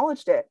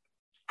acknowledged it.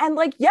 And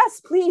like,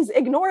 yes, please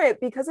ignore it,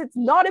 because it's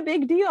not a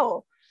big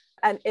deal.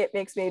 And it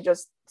makes me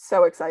just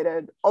so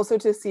excited also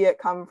to see it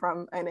come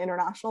from an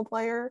international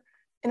player,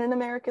 in an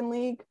American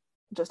league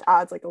just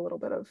adds like a little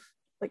bit of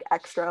like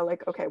extra,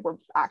 like, okay, we're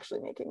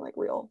actually making like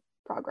real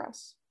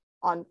progress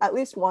on at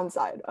least one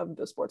side of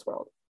the sports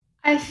world.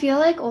 I feel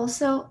like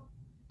also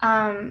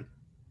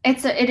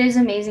it is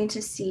amazing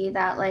to see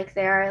that like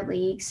there are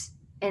leagues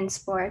in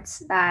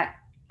sports that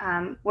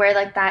where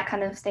like that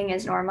kind of thing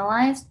is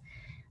normalized,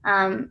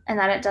 and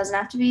that it doesn't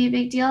have to be a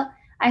big deal.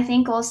 I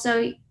think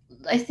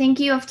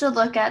you have to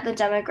look at the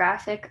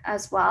demographic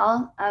as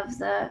well of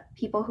the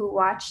people who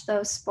watch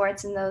those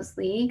sports in those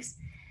leagues.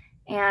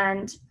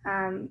 And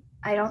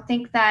I don't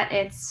think that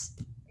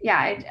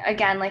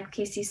again, like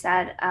Casey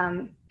said,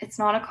 it's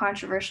not a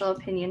controversial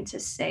opinion to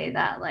say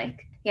that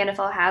like the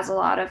NFL has a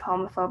lot of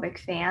homophobic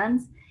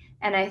fans.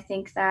 And I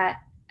think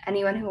that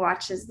anyone who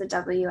watches the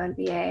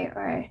WNBA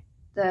or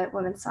the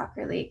Women's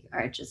Soccer League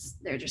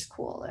they're just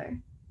cooler.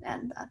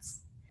 And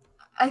that's...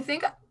 I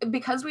think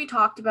because we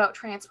talked about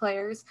trans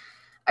players,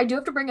 I do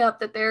have to bring up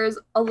that there's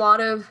a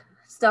lot of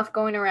stuff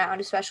going around,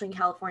 especially in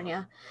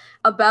California,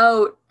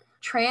 about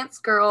trans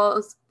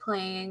girls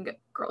playing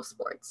girl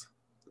sports.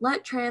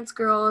 Let trans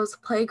girls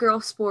play girl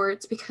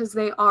sports because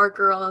they are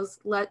girls.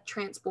 Let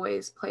trans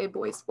boys play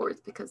boy sports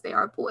because they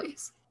are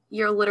boys.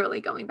 You're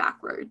literally going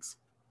backwards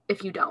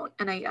if you don't.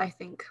 And I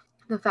think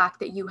the fact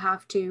that you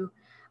have to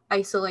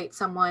isolate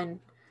someone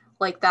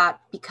like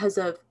that because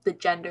of the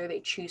gender they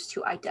choose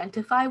to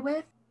identify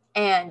with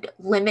and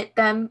limit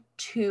them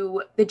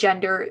to the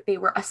gender they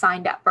were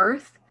assigned at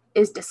birth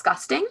is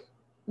disgusting.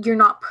 You're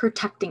not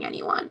protecting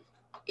anyone.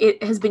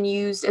 It has been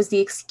used as the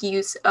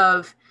excuse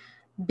of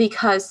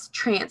because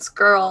trans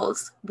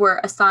girls were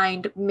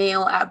assigned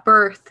male at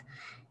birth,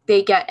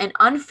 they get an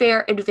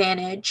unfair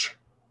advantage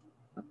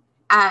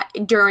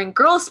during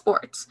girl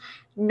sports.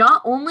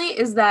 Not only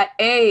is that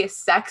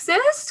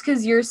sexist,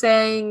 because you're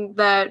saying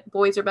that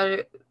boys are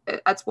better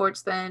at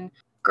sports than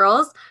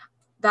girls,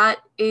 that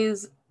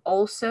is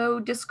also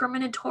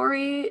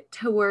discriminatory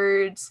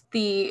towards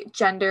the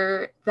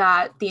gender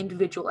that the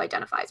individual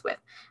identifies with.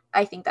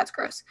 I think that's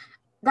gross.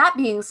 That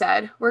being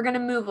said, we're going to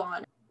move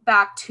on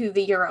back to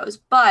the Euros.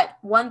 But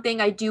one thing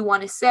I do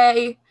want to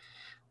say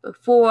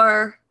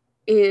before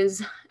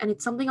is, and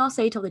it's something I'll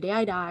say till the day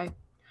I die,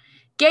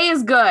 gay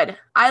is good.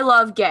 I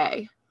love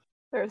gay.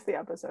 There's the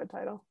episode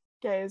title.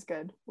 Gay is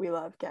good. We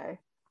love gay.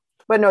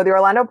 But no, the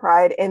Orlando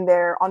Pride on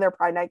their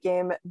Pride Night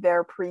game,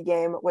 their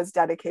pregame was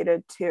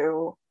dedicated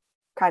to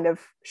kind of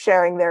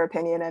sharing their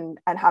opinion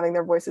and having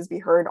their voices be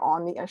heard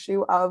on the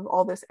issue of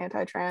all this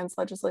anti-trans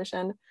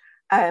legislation.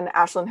 And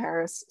Ashlyn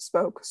Harris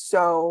spoke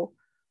so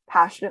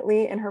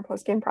passionately in her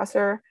post-game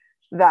presser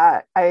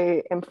that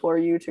I implore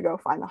you to go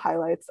find the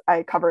highlights.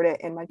 I covered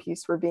it in my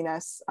piece for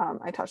Venus.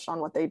 I touched on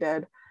what they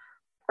did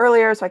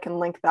earlier, so I can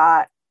link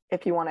that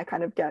if you want to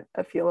kind of get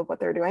a feel of what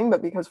they're doing.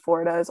 But because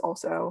Florida is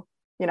also,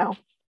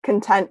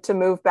 content to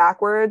move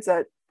backwards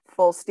at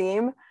full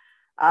steam,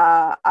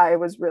 I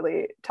was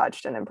really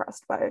touched and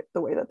impressed by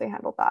the way that they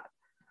handled that.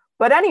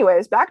 But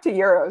anyways, back to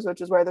Euros,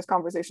 which is where this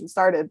conversation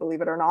started,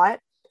 believe it or not.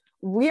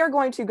 We are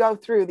going to go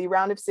through the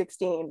round of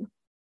 16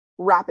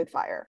 rapid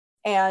fire.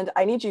 And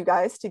I need you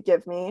guys to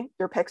give me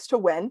your picks to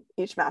win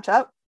each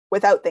matchup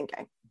without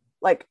thinking.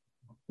 Like,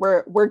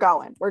 we're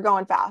going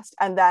fast.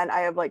 And then I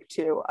have like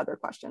 2 other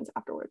questions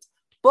afterwards.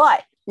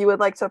 But you would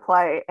like to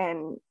play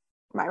in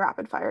my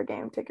rapid fire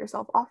game, take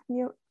yourself off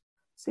mute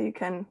so you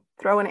can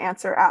throw an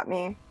answer at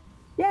me.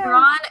 Yeah.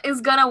 Ron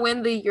is gonna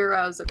win the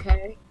Euros,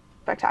 okay?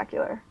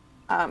 Spectacular.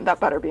 That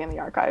better be in the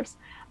archives.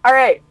 All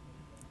right.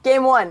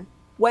 Game 1,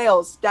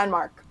 Wales,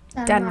 Denmark.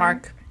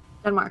 Denmark.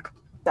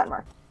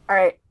 All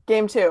right.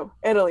 Game 2,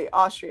 Italy,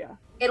 Austria.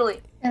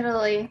 Italy.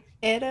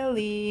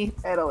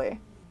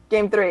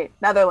 Game 3,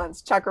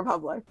 Netherlands, Czech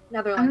Republic.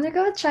 I'm gonna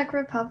go with Czech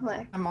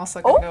Republic. I'm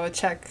also gonna go with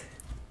Czech.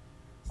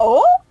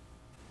 Oh,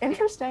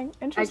 interesting.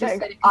 I just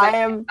said it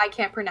I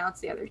can't pronounce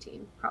the other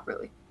team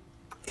properly.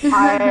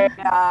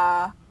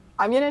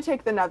 I'm gonna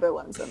take the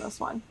Netherlands in this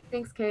one.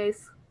 Thanks,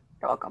 Case.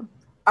 You're welcome.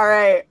 All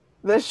right.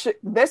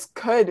 This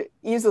could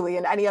easily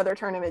in any other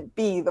tournament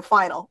be the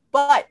final,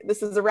 but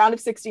this is a round of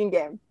 16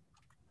 game.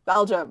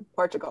 Belgium,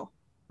 Portugal.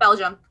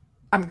 Belgium.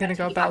 I'm gonna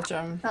go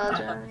Belgium.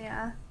 Belgium,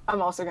 yeah.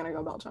 I'm also gonna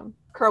go Belgium.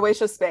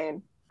 Croatia,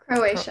 Spain.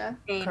 Croatia.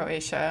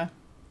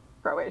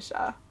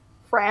 Croatia.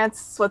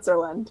 France,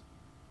 Switzerland.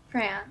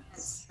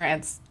 France.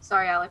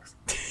 Sorry, Alex.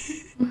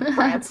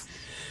 France.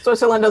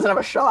 Switzerland doesn't have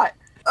a shot.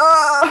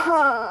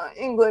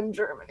 England,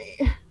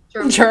 Germany.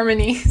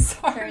 Germany.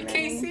 Sorry,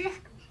 Casey.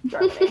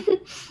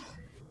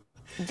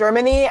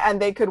 Germany,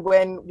 and they could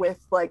win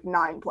with like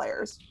 9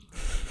 players.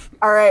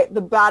 All right,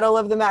 the battle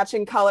of the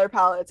matching color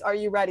palettes. Are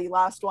you ready?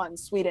 Last one,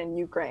 Sweden,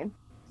 Ukraine.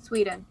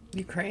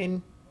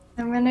 Ukraine.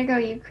 I'm gonna go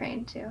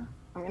Ukraine too.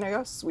 I'm gonna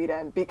go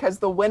Sweden because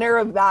the winner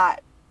of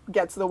that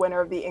gets the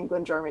winner of the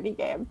England-Germany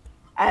game.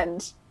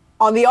 And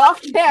on the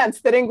off chance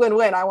that England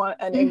win, I want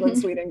an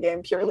England-Sweden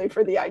game purely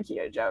for the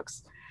IKEA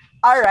jokes.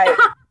 All right,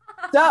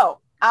 so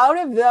out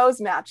of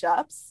those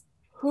matchups,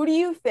 who do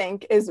you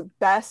think is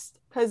best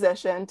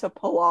positioned to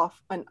pull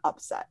off an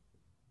upset?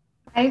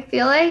 I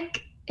feel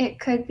like it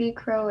could be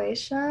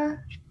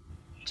Croatia,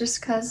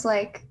 just because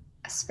like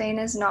Spain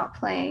is not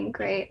playing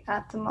great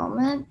at the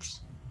moment.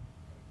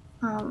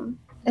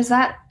 Is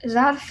that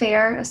a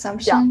fair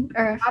assumption?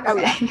 Yeah. Or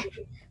okay.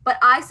 But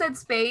I said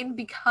Spain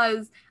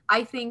because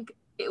I think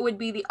it would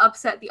be the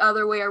upset the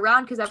other way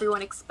around because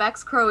everyone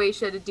expects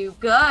Croatia to do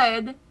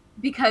good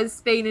because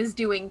Spain is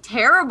doing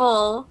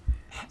terrible.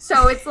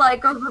 So it's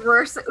like a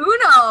reverse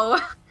Uno.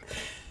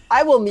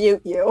 I will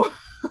mute you.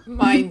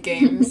 Mind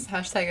games.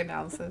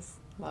 #analysis.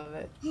 Love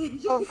it.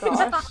 Oh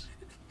gosh.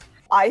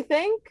 I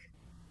think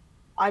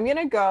I'm going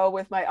to go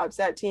with my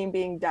upset team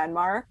being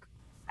Denmark.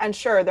 And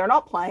sure, they're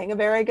not playing a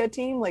very good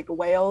team. Like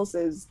Wales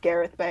is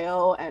Gareth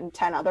Bale and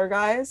 10 other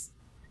guys.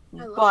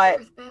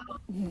 But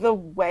the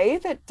way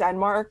that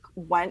Denmark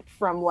went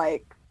from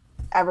like,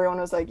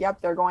 everyone was like,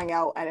 yep, they're going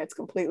out and it's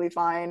completely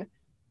fine,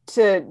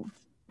 to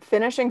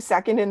finishing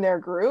second in their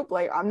group,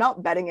 like I'm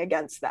not betting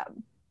against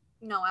them.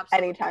 No,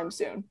 absolutely. Anytime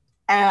soon.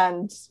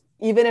 And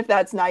even if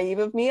that's naive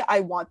of me,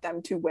 I want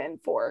them to win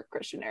for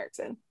Christian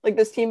Eriksen. Like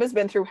this team has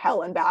been through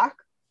hell and back.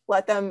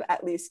 Let them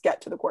at least get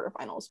to the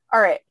quarterfinals.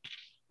 All right,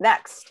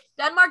 next.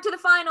 Denmark to the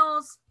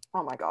finals.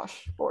 Oh my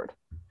gosh, bored.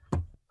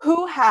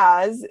 Who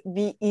has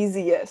the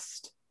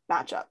easiest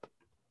matchup?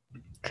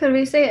 Could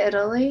we say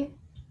Italy?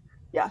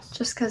 Yes.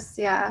 Just because,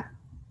 yeah.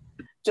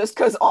 Just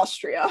because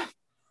Austria.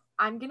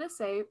 I'm going to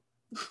say,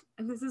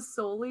 and this is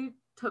solely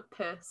to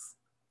piss.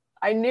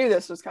 I knew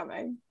this was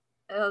coming.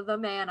 The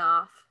man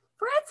off.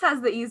 France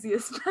has the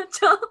easiest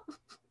matchup.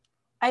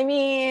 I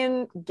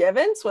mean,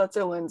 given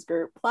Switzerland's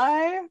group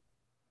play,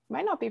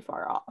 might not be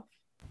far off.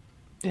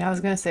 Yeah, I was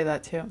going to say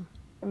that too.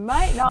 It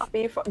might not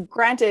be.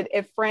 Granted,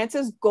 if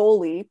France's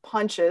goalie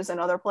punches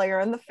another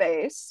player in the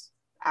face,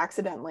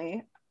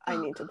 accidentally, I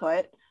need to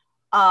put,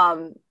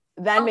 then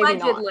maybe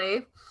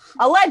not.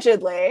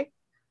 Allegedly,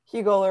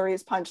 Hugo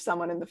Lloris punched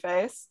someone in the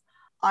face.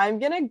 I'm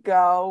going to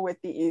go with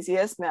the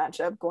easiest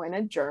matchup, going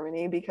to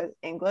Germany, because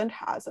England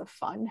has a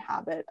fun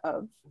habit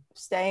of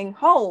staying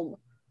home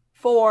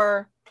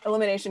for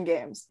elimination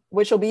games,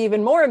 which will be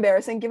even more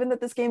embarrassing given that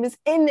this game is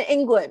in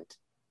England.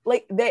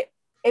 Like,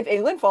 if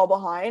England fall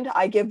behind,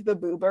 I give the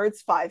Boo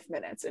Birds 5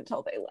 minutes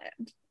until they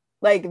land.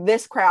 Like,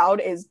 this crowd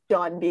is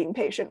done being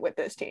patient with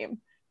this team.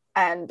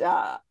 And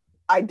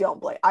I don't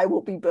blame. I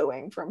will be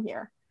booing from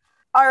here.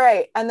 All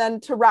right. And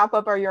then to wrap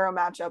up our Euro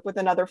matchup with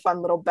another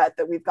fun little bet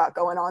that we've got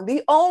going on,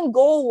 the own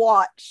goal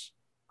watch.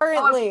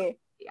 Currently,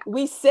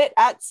 we sit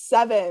at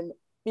 7,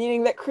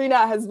 meaning that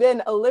Krina has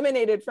been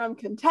eliminated from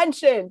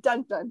contention.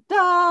 Dun, dun,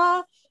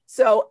 dun.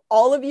 So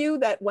all of you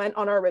that went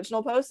on our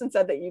original post and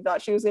said that you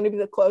thought she was going to be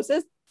the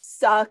closest,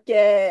 suck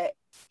it.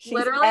 She's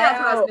literally, that's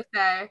what I was going to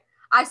say.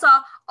 I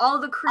saw all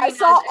the Krina. I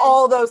saw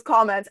all those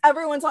comments.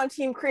 Everyone's on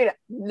Team Krina.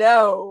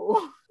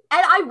 No.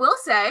 And I will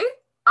say,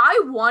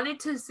 I wanted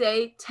to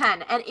say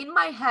 10. And in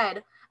my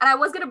head, and I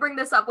was going to bring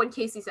this up when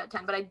Casey said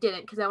 10, but I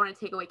didn't because I want to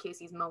take away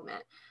Casey's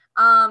moment.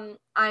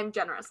 I'm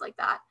generous like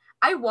that.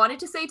 I wanted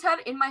to say 10.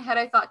 In my head,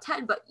 I thought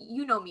 10, but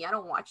you know me, I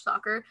don't watch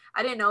soccer.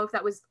 I didn't know if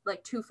that was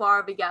like too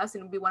far of a guess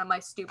and it would be one of my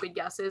stupid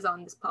guesses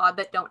on this pod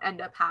that don't end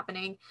up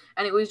happening.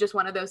 And it was just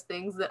one of those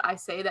things that I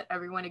say that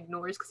everyone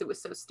ignores because it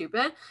was so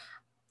stupid.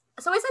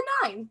 So I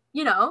said 9,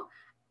 you know,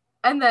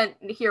 and then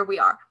here we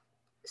are.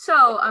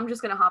 So I'm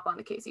just going to hop on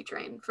the Casey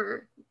train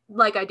for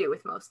like I do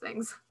with most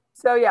things.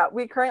 So yeah,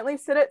 we currently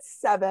sit at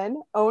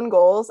 7 own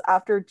goals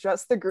after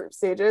just the group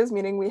stages,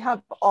 meaning we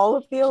have all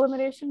of the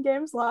elimination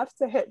games left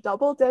to hit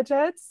double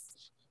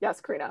digits.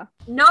 Yes, Karina.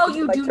 No,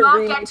 you do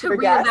not get to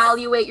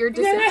reevaluate your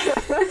decision.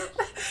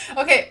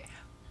 Okay,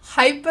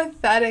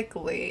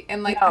 hypothetically,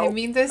 and like I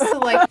mean this to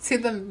like to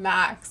the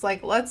max.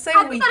 Like let's say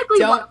we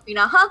don't. What,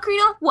 Karina? Huh,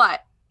 Karina?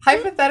 What?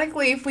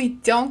 Hypothetically, if we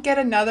don't get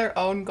another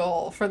own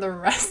goal for the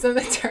rest of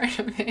the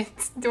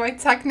tournament, do I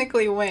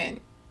technically win?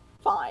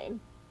 Fine.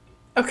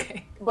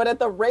 Okay. But at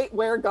the rate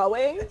we're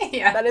going,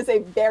 that is a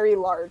very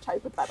large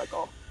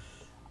hypothetical.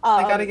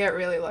 I gotta get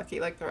really lucky,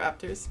 like the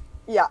Raptors.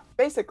 Yeah,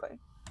 basically.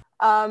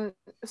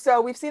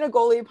 So we've seen a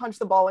goalie punch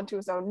the ball into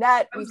his own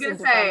net. I was gonna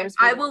say,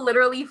 I will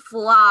literally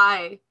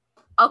fly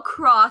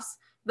across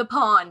the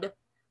pond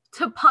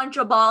to punch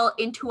a ball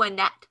into a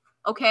net,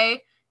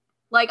 okay?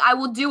 Like, I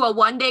will do a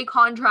 1-day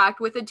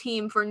contract with a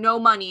team for no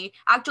money.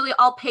 Actually,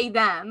 I'll pay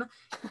them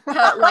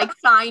to, like,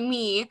 sign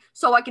me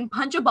so I can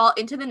punch a ball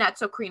into the net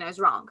so Karina is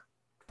wrong.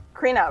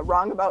 Karina,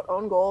 wrong about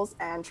own goals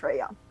and Trae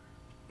Young.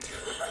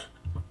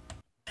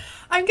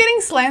 I'm getting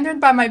slandered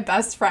by my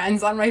best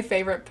friends on my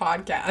favorite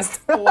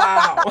podcast.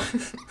 Wow.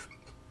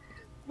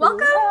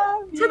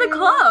 Welcome to the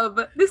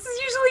club. This is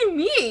usually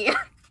me.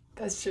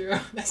 That's true.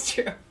 That's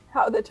true.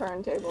 How the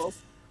turntables.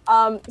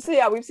 So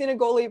yeah, we've seen a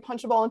goalie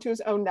punch a ball into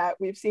his own net.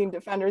 We've seen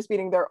defenders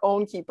beating their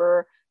own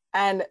keeper.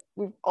 And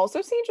we've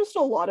also seen just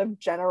a lot of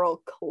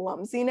general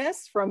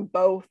clumsiness from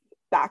both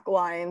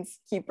backlines,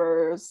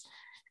 keepers,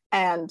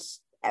 and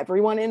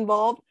everyone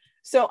involved.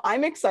 So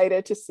I'm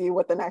excited to see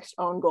what the next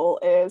own goal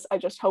is. I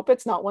just hope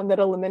it's not one that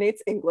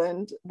eliminates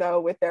England,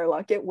 though with their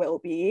luck it will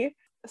be.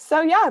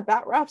 So yeah,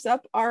 that wraps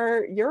up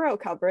our Euro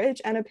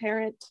coverage and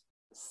apparent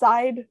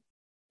side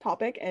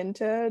topic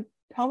into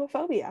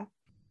homophobia.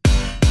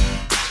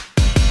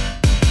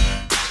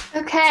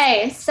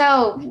 Okay,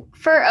 so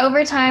for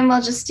overtime,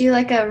 we'll just do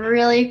like a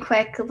really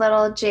quick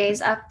little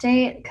Jays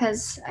update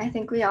because I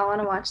think we all want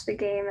to watch the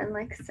game in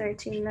like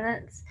 13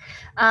 minutes.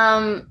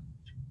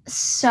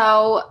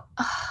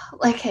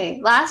 Hey,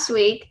 last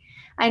week,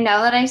 I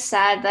know that I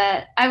said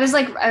that I was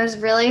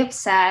really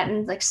upset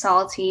and like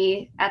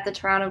salty at the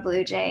Toronto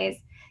Blue Jays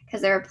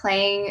because they were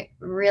playing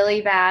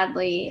really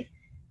badly.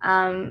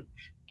 And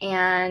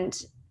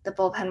the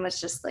bullpen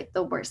was just like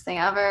the worst thing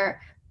ever.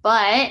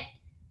 But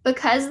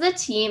because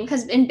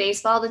in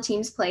baseball, the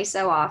teams play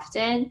so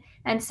often.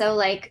 And so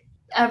like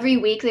every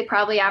week, they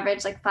probably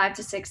average like 5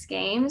 to 6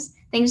 games.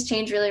 Things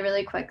change really,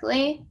 really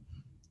quickly.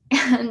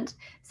 And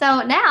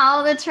so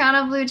now the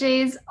Toronto Blue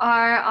Jays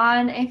are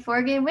on a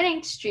 4-game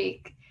winning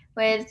streak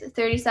with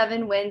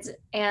 37 wins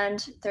and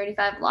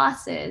 35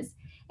 losses.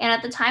 And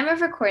at the time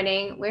of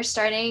recording, we're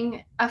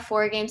starting a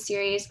 4-game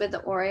series with the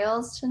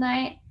Orioles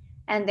tonight.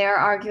 And they're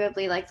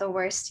arguably like the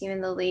worst team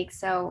in the league.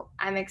 So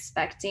I'm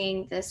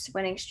expecting this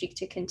winning streak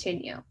to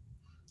continue.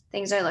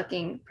 Things are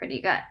looking pretty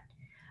good.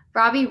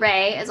 Robbie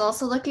Ray is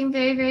also looking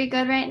very, very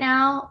good right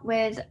now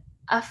with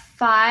a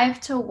 5-1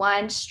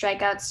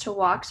 strikeouts to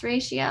walks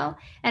ratio.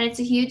 And it's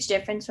a huge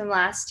difference from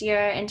last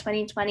year. In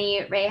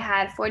 2020, Ray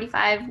had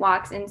 45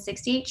 walks and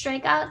 68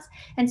 strikeouts.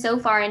 And so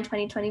far in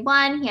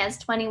 2021, he has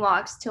 20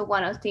 walks to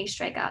 103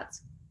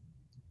 strikeouts.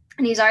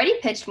 And he's already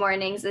pitched more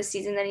innings this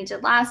season than he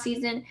did last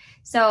season.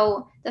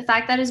 So the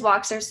fact that his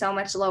walks are so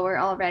much lower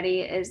already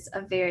is a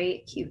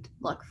very cute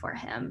look for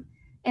him.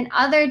 In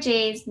other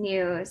Jays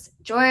news,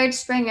 George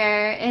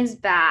Springer is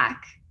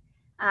back.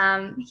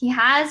 He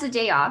has a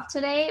day off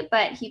today,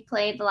 but he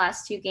played the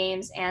last 2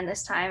 games. And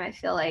this time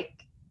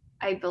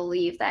I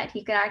believe that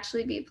he could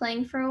actually be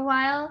playing for a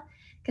while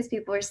because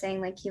people were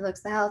saying like he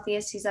looks the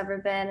healthiest he's ever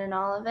been and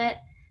all of it.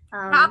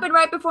 Happened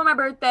right before my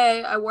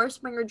birthday. I wore a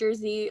Springer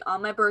jersey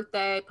on my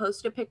birthday,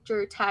 posted a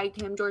picture,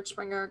 tagged him, George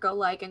Springer, go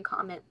like and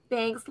comment.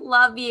 Thanks,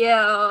 love you.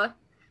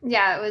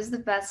 Yeah, it was the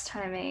best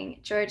timing.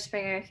 George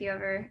Springer, if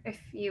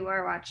you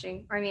are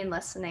watching,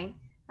 listening,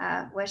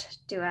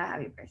 do a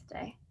happy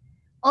birthday.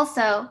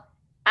 Also,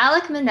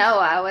 Alek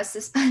Manoah was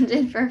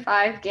suspended for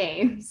 5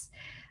 games.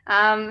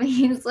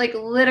 He's like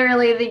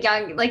literally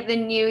the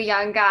new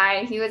young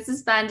guy. He was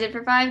suspended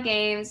for 5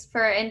 games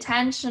for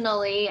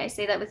intentionally, I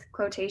say that with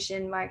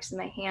quotation marks in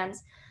my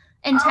hands,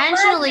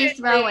 intentionally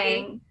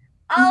throwing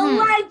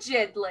at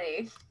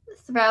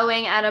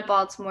a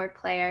Baltimore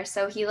player.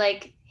 So he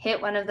like hit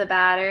one of the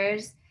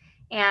batters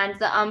and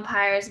the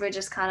umpires were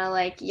just kind of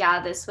like,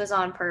 yeah, this was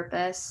on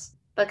purpose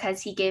because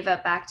he gave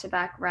up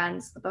back-to-back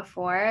runs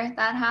before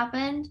that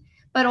happened.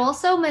 But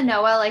also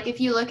Manoah, like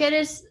if you look at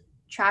his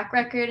track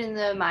record in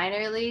the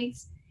minor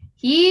leagues,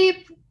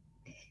 he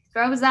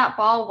throws that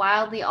ball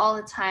wildly all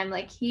the time.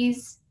 Like he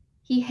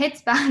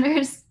hits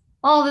batters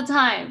all the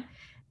time.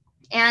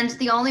 And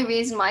the only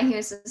reason why he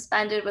was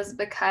suspended was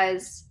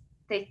because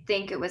they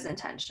think it was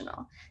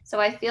intentional. So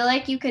I feel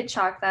like you could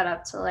chalk that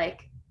up to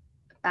like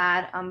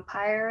bad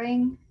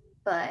umpiring,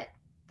 but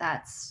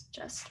that's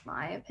just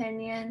my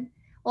opinion.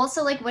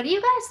 Also, like, what do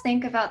you guys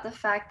think about the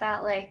fact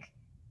that like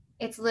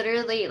it's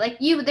literally like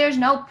there's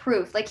no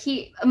proof. Like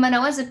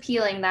Manoah's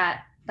appealing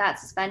that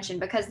suspension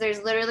because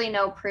there's literally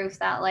no proof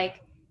that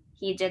like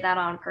he did that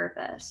on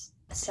purpose.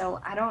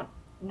 So I don't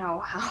know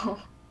how.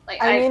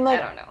 Like I don't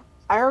know.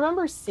 I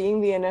remember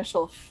seeing the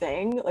initial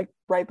thing like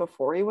right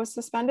before he was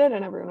suspended,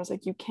 and everyone was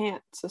like, "You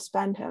can't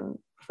suspend him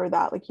for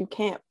that. Like you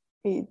can't."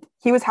 He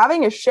was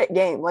having a shit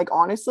game. Like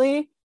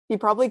honestly, he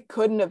probably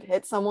couldn't have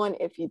hit someone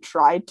if he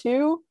tried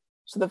to.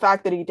 So the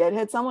fact that he did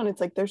hit someone,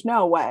 it's like there's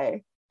no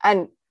way.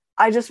 And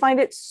I just find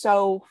it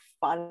so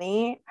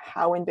funny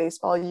how in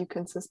baseball you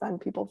can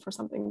suspend people for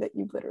something that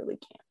you literally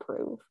can't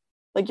prove.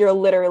 Like you're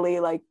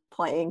literally like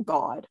playing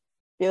God.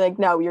 You're like,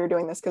 no, you're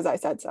doing this because I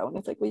said so. And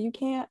it's like, well, you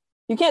can't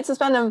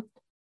suspend them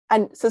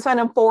and suspend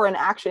them for an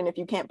action if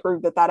you can't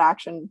prove that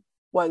action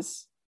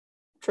was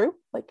true.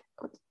 Like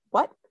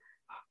what?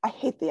 I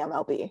hate the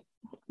MLB.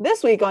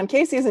 This week on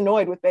Casey's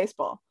Annoyed with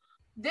Baseball.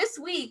 This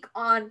week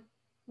on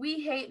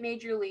We Hate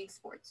Major League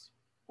Sports.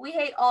 We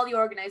hate all the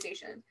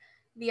organizations.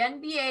 The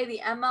NBA, the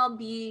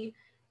MLB,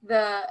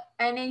 the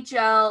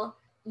NHL,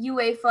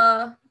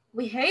 UEFA.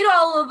 We hate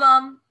all of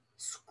them.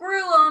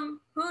 Screw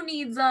them. Who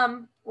needs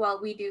them? Well,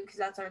 we do because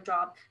that's our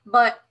job.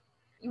 But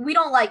we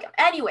don't like them.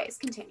 Anyways,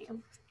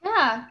 continue.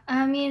 Yeah,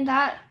 I mean,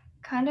 that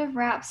kind of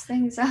wraps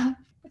things up.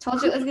 I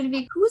told you it was going to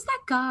be... Who's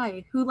that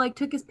guy who, like,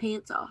 took his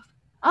pants off?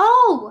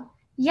 Oh,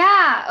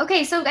 yeah.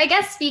 Okay, so I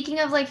guess speaking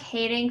of, like,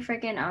 hating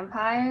freaking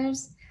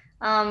umpires,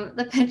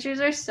 the pitchers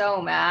are so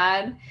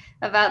mad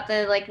about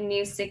the like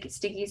new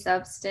sticky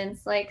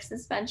substance like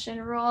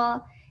suspension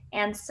rule.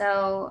 And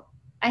so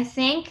I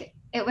think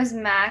it was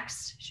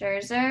Max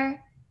Scherzer.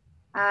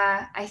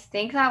 I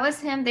think that was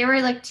him. There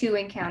were like 2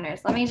 encounters.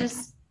 Let me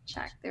just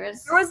check. There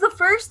was the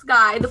first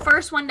guy, the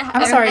first one to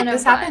I'm sorry,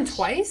 this happened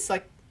twice?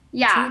 Like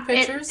yeah, 2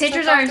 pitchers?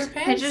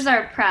 Pitchers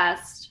are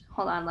pressed.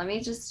 Hold on, let me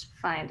just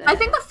find it. I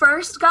think the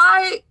first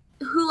guy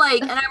who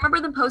like, and I remember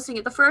them posting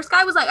it. The first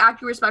guy was like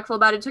acting respectful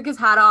about it, took his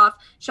hat off,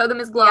 showed them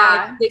his glove.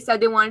 Yeah. They said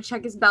they wanted to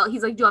check his belt.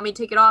 He's like, do you want me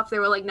to take it off? They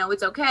were like, no,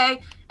 it's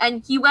okay.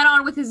 And he went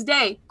on with his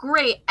day.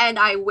 Great. And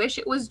I wish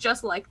it was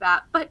just like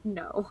that, but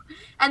no.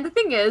 And the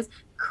thing is,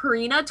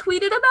 Karina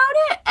tweeted about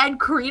it, and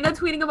Karina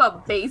tweeting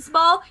about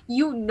baseball,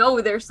 you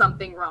know there's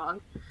something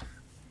wrong.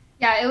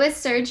 Yeah, it was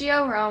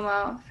Sergio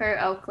Romo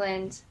for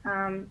Oakland.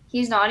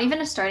 He's not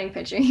even a starting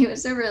pitcher. He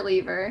was a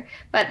reliever.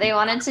 But they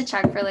wanted to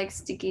check for, like,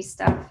 sticky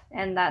stuff,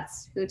 and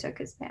that's who took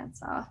his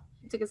pants off.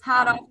 He took his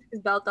hat off, took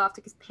his belt off,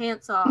 took his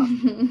pants off.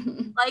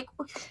 Like,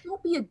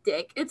 don't be a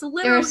dick. It's They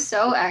literally... were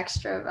so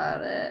extra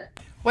about it.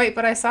 Wait,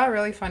 but I saw a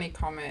really funny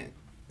comment.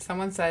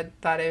 Someone said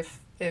that if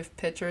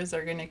pitchers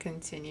are going to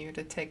continue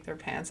to take their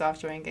pants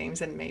off during games,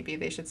 then maybe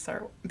they should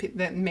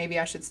then maybe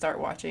I should start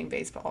watching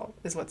baseball,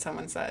 is what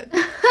someone said.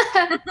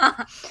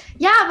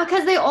 Yeah,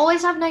 because they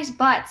always have nice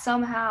butts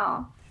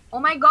somehow. Oh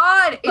my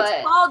god,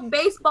 it's called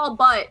baseball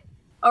butt.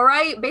 All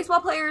right,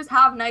 baseball players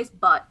have nice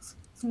butts.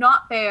 It's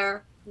not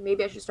fair.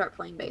 Maybe I should start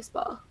playing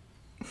baseball.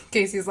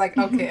 Casey's like,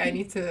 okay, I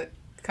need to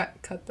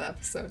cut the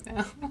episode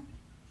now.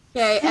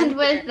 Okay, And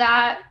with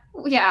that,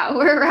 yeah,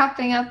 we're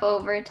wrapping up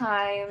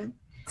overtime.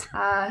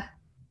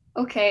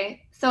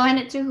 Okay, so end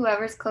it to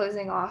whoever's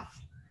closing off.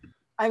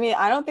 I mean,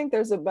 I don't think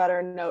there's a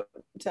better note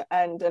to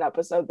end an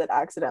episode that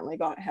accidentally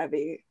got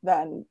heavy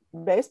than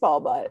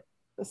baseball, but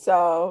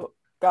so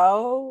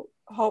go.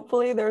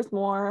 Hopefully there's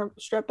more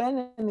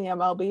stripping in the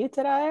MLB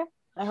today.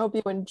 I hope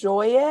you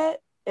enjoy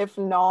it. If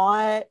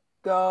not,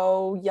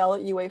 go yell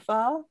at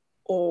UEFA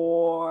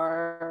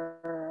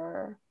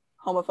or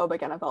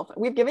homophobic NFL.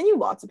 We've given you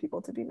lots of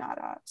people to be mad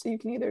at, so you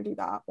can either do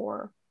that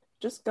or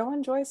just go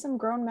enjoy some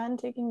grown men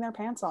taking their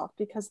pants off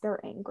because they're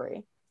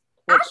angry.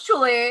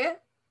 Actually,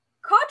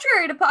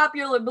 contrary to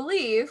popular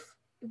belief,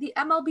 the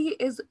MLB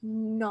is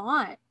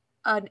not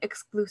an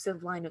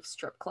exclusive line of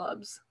strip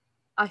clubs.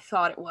 I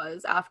thought it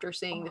was after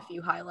seeing the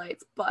few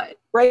highlights, but...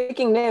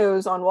 Breaking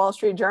news on Wall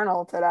Street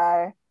Journal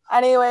today.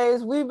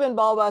 Anyways, we've been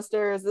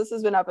Ballbusters. This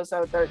has been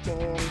episode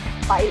 13.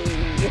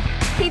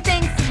 Bye.